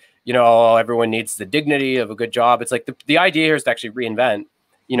to, everyone needs the dignity of a good job. It's like the idea here is to actually reinvent,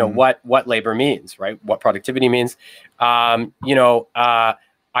 what labor means, right? What productivity means. I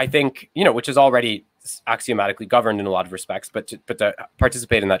think, which is already axiomatically governed in a lot of respects, but to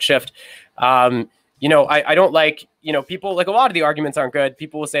participate in that shift, I don't like, people, like, a lot of the arguments aren't good.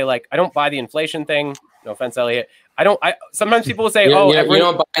 People will say, like, I don't buy the inflation thing. No offense, Eliot. Sometimes people will say, you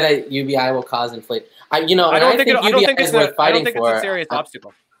don't buy that UBI will cause inflation. I don't think it's a serious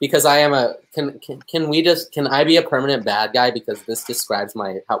obstacle. Because I am can I be a permanent bad guy because this describes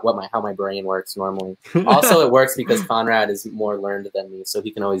how my brain works normally. Also, it works because Conrad is more learned than me, so he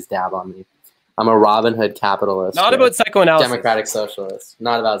can always dab on me. I'm a Robin Hood capitalist. Not about psychoanalysis. Democratic socialist.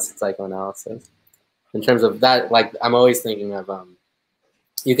 Not about psychoanalysis. In terms of that, like, I'm always thinking of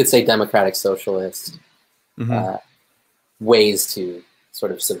you could say democratic socialist ways to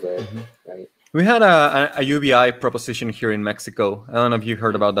sort of subvert, right? We had a UBI proposition here in Mexico. I don't know if you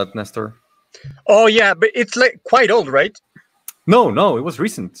heard about that, Nestor. Oh yeah, but it's like quite old, right? No, it was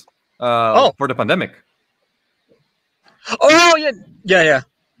recent. For the pandemic. Oh yeah.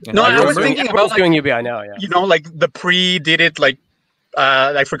 No, I was thinking about doing UBI now. Yeah, like the did it like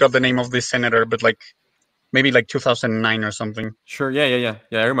I forgot the name of this senator, but like maybe like 2009 or something. Sure. Yeah.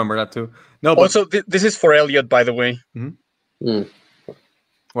 I remember that too. No. But also, this is for Eliot, by the way.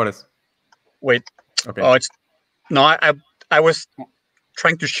 What is? Wait. Okay. Oh, I was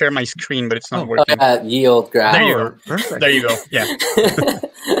trying to share my screen, but it's not working. Yield graph. There you go. Perfect. There you go. Yeah.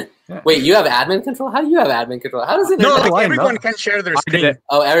 Wait, you have admin control? How do you have admin control? How does it? No, like everyone can share their screen. I did it.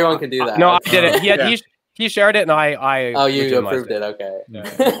 Oh, everyone can do that. No, I did it. He shared it, and I. Oh, you approved it. Okay. Yeah.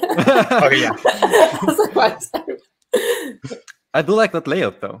 Okay. Yeah. I do like that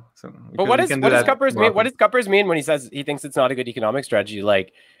layout though. So, but what does Cuppers mean? What does Cuppers mean when he says he thinks it's not a good economic strategy?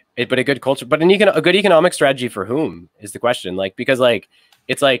 Like, but a good culture, but a good economic strategy for whom is the question? Like, because like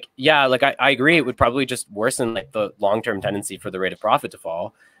it's like, yeah, like I agree, it would probably just worsen like the long-term tendency for the rate of profit to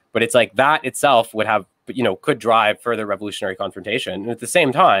fall. But it's like that itself would have could drive further revolutionary confrontation. And at the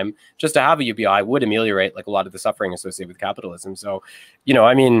same time, just to have a UBI would ameliorate like a lot of the suffering associated with capitalism. So,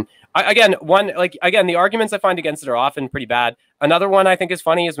 I mean, the arguments I find against it are often pretty bad. Another one I think is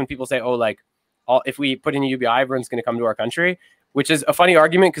funny is when people say, oh, like, if we put in a UBI, everyone's going to come to our country, which is a funny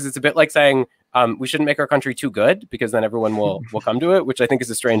argument because it's a bit like saying we shouldn't make our country too good because then everyone will come to it, which I think is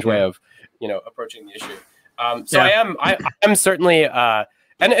a strange way of, approaching the issue. I am certainly,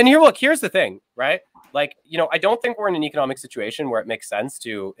 and here, look, here's the thing, right? Like, I don't think we're in an economic situation where it makes sense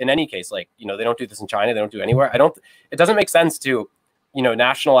to, in any case, like, they don't do this in China, they don't do it anywhere. It doesn't make sense to,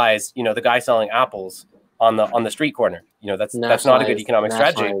 nationalize, the guy selling apples on the street corner. That's not a good economic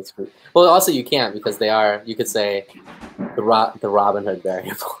strategy. Well, also you can't because you could say the Robin Hood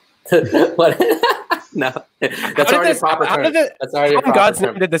variable. What? No, that's already a proper term. That's already a proper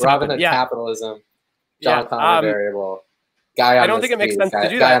term. Robin Hood capitalism, John Conrad variable. I don't think it makes sense to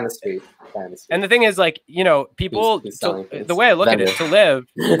do that. Guy on the street. And the thing is, like, people, the way I look at it, to live,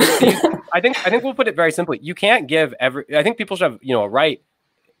 I think we'll put it very simply. You can't give I think people should have, a right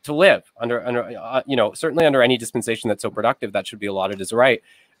to live under certainly under any dispensation that's so productive, that should be allotted as a right.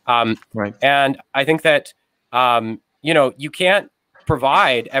 Right. And I think that, you can't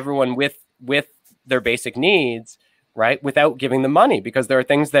provide everyone with their basic needs, right, without giving them money, because there are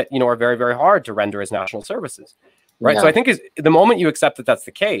things that, are very, very hard to render as national services. Right. Yeah. So I think the moment you accept that that's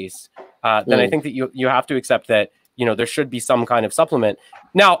the case, then I think that you have to accept that, there should be some kind of supplement.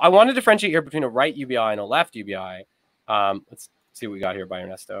 Now, I want to differentiate here between a right UBI and a left UBI. Let's see what we got here by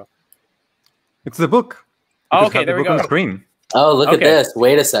Ernesto. It's the book. Oh, okay, there we go. On the screen. Oh, look at this.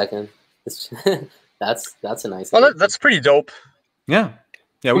 Wait a second. That's a nice. Well, that's pretty dope. Yeah.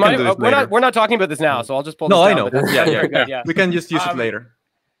 Yeah, we can do this later. We're not talking about this now, so I'll just pull this down. No, I know. Yeah. We can just use it later.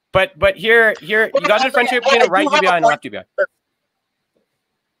 But here, you got to differentiate between a right UBI and a left UBI.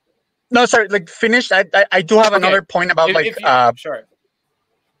 No, sorry, like finished. I do have another point about sure.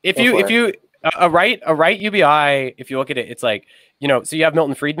 If you a right UBI, if you look at it, it's like, so you have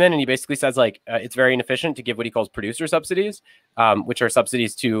Milton Friedman, and he basically says like it's very inefficient to give what he calls producer subsidies, which are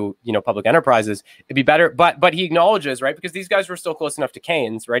subsidies to public enterprises. It'd be better, but he acknowledges, right, because these guys were still close enough to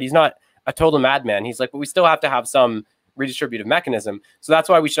Keynes, right? He's not a total madman. He's like, but we still have to have some redistributive mechanism. So that's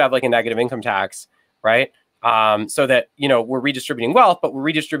why we should have like a negative income tax, right? So that, we're redistributing wealth, but we're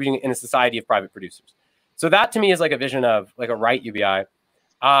redistributing in a society of private producers. So that to me is like a vision of like a right UBI.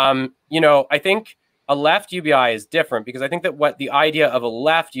 I think a left UBI is different, because I think that what the idea of a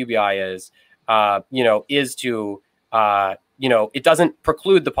left UBI is to, it doesn't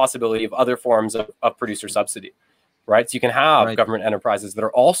preclude the possibility of other forms of producer subsidy. Right. So you can have government enterprises that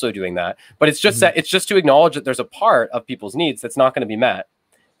are also doing that. But it's just that it's just to acknowledge that there's a part of people's needs that's not going to be met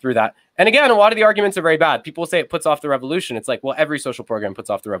through that. And again, a lot of the arguments are very bad. People will say it puts off the revolution. It's like, well, every social program puts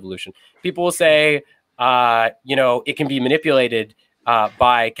off the revolution. People will say, it can be manipulated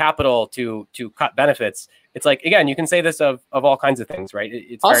by capital to cut benefits. It's like, again, you can say this of all kinds of things, right?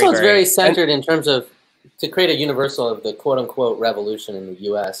 It's very centered in terms of to create a universal of the quote unquote revolution in the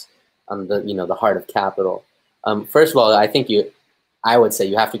U.S. on the heart of capital. First of all, I would say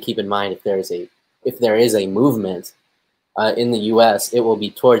you have to keep in mind if there is a movement in the U.S., it will be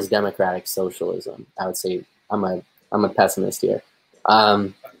towards democratic socialism. I would say I'm a pessimist here.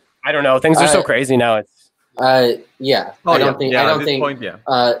 I don't know. Things are so crazy now. It's yeah. I don't think.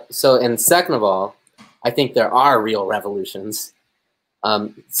 So, and second of all, I think there are real revolutions.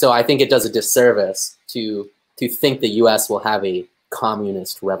 So I think it does a disservice to think the U.S. will have a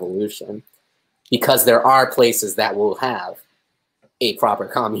communist revolution, because there are places that will have a proper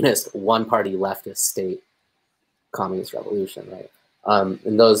communist, one-party leftist state communist revolution, right?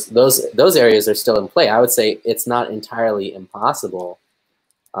 And those areas are still in play. I would say it's not entirely impossible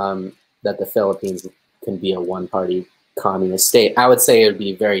that the Philippines can be a one-party communist state. I would say it would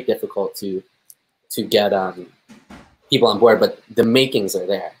be very difficult to get people on board, but the makings are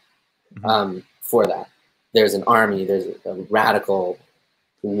there for that. There's an army. There's a radical,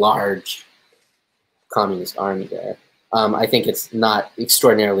 large communist army there. I think it's not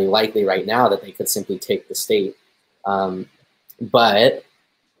extraordinarily likely right now that they could simply take the state. But,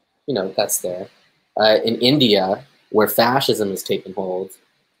 that's there. In India, where fascism has taken hold,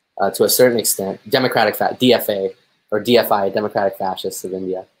 to a certain extent, DFA, or DFI, Democratic Fascists of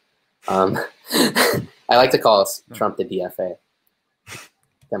India. I like to call Trump the DFA,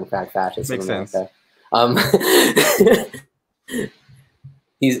 Democratic Fascists of America.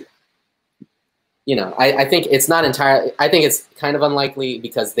 He's, I think it's not entirely, I think it's kind of unlikely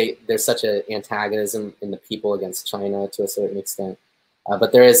because there's such an antagonism in the people against China to a certain extent.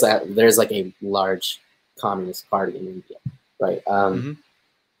 But there's like a large communist party in India, right?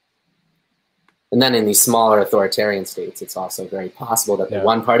 And then in these smaller authoritarian states, it's also very possible that the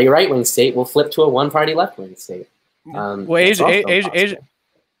one-party right-wing state will flip to a one-party left-wing state. Well, Asia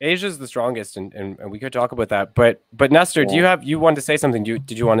is the strongest, and we could talk about that. But Nestor, you wanted to say something?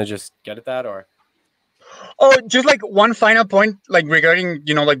 Did you want to just get at that, or? Oh, just like one final point, like regarding,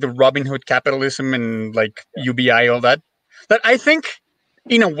 like the Robin Hood capitalism and like UBI, all that. That I think,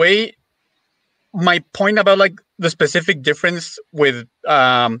 in a way, my point about like the specific difference with,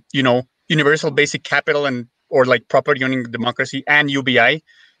 universal basic capital or like property owning democracy and UBI,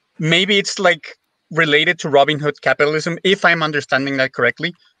 maybe it's like related to Robin Hood capitalism, if I'm understanding that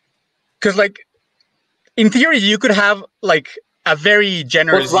correctly. Because like, in theory, you could have like a very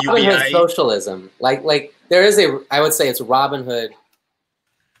generous Robin UBI. Hood socialism, like there is I would say it's Robin Hood.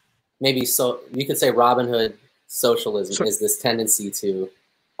 Maybe so you could say Robin Hood socialism is this tendency to,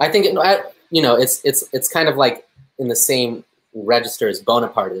 I think it's kind of like in the same register as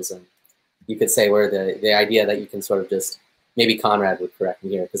Bonapartism. You could say where the idea that you can sort of just, maybe Conrad would correct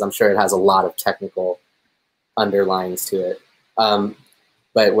me here because I'm sure it has a lot of technical underlines to it.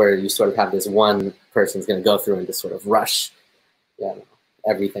 But where you sort of have this one person's going to go through and just sort of rush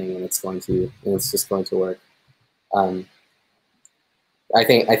everything, and it's just going to work. I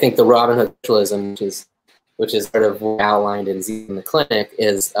think the Robin Hood socialism, which is sort of outlined in the Clinic,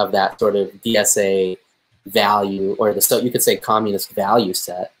 is of that sort of DSA value, or you could say communist value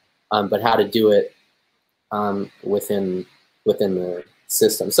set, but how to do it within the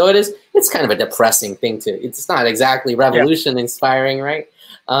system. So it's kind of a depressing thing it's not exactly revolution inspiring, right?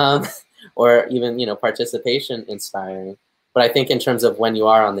 Or even participation inspiring. But I think in terms of when you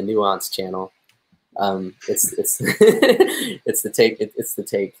are on the nuance channel, it's it's the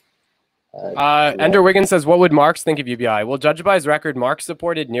take. Ender Wiggins says, "What would Marx think of UBI?" Well, judged by his record, Marx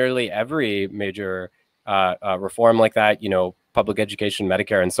supported nearly every major reform like that. Public education,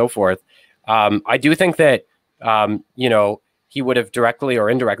 Medicare, and so forth. I do think that he would have directly or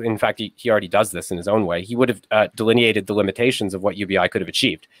indirectly, in fact, he already does this in his own way. He would have delineated the limitations of what UBI could have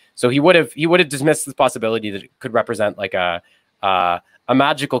achieved. So he would have dismissed the possibility that it could represent like a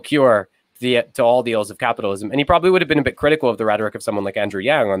magical cure to all the ills of capitalism. And he probably would have been a bit critical of the rhetoric of someone like Andrew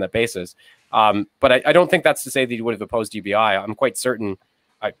Yang on that basis. But I don't think that's to say that he would have opposed UBI. I'm quite certain.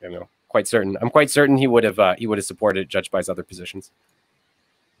 I'm quite certain he would have supported it, judged by his other positions.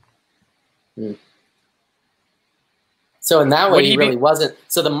 So in that way, he really wasn't.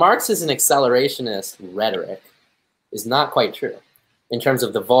 So the Marxist and accelerationist rhetoric is not quite true in terms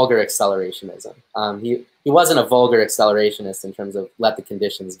of the vulgar accelerationism. He wasn't a vulgar accelerationist in terms of let the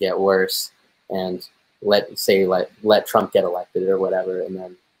conditions get worse and let Trump get elected or whatever, and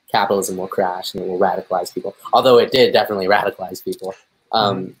then capitalism will crash and it will radicalize people. Although it did definitely radicalize people.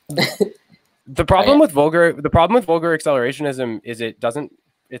 The problem with vulgar accelerationism is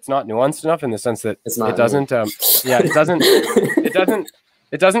it's not nuanced enough in the sense that it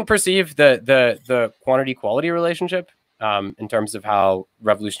doesn't perceive the quantity quality relationship in terms of how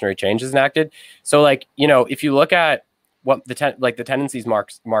revolutionary change is enacted. So if you look at what the tendencies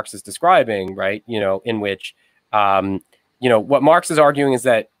Marx is describing, right, in which what Marx is arguing is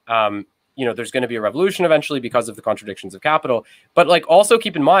that there's going to be a revolution eventually because of the contradictions of capital, but also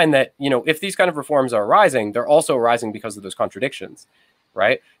keep in mind that if these kind of reforms are arising, they're also arising because of those contradictions.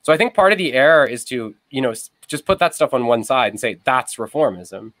 Right. So I think part of the error is to, just put that stuff on one side and say that's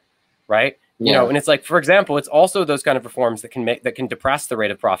reformism. Right. And it's like, for example, it's also those kind of reforms that can depress the rate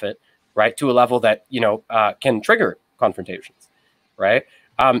of profit. Right. To a level that, can trigger confrontations. Right.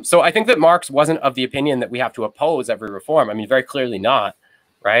 So I think that Marx wasn't of the opinion that we have to oppose every reform. I mean, very clearly not.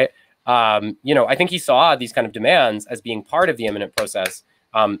 Right. I think he saw these kind of demands as being part of the imminent process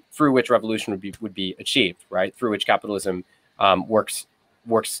through which revolution would be achieved. Right. Through which capitalism works,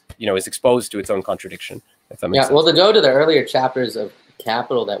 is exposed to its own contradiction. If that makes sense. Well, to go to the earlier chapters of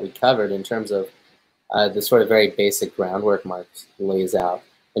Capital that we covered in terms of the sort of very basic groundwork Marx lays out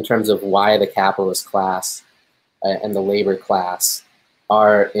in terms of why the capitalist class and the labor class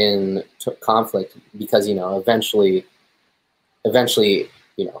are in conflict, because eventually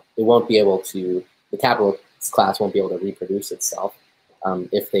it won't be able to, the capitalist class won't be able to reproduce itself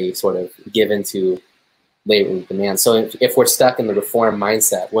if they sort of give into labor demand. So if we're stuck in the reform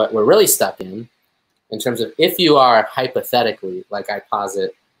mindset, what we're really stuck in terms of, if you are hypothetically, like I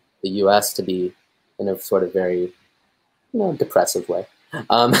posit the US to be in a sort of very depressive way,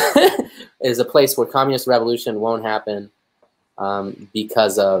 is a place where communist revolution won't happen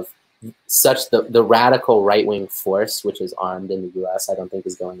because of such the radical right-wing force, which is armed in the US, I don't think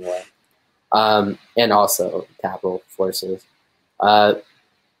is going away. And also capital forces. That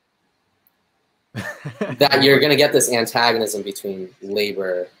you're going to get this antagonism between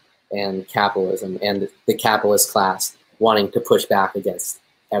labor and capitalism and the capitalist class wanting to push back against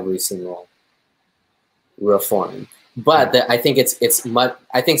every single reform. But I think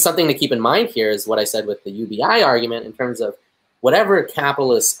I think something to keep in mind here is what I said with the UBI argument in terms of whatever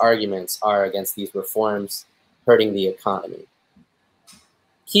capitalist arguments are against these reforms hurting the economy.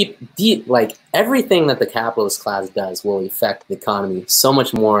 Like everything that the capitalist class does will affect the economy so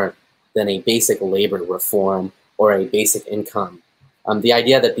much more than a basic labor reform or a basic income. The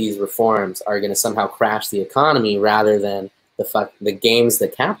idea that these reforms are going to somehow crash the economy rather than the games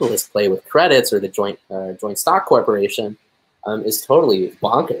that capitalists play with credits or the joint stock corporation is totally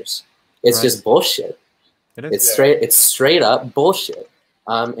bonkers. It's just bullshit. It's straight up bullshit.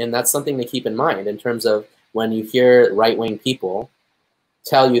 And that's something to keep in mind in terms of when you hear right-wing people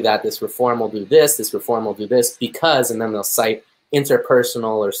tell you that this reform will do this reform will do this, because, and then they'll cite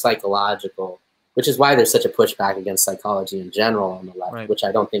interpersonal or psychological, which is why there's such a pushback against psychology in general on the left, which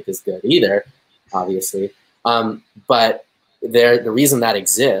I don't think is good either, obviously. But the reason that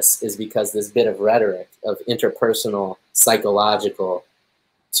exists is because this bit of rhetoric of interpersonal, psychological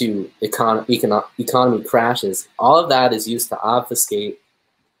to economy crashes, all of that is used to obfuscate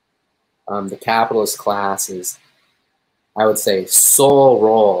the capitalist class's, I would say, sole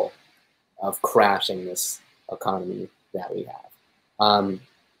role of crashing this economy that we have.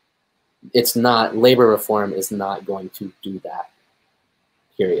 It's not, labor reform is not going to do that,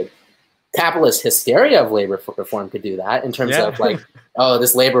 period. Capitalist hysteria of labor reform could do that in terms of like, oh,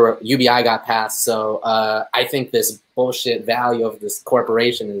 this labor UBI got passed, so I think this bullshit value of this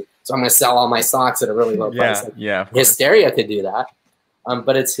corporation, so I'm going to sell all my stocks at a really low price. Like, hysteria could do that,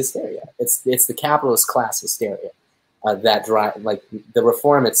 but it's hysteria. It's the capitalist class hysteria that drive, like the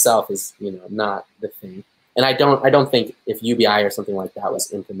reform itself is, you know, not the thing. And I don't think if UBI or something like that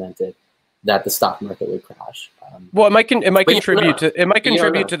was implemented, that the stock market would crash. Well, it might contribute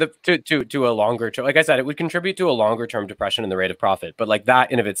to a longer term. Like I said, it would contribute to a longer term depression in the rate of profit. But like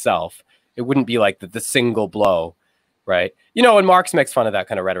that in of itself, it wouldn't be like the single blow, right? You know, and Marx makes fun of that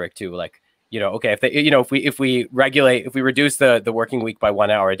kind of rhetoric too. Like, you know, okay, if we reduce the working week by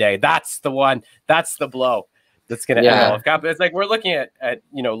 1 hour a day, that's the blow that's going to end all of capital. It's like we're looking at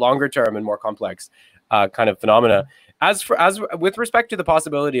you know, longer term and more complex kind of phenomena. As with respect to the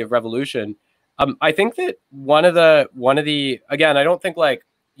possibility of revolution, I think that one of the again, I don't think, like,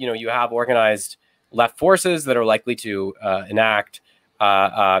 you know, you have organized left forces that are likely to enact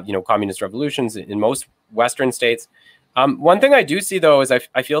you know, communist revolutions in most Western states. One thing I do see though is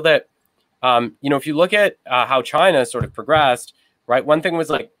I feel that you know, if you look at how China sort of progressed, right? One thing was,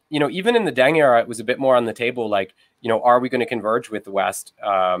 like, you know, even in the Deng era, it was a bit more on the table, like, you know, are we going to converge with the West,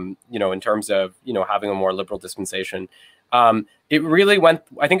 you know, in terms of, you know, having a more liberal dispensation? I think it really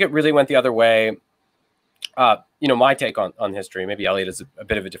went the other way. You know, my take on history, maybe Eliot is a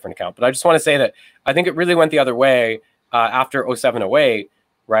bit of a different account, but I just want to say that I think it really went the other way after 07, 08,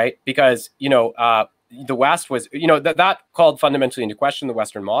 right? Because, you know, the West was, you know, that called fundamentally into question the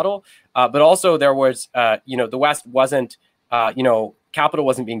Western model, but also there was, you know, the West wasn't, you know, capital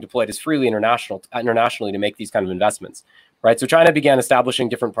wasn't being deployed as freely internationally to make these kind of investments, right? So China began establishing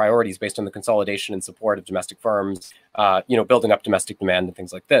different priorities based on the consolidation and support of domestic firms, you know, building up domestic demand and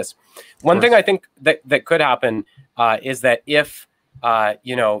things like this. One thing I think that could happen is that if,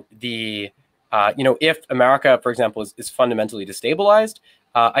 you know, if America, for example, is fundamentally destabilized,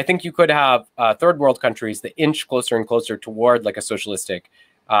 I think you could have third world countries that inch closer and closer toward like a socialistic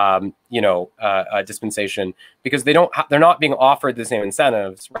you know, dispensation, because they're not being offered the same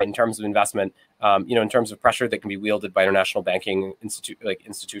incentives, right, in terms of investment, you know, in terms of pressure that can be wielded by international banking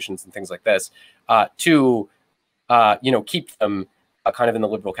institutions and things like this, to you know, keep them kind of in the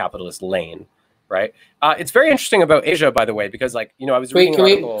liberal capitalist lane, right? It's very interesting about Asia, by the way, because, like, you know, I was reading an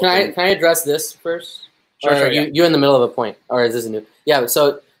article. Can I address this first? Sure, you in the middle of a point, or is this new? Yeah.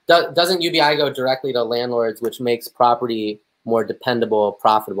 So doesn't UBI go directly to landlords, which makes property more dependable,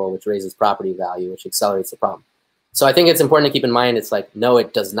 profitable, which raises property value, which accelerates the problem? So I think it's important to keep in mind, it's like, no,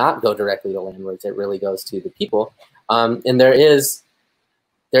 it does not go directly to landlords. It really goes to the people. And there is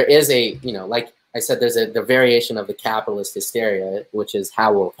a, you know, like I said, there's the variation of the capitalist hysteria, which is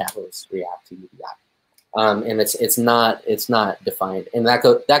how will capitalists react to UBI? And it's not defined. And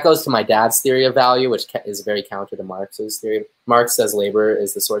that goes to my dad's theory of value, which is very counter to Marx's theory. Marx says labor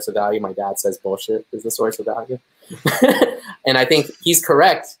is the source of value. My dad says bullshit is the source of value. And I think he's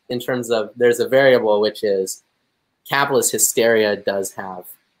correct in terms of there's a variable, which is capitalist hysteria does have,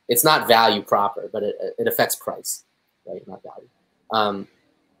 it's not value proper, but it affects price, right? Not value.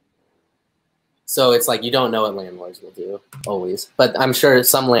 So it's like, you don't know what landlords will do always, but I'm sure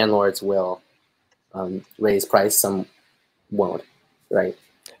some landlords will raise price, some won't, right?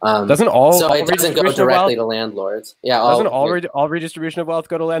 Doesn't all so it doesn't go redistribution of directly wealth, to landlords. Yeah, doesn't all redistribution of wealth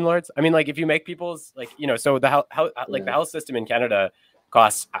go to landlords? I mean, like if you make people's like so the the health system in Canada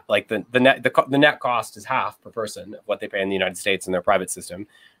costs like the net cost is half per person of what they pay in the United States in their private system,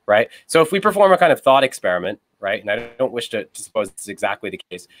 right? So if we perform a kind of thought experiment, right, and I don't wish to suppose this is exactly the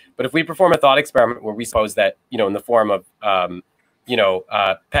case, but if we perform a thought experiment where we suppose that in the form of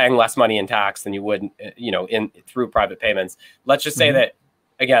paying less money in tax than you would through private payments, let's just say that,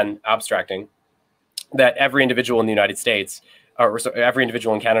 again, abstracting, that every individual in the United States or every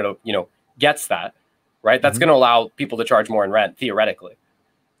individual in Canada, gets that, right? That's going to allow people to charge more in rent, theoretically,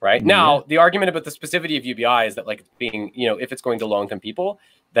 right? Now, the argument about the specificity of UBI is that, like, being, if it's going to low-income people,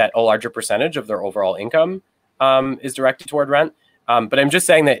 that a larger percentage of their overall income is directed toward rent. But I'm just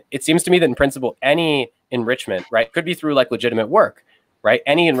saying that it seems to me that in principle, any enrichment, right, could be through like legitimate work, right?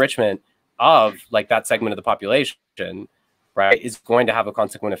 Any enrichment of like that segment of the population, right, is going to have a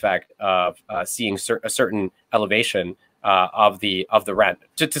consequent effect of seeing a certain elevation of the rent.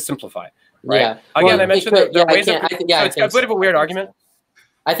 To simplify, right? Yeah. Again, well, I mentioned there are ways. It's a bit of a weird argument.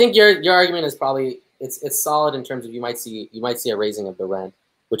 I think your argument is probably it's solid in terms of you might see a raising of the rent,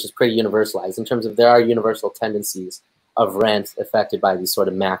 which is pretty universalized in terms of there are universal tendencies of rent affected by these sort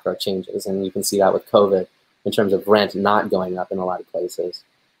of macro changes, and you can see that with COVID in terms of rent not going up in a lot of places,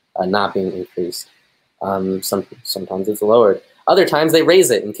 not being increased. Sometimes it's lowered. Other times they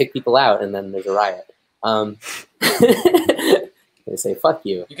raise it and kick people out, and then there's a riot. They say "fuck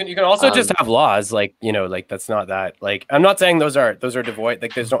you." You can also just have laws like like that's not that like I'm not saying those are devoid,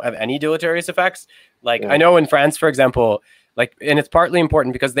 like those don't have any deleterious effects. Like I know in France, for example, like, and it's partly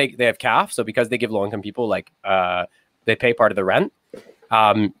important because they have CAF, so because they give low income people like they pay part of the rent.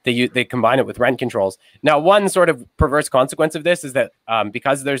 They combine it with rent controls. Now, one sort of perverse consequence of this is that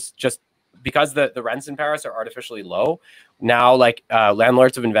because the rents in Paris are artificially low, now like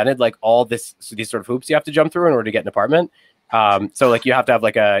landlords have invented like all these sort of hoops you have to jump through in order to get an apartment. So like you have to have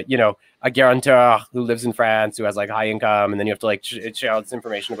like a guarantor who lives in France who has like high income, and then you have to like share all this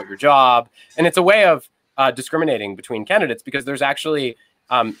information about your job, and it's a way of discriminating between candidates because there's actually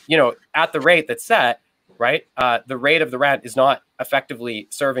at the rate that's set. Right, the rate of the rent is not effectively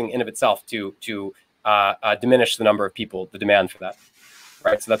serving in of itself to diminish the number of people, the demand for that.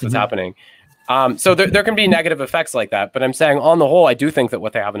 Right, so that's what's happening. So there can be negative effects like that, but I'm saying on the whole, I do think that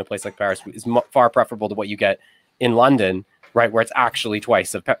what they have in a place like Paris is far preferable to what you get in London, right, where it's actually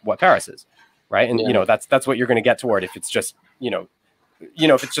twice of what Paris is, right, and that's what you're going to get toward if it's just if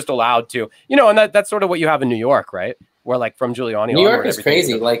it's just allowed to, and that's sort of what you have in New York, right? Where like from Giuliani, New York is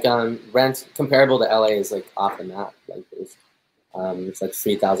crazy. Like rent comparable to LA is like off the map. Like it's like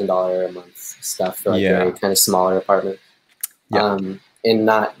 $3,000 a month stuff for like very kind of smaller apartment. In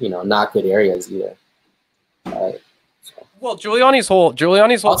not good areas either. Well, Giuliani's whole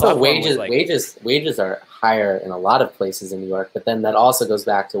also wages are higher in a lot of places in New York, but then that also goes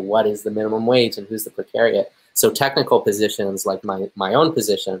back to what is the minimum wage and who's the precariat. So technical positions like my own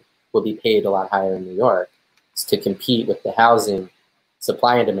position will be paid a lot higher in New York to compete with the housing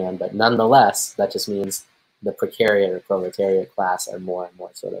supply and demand, but nonetheless, that just means the precariat or proletariat class are more and more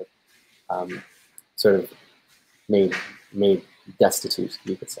sort of made destitute,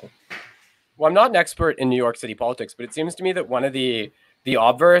 you could say. Well, I'm not an expert in New York City politics, but it seems to me that one of the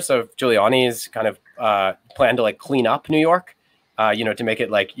obverse of Giuliani's kind of plan to like clean up New York, to make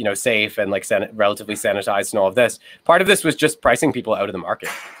it like safe and like relatively sanitized and all of this. Part of this was just pricing people out of the market.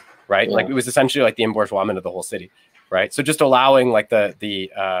 Right, like it was essentially like the embourgeoisement of the whole city, right? So just allowing like the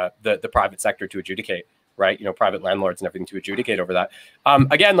private sector to adjudicate, right? Private landlords and everything to adjudicate over that.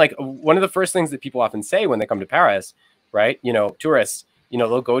 Again, like one of the first things that people often say when they come to Paris, right? Tourists,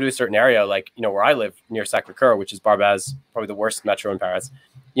 they'll go to a certain area, like where I live near Sacré-Cœur, which is Barbès, probably the worst metro in Paris,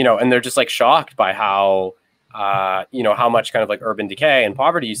 and they're just like shocked by how how much kind of like urban decay and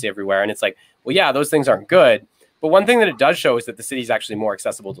poverty you see everywhere, and it's like, well, yeah, those things aren't good. But one thing that it does show is that the city is actually more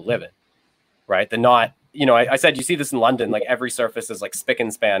accessible to live in, right? Than not, I said you see this in London, like every surface is like spick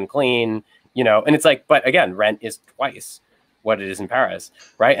and span clean, and it's like, but again, rent is twice what it is in Paris,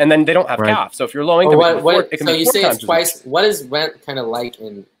 right? And then they don't have CAF. So if you're low income, so you say it's twice. What is rent kind of like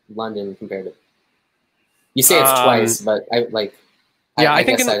in London compared to? You say it's twice, but I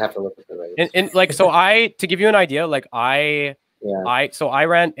think I'd have to look at the rates. To give you an idea, like I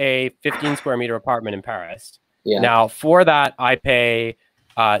rent a 15 square meter apartment in Paris. Yeah. Now, for that, I pay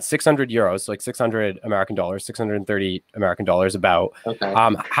 600 euros, so like 600 American dollars, 630 American dollars about. Okay.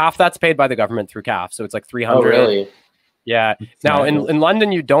 Half that's paid by the government through CAF, so it's like 300. Oh, really? Yeah. Now, in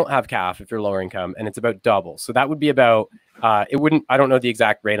London, you don't have CAF if you're lower income, and it's about double. So that would be about, I don't know the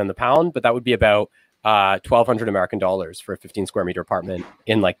exact rate on the pound, but that would be about $1,200 American dollars for a 15 square meter apartment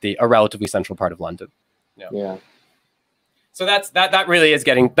in like a relatively central part of London. Yeah. So that really is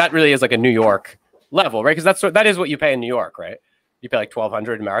like a New York level, right? Because that is what you pay in New York, right? You pay like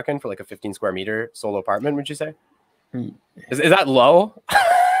 $1,200 American for like a 15 square meter solo apartment. Would you say? Is that low?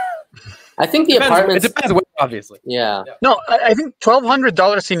 I think the apartments. It depends, obviously. Yeah. No, I think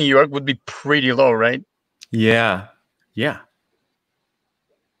 $1,200 in New York would be pretty low, right? Yeah. Yeah.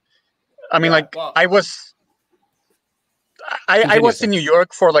 I mean, I was in New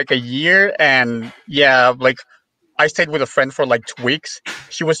York for like a year, and yeah, like I stayed with a friend for like 2 weeks.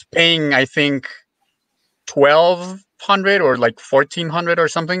 She was paying, I think, $1,200 or like $1,400 or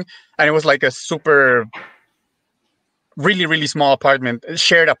something, and it was like a super, really, really small apartment,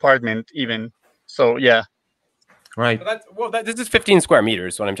 shared apartment even. So yeah. Right. This is 15 square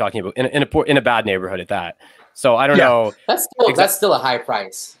meters. What I'm talking about in a bad neighborhood at that. So I don't know. That's still a high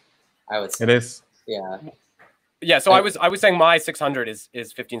price, I would say. It is. Yeah. Yeah. So I was saying my 600 is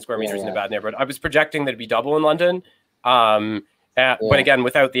 15 square meters in a bad neighborhood. I was projecting that it'd be double in London, but again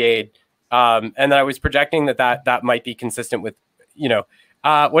without the aid. And then I was projecting that might be consistent with,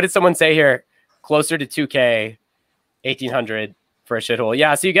 what did someone say here? Closer to 2K, 1,800 for a shithole.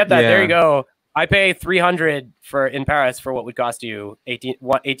 Yeah. So you get that. Yeah. There you go. I pay 300 in Paris for what would cost you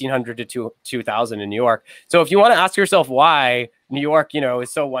 1,800 to 2,000 in New York. So if you want to ask yourself why New York,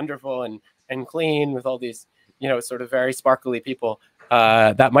 is so wonderful and clean with all these, sort of very sparkly people,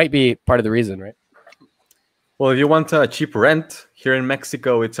 that might be part of the reason, right? Well, if you want a cheap rent here in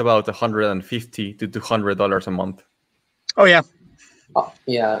Mexico, it's about $150 to $200 a month. Oh yeah.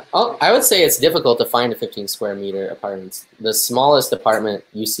 Yeah, I would say it's difficult to find a 15 square meter apartments. The smallest apartment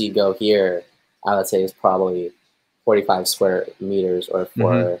you see go here, I would say, is probably 45 square meters, or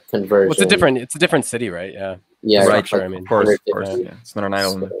for conversion. Well, it's a different city, right? Yeah. Yeah, right. Sure. I mean, of course. Yeah. It's not an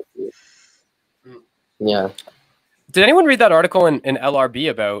island. Yeah. Did anyone read that article in LRB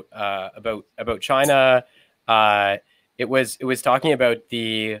about China? It was talking about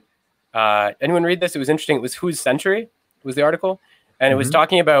the. Anyone read this? It was interesting. It was Whose Century was the article, and it was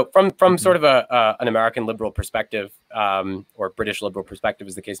talking about from sort of an American liberal perspective, or British liberal perspective,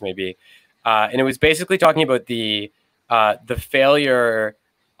 as the case may be, and it was basically talking about the failure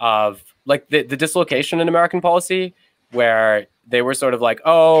of like the dislocation in American policy, where they were sort of like,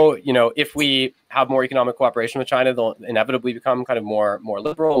 if we have more economic cooperation with China, they'll inevitably become kind of more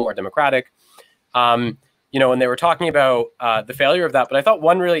liberal, more democratic. And they were talking about the failure of that. But I thought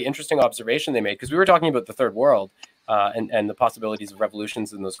one really interesting observation they made, because we were talking about the third world and the possibilities of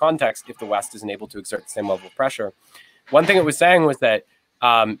revolutions in those contexts if the West isn't able to exert the same level of pressure. One thing it was saying was that,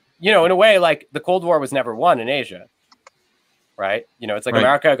 in a way, like the Cold War was never won in Asia. Right. It's like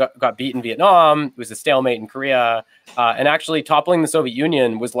America got beat in Vietnam. It was a stalemate in Korea. And actually toppling the Soviet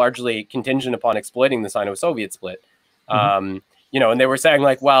Union was largely contingent upon exploiting the Sino-Soviet split. And they were saying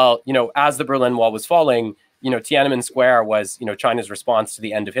like, well, as the Berlin Wall was falling, Tiananmen Square was, China's response to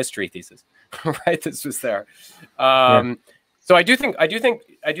the end of history thesis. Right. This was there. So I do think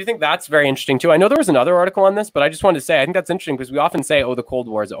that's very interesting too. I know there was another article on this, but I just wanted to say, I think that's interesting because we often say, the Cold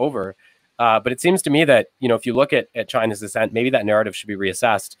War is over. But it seems to me that, if you look at China's ascent, maybe that narrative should be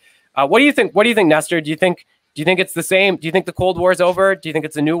reassessed. What do you think? What do you think, Nestor? Do you think it's the same? Do you think the Cold War is over? Do you think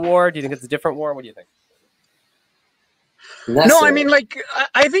it's a new war? Do you think it's a different war? What do you think? Nestor. No, I mean, like,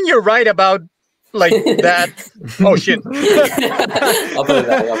 I think you're right about like that. Oh shit! I'll put it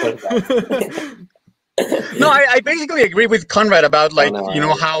back. No, I basically agree with Conrad about like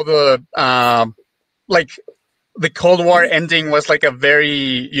how the the Cold War ending was like a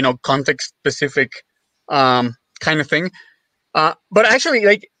very, context specific kind of thing. But actually,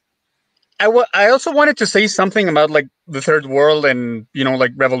 like, I also wanted to say something about like the third world and,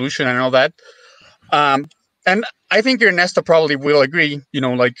 like revolution and all that. And I think Ernesto probably will agree,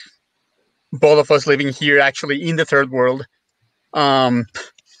 like both of us living here actually in the third world. I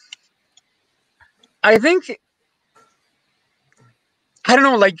think, I don't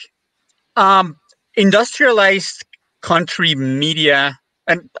know, like, industrialized country media,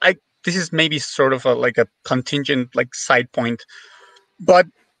 and this is maybe sort of like a contingent like side point, but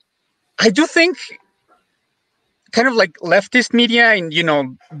I do think kind of like leftist media in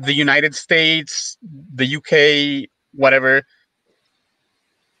the United States, the UK, whatever,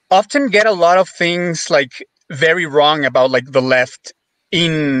 often get a lot of things like very wrong about like the left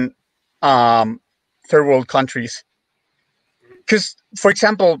in third world countries. Because, for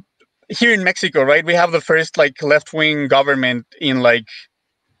example, here in Mexico, right, we have the first like left-wing government in like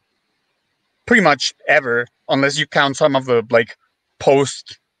pretty much ever, unless you count some of the like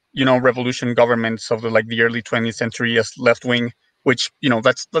post revolution governments of the early 20th century as left-wing. which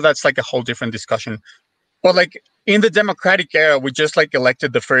that's like a whole different discussion. But like in the democratic era, we just like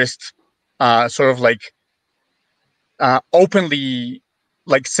elected the first sort of like openly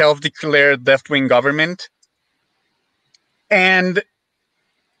like self-declared left-wing government, and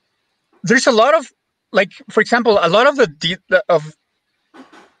there's a lot of like, for example, a lot of the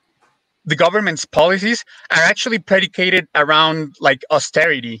government's policies are actually predicated around like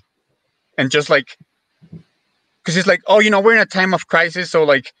austerity, and just like, because it's like, oh, we're in a time of crisis, so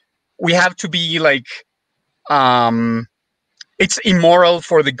like we have to be like, it's immoral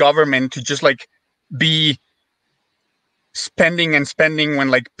for the government to just like be spending and spending when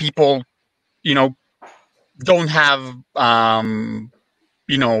like people, don't have,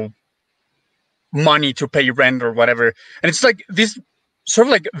 money to pay rent or whatever. And it's like this sort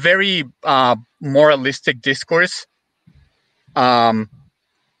of like very moralistic discourse,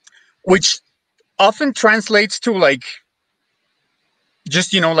 which often translates to like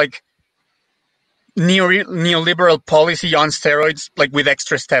just like neoliberal policy on steroids, like with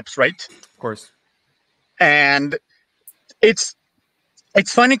extra steps, right? Of course. And it's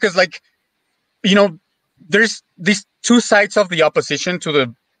funny because like there's these two sides of the opposition to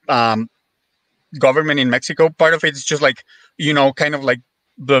the government in Mexico. Part of it is just like kind of like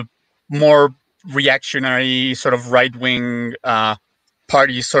the more reactionary sort of right-wing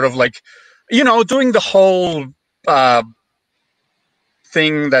parties, sort of like doing the whole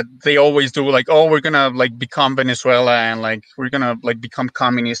thing that they always do, like, oh, we're gonna like become Venezuela, and like we're gonna like become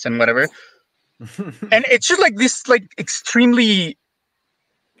communist and whatever. And it's just like this like extremely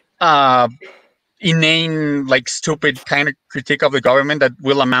inane, like stupid kind of critique of the government that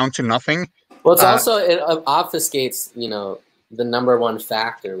will amount to nothing. Well, it's also, it obfuscates, the number one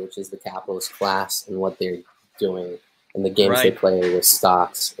factor, which is the capitalist class and what they're doing and the games they play with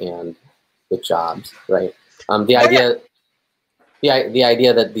stocks and with jobs, right? The idea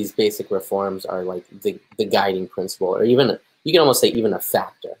that these basic reforms are like the guiding principle, or even, you can almost say even a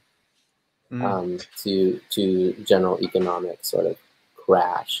factor to general economic sort of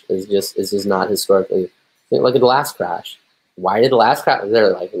crash is just not historically. Look at the last crash. Why did the last crash?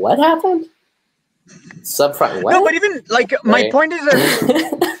 They're like, what happened? Subprime. What? No, but even like my point is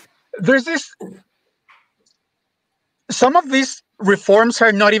that there's this. Some of these reforms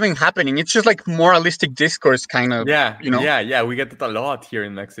are not even happening. It's just like moralistic discourse, kind of. Yeah, yeah. We get that a lot here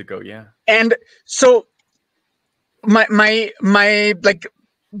in Mexico. Yeah. And so, my like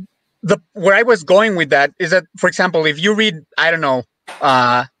where I was going with that is that, for example, if you read, I don't know,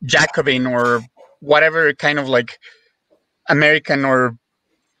 Jacobin or whatever kind of like American or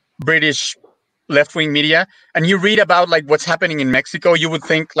British left-wing media, and you read about like what's happening in Mexico, you would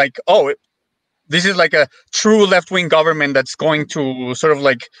think like, oh, this is like a true left-wing government that's going to sort of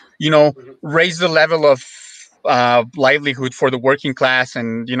like, raise the level of livelihood for the working class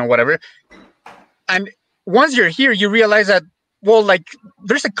and, whatever. And once you're here, you realize that, well, like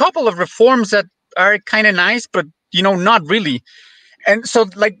there's a couple of reforms that are kind of nice, but, not really. And so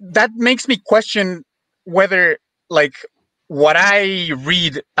like that makes me question whether like what I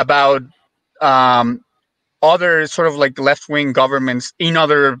read about other sort of like left-wing governments in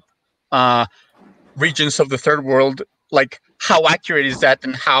other regions of the third world, like how accurate is that,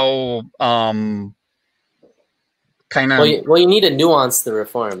 and how kind of well, you need to nuance the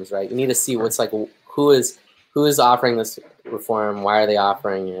reforms, right? You need to see what's like, who is offering this reform, why are they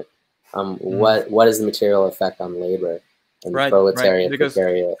offering it, what is the material effect on labor and proletariat, because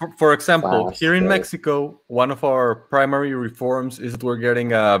precariat, for example, class, here in Mexico, one of our primary reforms is that we're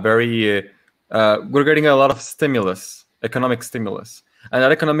getting a lot of stimulus, economic stimulus. And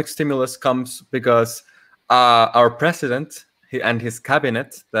that economic stimulus comes because our president and his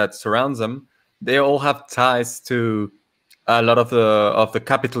cabinet that surrounds him, they all have ties to a lot of the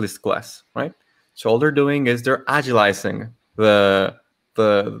capitalist class, right? So all they're doing is they're agilizing the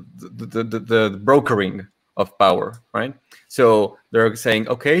brokering of power, right? So they're saying,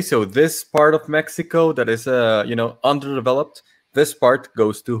 okay, so this part of Mexico that is underdeveloped, this part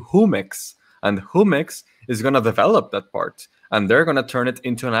goes to Jumex, and Jumex is going to develop that part, and they're going to turn it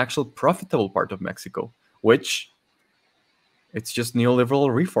into an actual profitable part of Mexico, which it's just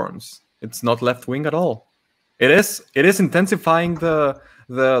neoliberal reforms. It's not left-wing at all. It is intensifying the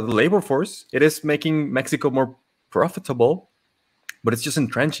labor force. It is making Mexico more profitable, but it's just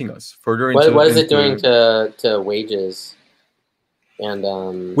entrenching us further into... What is it doing to wages? And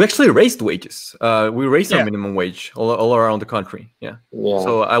we actually raised wages. We raised our minimum wage all around the country. Yeah.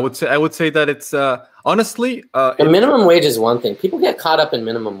 So I would say that it's honestly the minimum wage is one thing. People get caught up in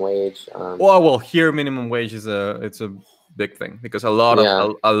minimum wage. Well, here minimum wage is a big thing because a lot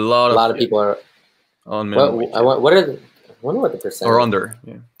of people are on minimum wage. wonder what the percentage or under.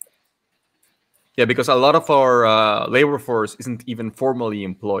 Yeah. Yeah, because a lot of our labor force isn't even formally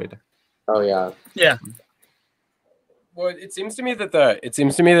employed. Oh yeah. Yeah. Well, it seems to me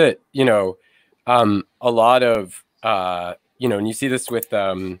that you know, a lot of you know, and you see this with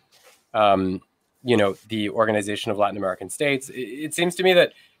you know, the Organization of Latin American States. It seems to me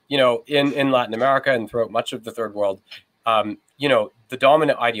that, you know, in Latin America and throughout much of the Third World, you know, the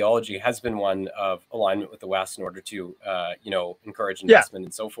dominant ideology has been one of alignment with the West in order to you know, encourage investment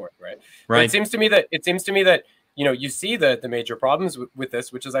and so forth, right? But it seems to me that you know, you see the major problems with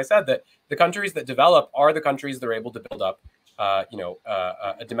this, which, as I said, that the countries that develop are the countries that are able to build up, you know,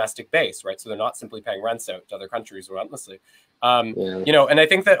 a domestic base, right? So they're not simply paying rents out to other countries relentlessly. You know, and I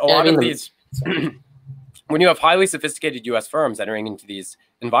think that a lot of these, when you have highly sophisticated U.S. firms entering into these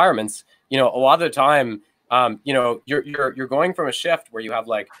environments, you know, a lot of the time, you know, you're going from a shift where you have,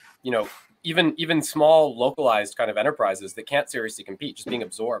 like, you know, even small localized kind of enterprises that can't seriously compete, just being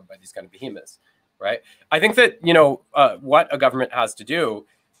absorbed by these kind of behemoths. Right. I think that, you know, what a government has to do,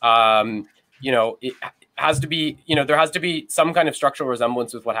 you know, it has to be, you know, there has to be some kind of structural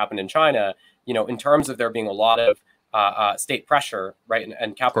resemblance with what happened in China, you know, in terms of there being a lot of state pressure, right,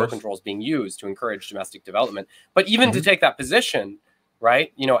 and capital controls being used to encourage domestic development. But even to take that position,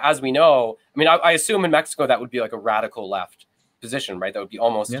 right, you know, as we know, I mean, I assume in Mexico that would be like a radical left position, right? That would be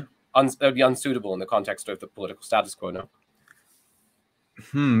almost that would be unsuitable in the context of the political status quo. No.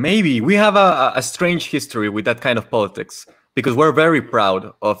 Maybe we have a strange history with that kind of politics because we're very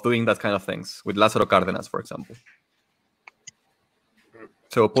proud of doing that kind of things with Lázaro Cárdenas, for example.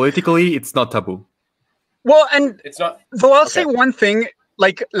 So politically, it's not taboo. Well, and it's not. Though I'll say one thing,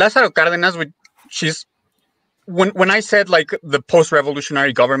 like Lázaro Cárdenas, she's when I said like the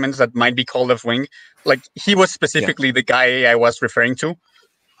post-revolutionary governments that might be called left wing, like he was specifically the guy I was referring to.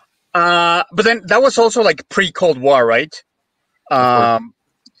 But then that was also like pre-Cold War, right?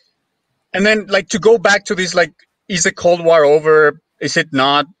 And then, like, to go back to this, like, is the Cold War over? Is it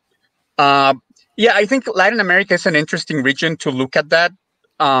not? Yeah, I think Latin America is an interesting region to look at that.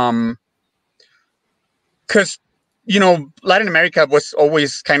 Because, you know, Latin America was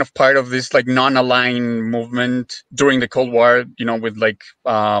always kind of part of this, like, non-aligned movement during the Cold War, you know, with, like,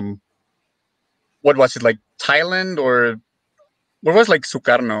 what was it, like, Thailand or what was, like,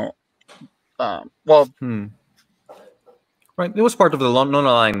 Sukarno? Right, it was part of the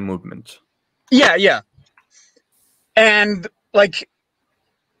non-aligned movement. Yeah. And, like,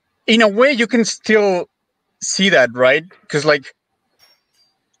 in a way, you can still see that, right? Because, like,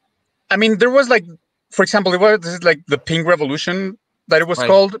 I mean, there was, like, for example, this is like the Pink Revolution that it was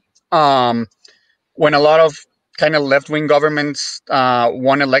called, when a lot of kind of left-wing governments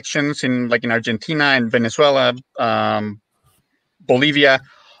won elections in Argentina and Venezuela, Bolivia,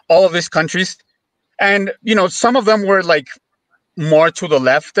 all of these countries. And, you know, some of them were, like, more to the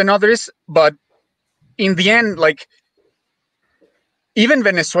left than others, but in the end, like, even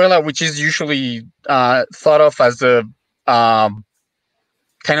Venezuela, which is usually thought of as the kind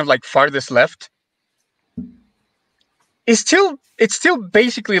of like farthest left, it's still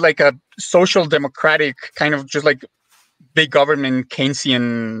basically like a social democratic kind of just like big government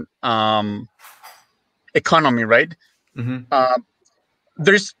Keynesian economy, right?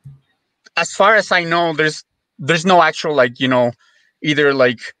 There's, as far as I know, there's no actual, like, you know, either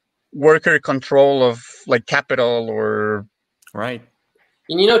like worker control of like capital or And,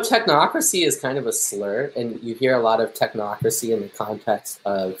 you know, technocracy is kind of a slur, and you hear a lot of technocracy in the context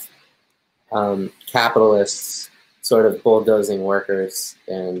of capitalists sort of bulldozing workers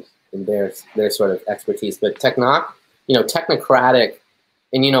and their sort of expertise. But technocratic,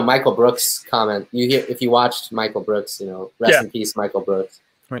 and, you know, Michael Brooks' comment, you hear, if you watched Michael Brooks, you know, rest in peace, Michael Brooks.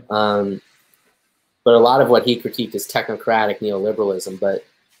 But a lot of what he critiqued is technocratic neoliberalism. But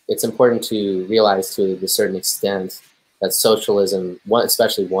it's important to realize to a certain extent that socialism,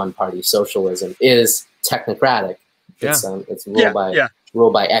 especially one-party socialism, is technocratic. It's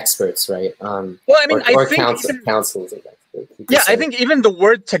ruled by experts, right? Well, I mean, I think councils. I think even the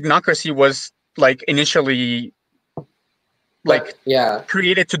word technocracy was like initially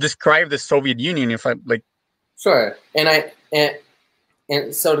created to describe the Soviet Union. If I like, sure, and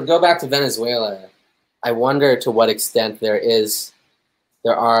so to go back to Venezuela, I wonder to what extent there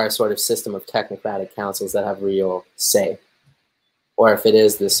are a sort of system of technocratic councils that have real say, or if it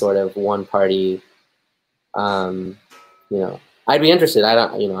is this sort of one-party. You know, I'd be interested. I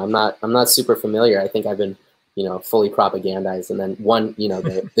don't. You know, I'm not super familiar. I think I've been, you know, fully propagandized, and then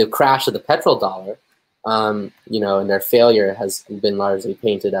the crash of the petrodollar, you know, and their failure has been largely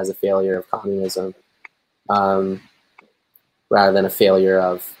painted as a failure of communism, rather than a failure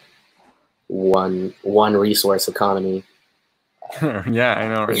of one resource economy. Yeah, I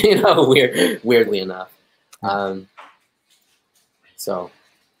know. Right? You know, weirdly enough. So,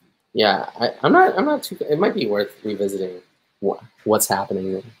 yeah, I'm not too. It might be worth revisiting what's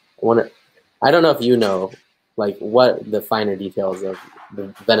happening. I don't know if you know, like, what the finer details of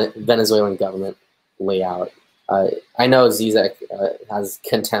the Venezuelan government layout. I know Zizek has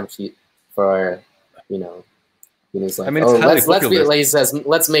contempt for, you know, he's like, I mean, it's oh, highly he says,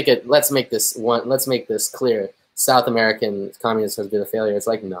 let's make this clear. South American communism has been a failure. It's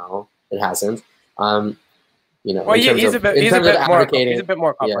like, no, it hasn't. You know, well, he's a bit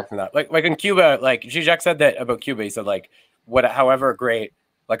more complex than that. Like in Cuba, like Zizek said that about Cuba. He said like, however great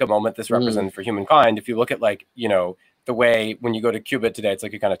like a moment this represents for humankind. If you look at like, you know, the way when you go to Cuba today, it's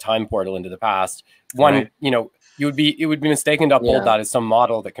like a kind of time portal into the past. You know, it would be mistaken to uphold that as some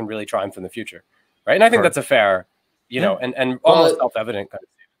model that can really triumph in the future, right? And I think that's a fair, you know, and almost self-evident kind of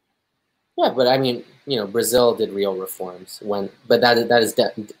statement. Yeah, but I mean, you know, Brazil did real reforms but that is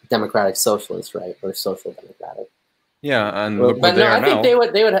democratic socialist, right, or social democratic. Yeah, and but no, I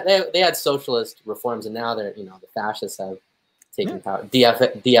think they had socialist reforms, and now they're, you know, the fascists have taken power.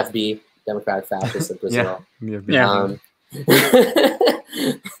 DFB, Democratic Fascists of Brazil.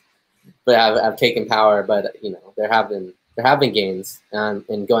 But have taken power. But you know, there have been gains,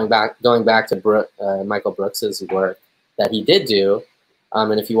 and going back to Michael Brooks's work that he did do.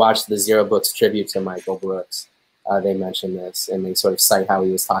 And if you watch the Zero Books tribute to Michael Brooks, they mention this, and they sort of cite how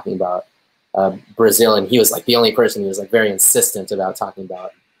he was talking about Brazil, and he was like the only person who was like very insistent about talking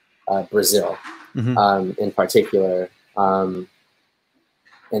about Brazil in particular, and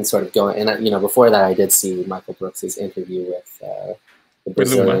sort of going. And you know, before that, I did see Michael Brooks's interview with the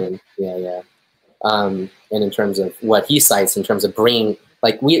Brazilian, and in terms of what he cites, in terms of bringing,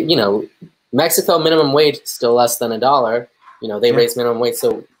 like, you know, Mexico minimum wage is still less than $1. You know, they raise minimum wage.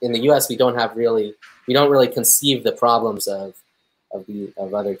 So in the U.S., we don't really conceive the problems of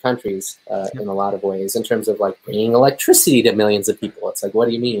other countries in a lot of ways, in terms of like bringing electricity to millions of people. It's like, what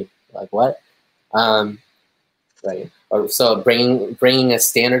do you mean? Like what? Right. Or so bringing a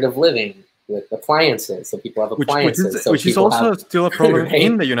standard of living with appliances, so people have appliances. Which is also still a problem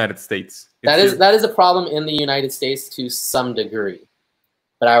in the United States. That is a problem in the United States to some degree,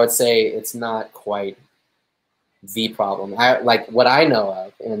 but I would say it's not quite the problem. Like what I know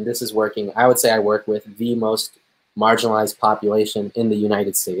of, and this is working, I would say I work with the most marginalized population in the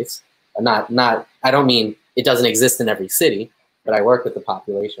United States. I don't mean it doesn't exist in every city, but I work with the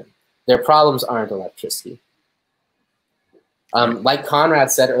population. Their problems aren't electricity. Like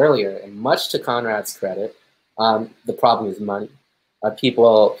Conrad said earlier, and much to Conrad's credit, the problem is money.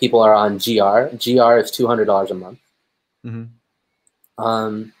 People are on GR. GR is $200 a month.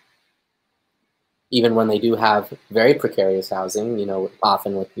 Even when they do have very precarious housing, you know,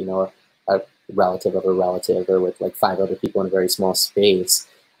 often with, you know, a relative of a relative, or with like 5 other people in a very small space,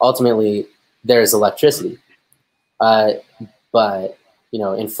 ultimately there's electricity. But you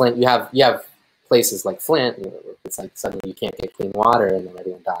know, in Flint, you have places like Flint, you know, it's like suddenly you can't get clean water and then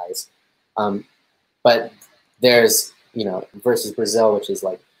everyone dies. But there's, you know, versus Brazil, which is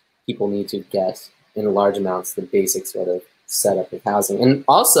like people need to get in large amounts the basic sort of setup of housing. And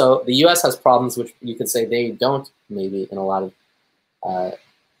also the US has problems which you could say they don't, maybe in a lot of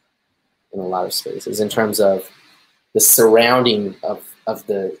spaces, in terms of the surrounding of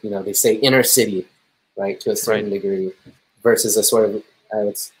the, you know, they say inner city, right, to a certain degree, versus a sort of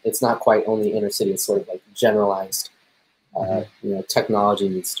it's not quite only inner city, it's sort of like generalized you know, technology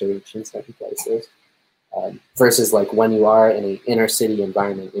needs to reach in certain places, versus like when you are in an inner city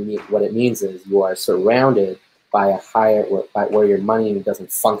environment, what it means is you are surrounded by a higher, where your money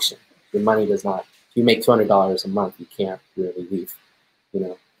doesn't function. Your money does not. If you make $200 a month, you can't really leave, you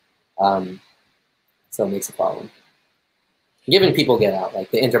know. So it makes a problem. Given people get out,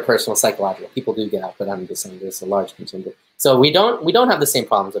 like the interpersonal, psychological, people do get out, but I'm just saying there's a large contingent. So we don't have the same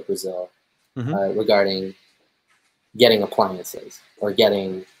problems as Brazil regarding getting appliances or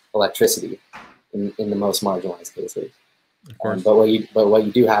getting electricity in the most marginalized cases. But what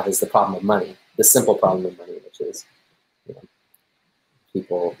you do have is the problem of money, the simple problem of money, which is, you know,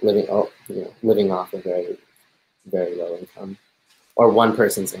 people living off a very, very low income, or one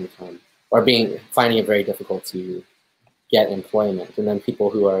person's income, or finding it very difficult to get employment. And then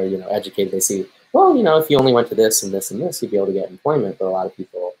people who are, you know, educated, they see, well, you know, if you only went to this and this and this, you'd be able to get employment. But a lot of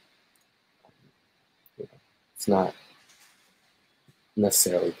people, you know, it's not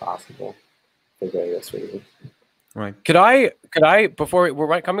necessarily possible for various reasons. Right. Could I before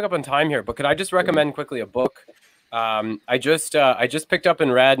we're coming up on time here, but could I just recommend quickly a book? I just picked up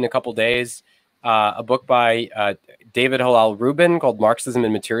and read in a couple days a book by David Halal Rubin called Marxism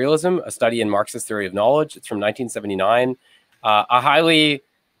and Materialism, a study in Marxist theory of knowledge. It's from 1979. I highly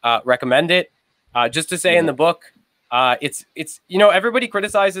recommend it. Just to say in the book, it's everybody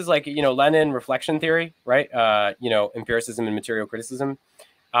criticizes Lenin reflection theory, right? Empiricism and material criticism,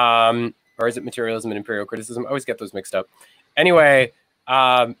 or is it materialism and imperial criticism? I always get those mixed up. Anyway,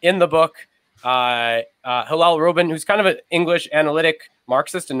 in the book, Hillel Rubin, who's kind of an English analytic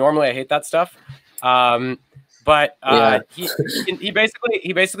Marxist, and normally I hate that stuff, but he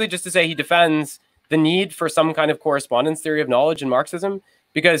basically, just to say, he defends the need for some kind of correspondence theory of knowledge in Marxism,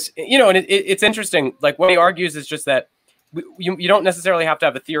 because and it's interesting. Like, what he argues is just that you don't necessarily have to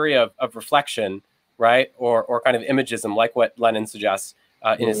have a theory of reflection, right, or kind of imagism, like what Lenin suggests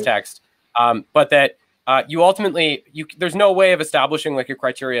in his text, but that you ultimately there's no way of establishing like your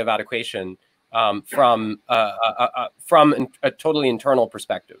criteria of adequation from a totally internal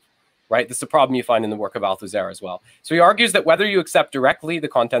perspective, right? This is a problem you find in the work of Althusser as well. So he argues that whether you accept directly the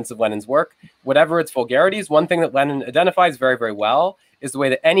contents of Lenin's work, whatever its vulgarities, one thing that Lenin identifies very, very well is the way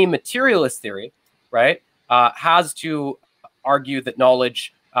that any materialist theory, right, has to argue that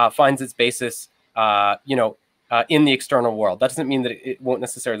knowledge finds its basis, in the external world. That doesn't mean that it won't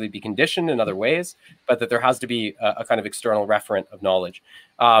necessarily be conditioned in other ways, but that there has to be a kind of external referent of knowledge.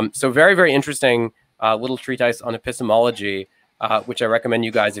 So very, very interesting little treatise on epistemology, which I recommend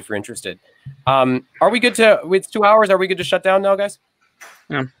you guys if you're interested. Are we good to? It's 2 hours. Are we good to shut down now, guys?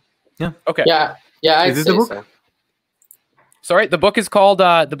 Yeah. Yeah. Okay. I'd say so. Sorry, the book is called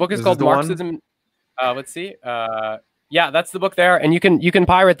Marxism. One? Let's see. Yeah, that's the book there, and you can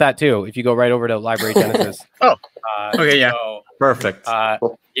pirate that too if you go right over to Library Genesis. Oh, okay, yeah, so, perfect.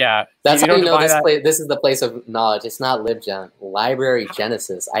 Yeah, that's how you know this is the place of knowledge. It's not LibGen, Library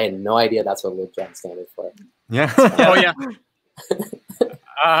Genesis. I had no idea that's what LibGen standard for. Yeah. Oh yeah.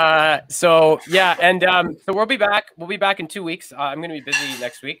 So we'll be back. We'll be back in 2 weeks. I'm going to be busy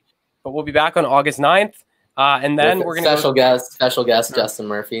next week, but we'll be back on August 9th. And then we're going to special guest Justin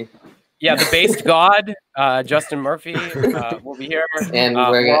Murphy. Yeah, the based god, Justin Murphy, will be here, and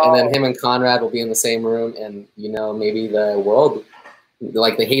and then him and Conrad will be in the same room, and maybe the world,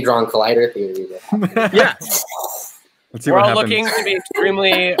 like the Hadron Collider theory. Yeah. We're all looking to be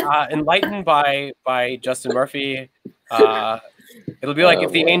extremely enlightened by Justin Murphy. It'll be like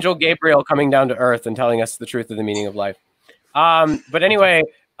if the angel Gabriel coming down to earth and telling us the truth of the meaning of life. But anyway,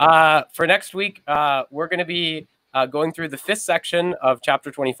 for next week, we're going to be going through the 5th section of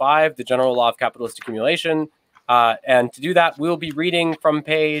chapter 25, the general law of capitalist accumulation. And to do that, we'll be reading from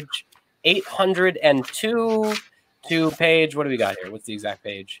page 802 to page, what do we got here? What's the exact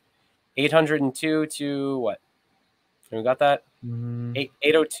page? 802 to what? We got that?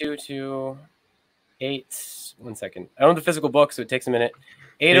 802 to 1 second. I don't have the physical book, so it takes a minute.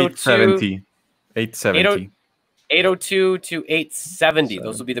 802 to 870.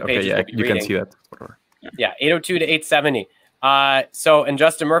 Those will be the pages we'll be reading. You can see that. Yeah, 802 to 870. And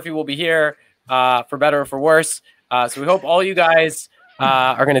Justin Murphy will be here for better or for worse. So we hope all you guys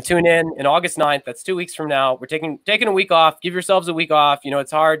are going to tune in August 9th. That's 2 weeks from now. We're taking a week off. Give yourselves a week off.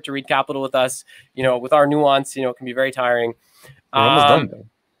 It's hard to read Capital with us. With our nuance, it can be very tiring. We're almost done, though.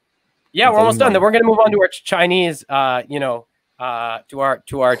 Yeah, we're almost done. Then we're going to move on to our Chinese, to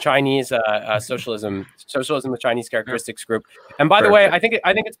our Chinese socialism with Chinese characteristics group. And by the way, I think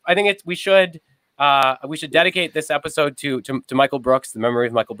we should dedicate this episode to Michael Brooks, the memory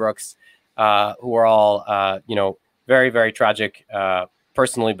of Michael Brooks, who are all very, very tragic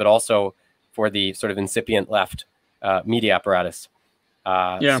personally, but also for the sort of incipient left media apparatus.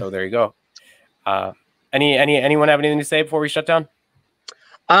 So there you go. Anyone have anything to say before we shut down?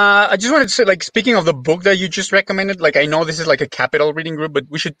 I just wanted to say, speaking of the book that you just recommended, I know this is a Capital reading group, but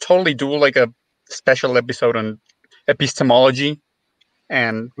we should totally do a special episode on epistemology,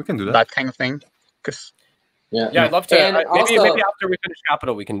 and we can do that kind of thing. Yeah, I'd love to. Maybe after we finish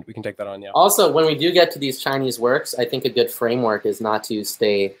Capital, we can take that on. Yeah. Also, when we do get to these Chinese works, I think a good framework is not to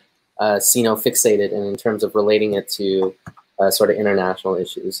stay fixated in terms of relating it to sort of international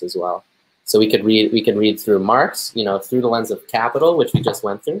issues as well. So we could read through Marx, through the lens of Capital, which we just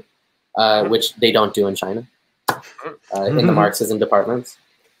went through, which they don't do in China, in the Marxism departments.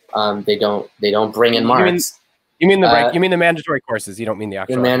 They don't bring in Marx. You mean the mandatory courses? You don't mean the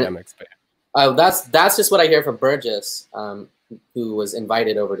actual academics. That's just what I hear from Burgess, who was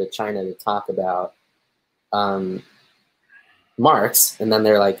invited over to China to talk about Marx, and then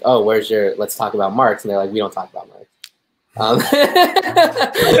they're like, "Oh, let's talk about Marx," and they're like, "We don't talk about Marx." I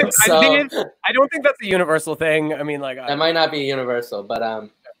don't think that's a universal thing. I mean, it might not be universal, but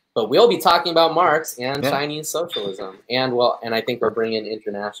we'll be talking about Marx and Chinese socialism, and I think we're bringing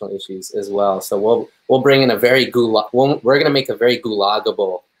international issues as well. So we'll bring in a very we're going to make a very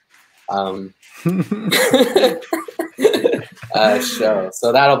gulagable show.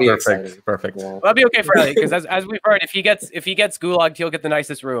 So that'll be exciting. Perfect. Yeah. Well, that'll be okay for Elliot because as we've heard, if he gets gulagged, he'll get the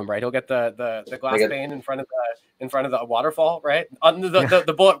nicest room, right? He'll get the glass pane in front of the waterfall, right? On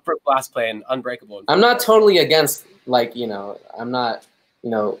the bulletproof glass pane, unbreakable. I'm not totally against, like, I'm not,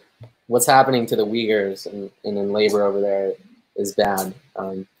 what's happening to the Uyghurs and in labor over there is bad.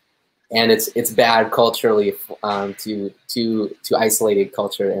 And it's bad culturally to isolate a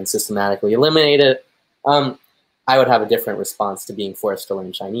culture and systematically eliminate it. I would have a different response to being forced to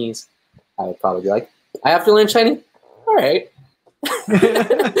learn Chinese. I would probably be like, I have to learn Chinese? All right.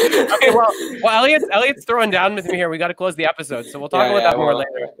 Okay, well, Elliot's throwing down with me here. We got to close the episode, so we'll talk about that more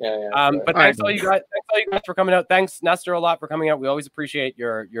later. But thanks all you guys for coming out. Thanks, Nestor, a lot for coming out. We always appreciate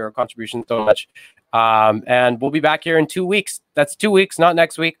your contribution so much. And we'll be back here in 2 weeks. That's 2 weeks, not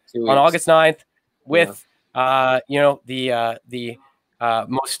next week, on August 9th, with the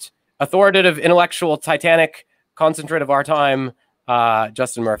most authoritative, intellectual, Titanic concentrate of our time,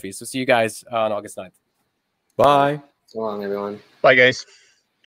 Justin Murphy. So see you guys on August 9th. Bye. So long, everyone. Bye, guys.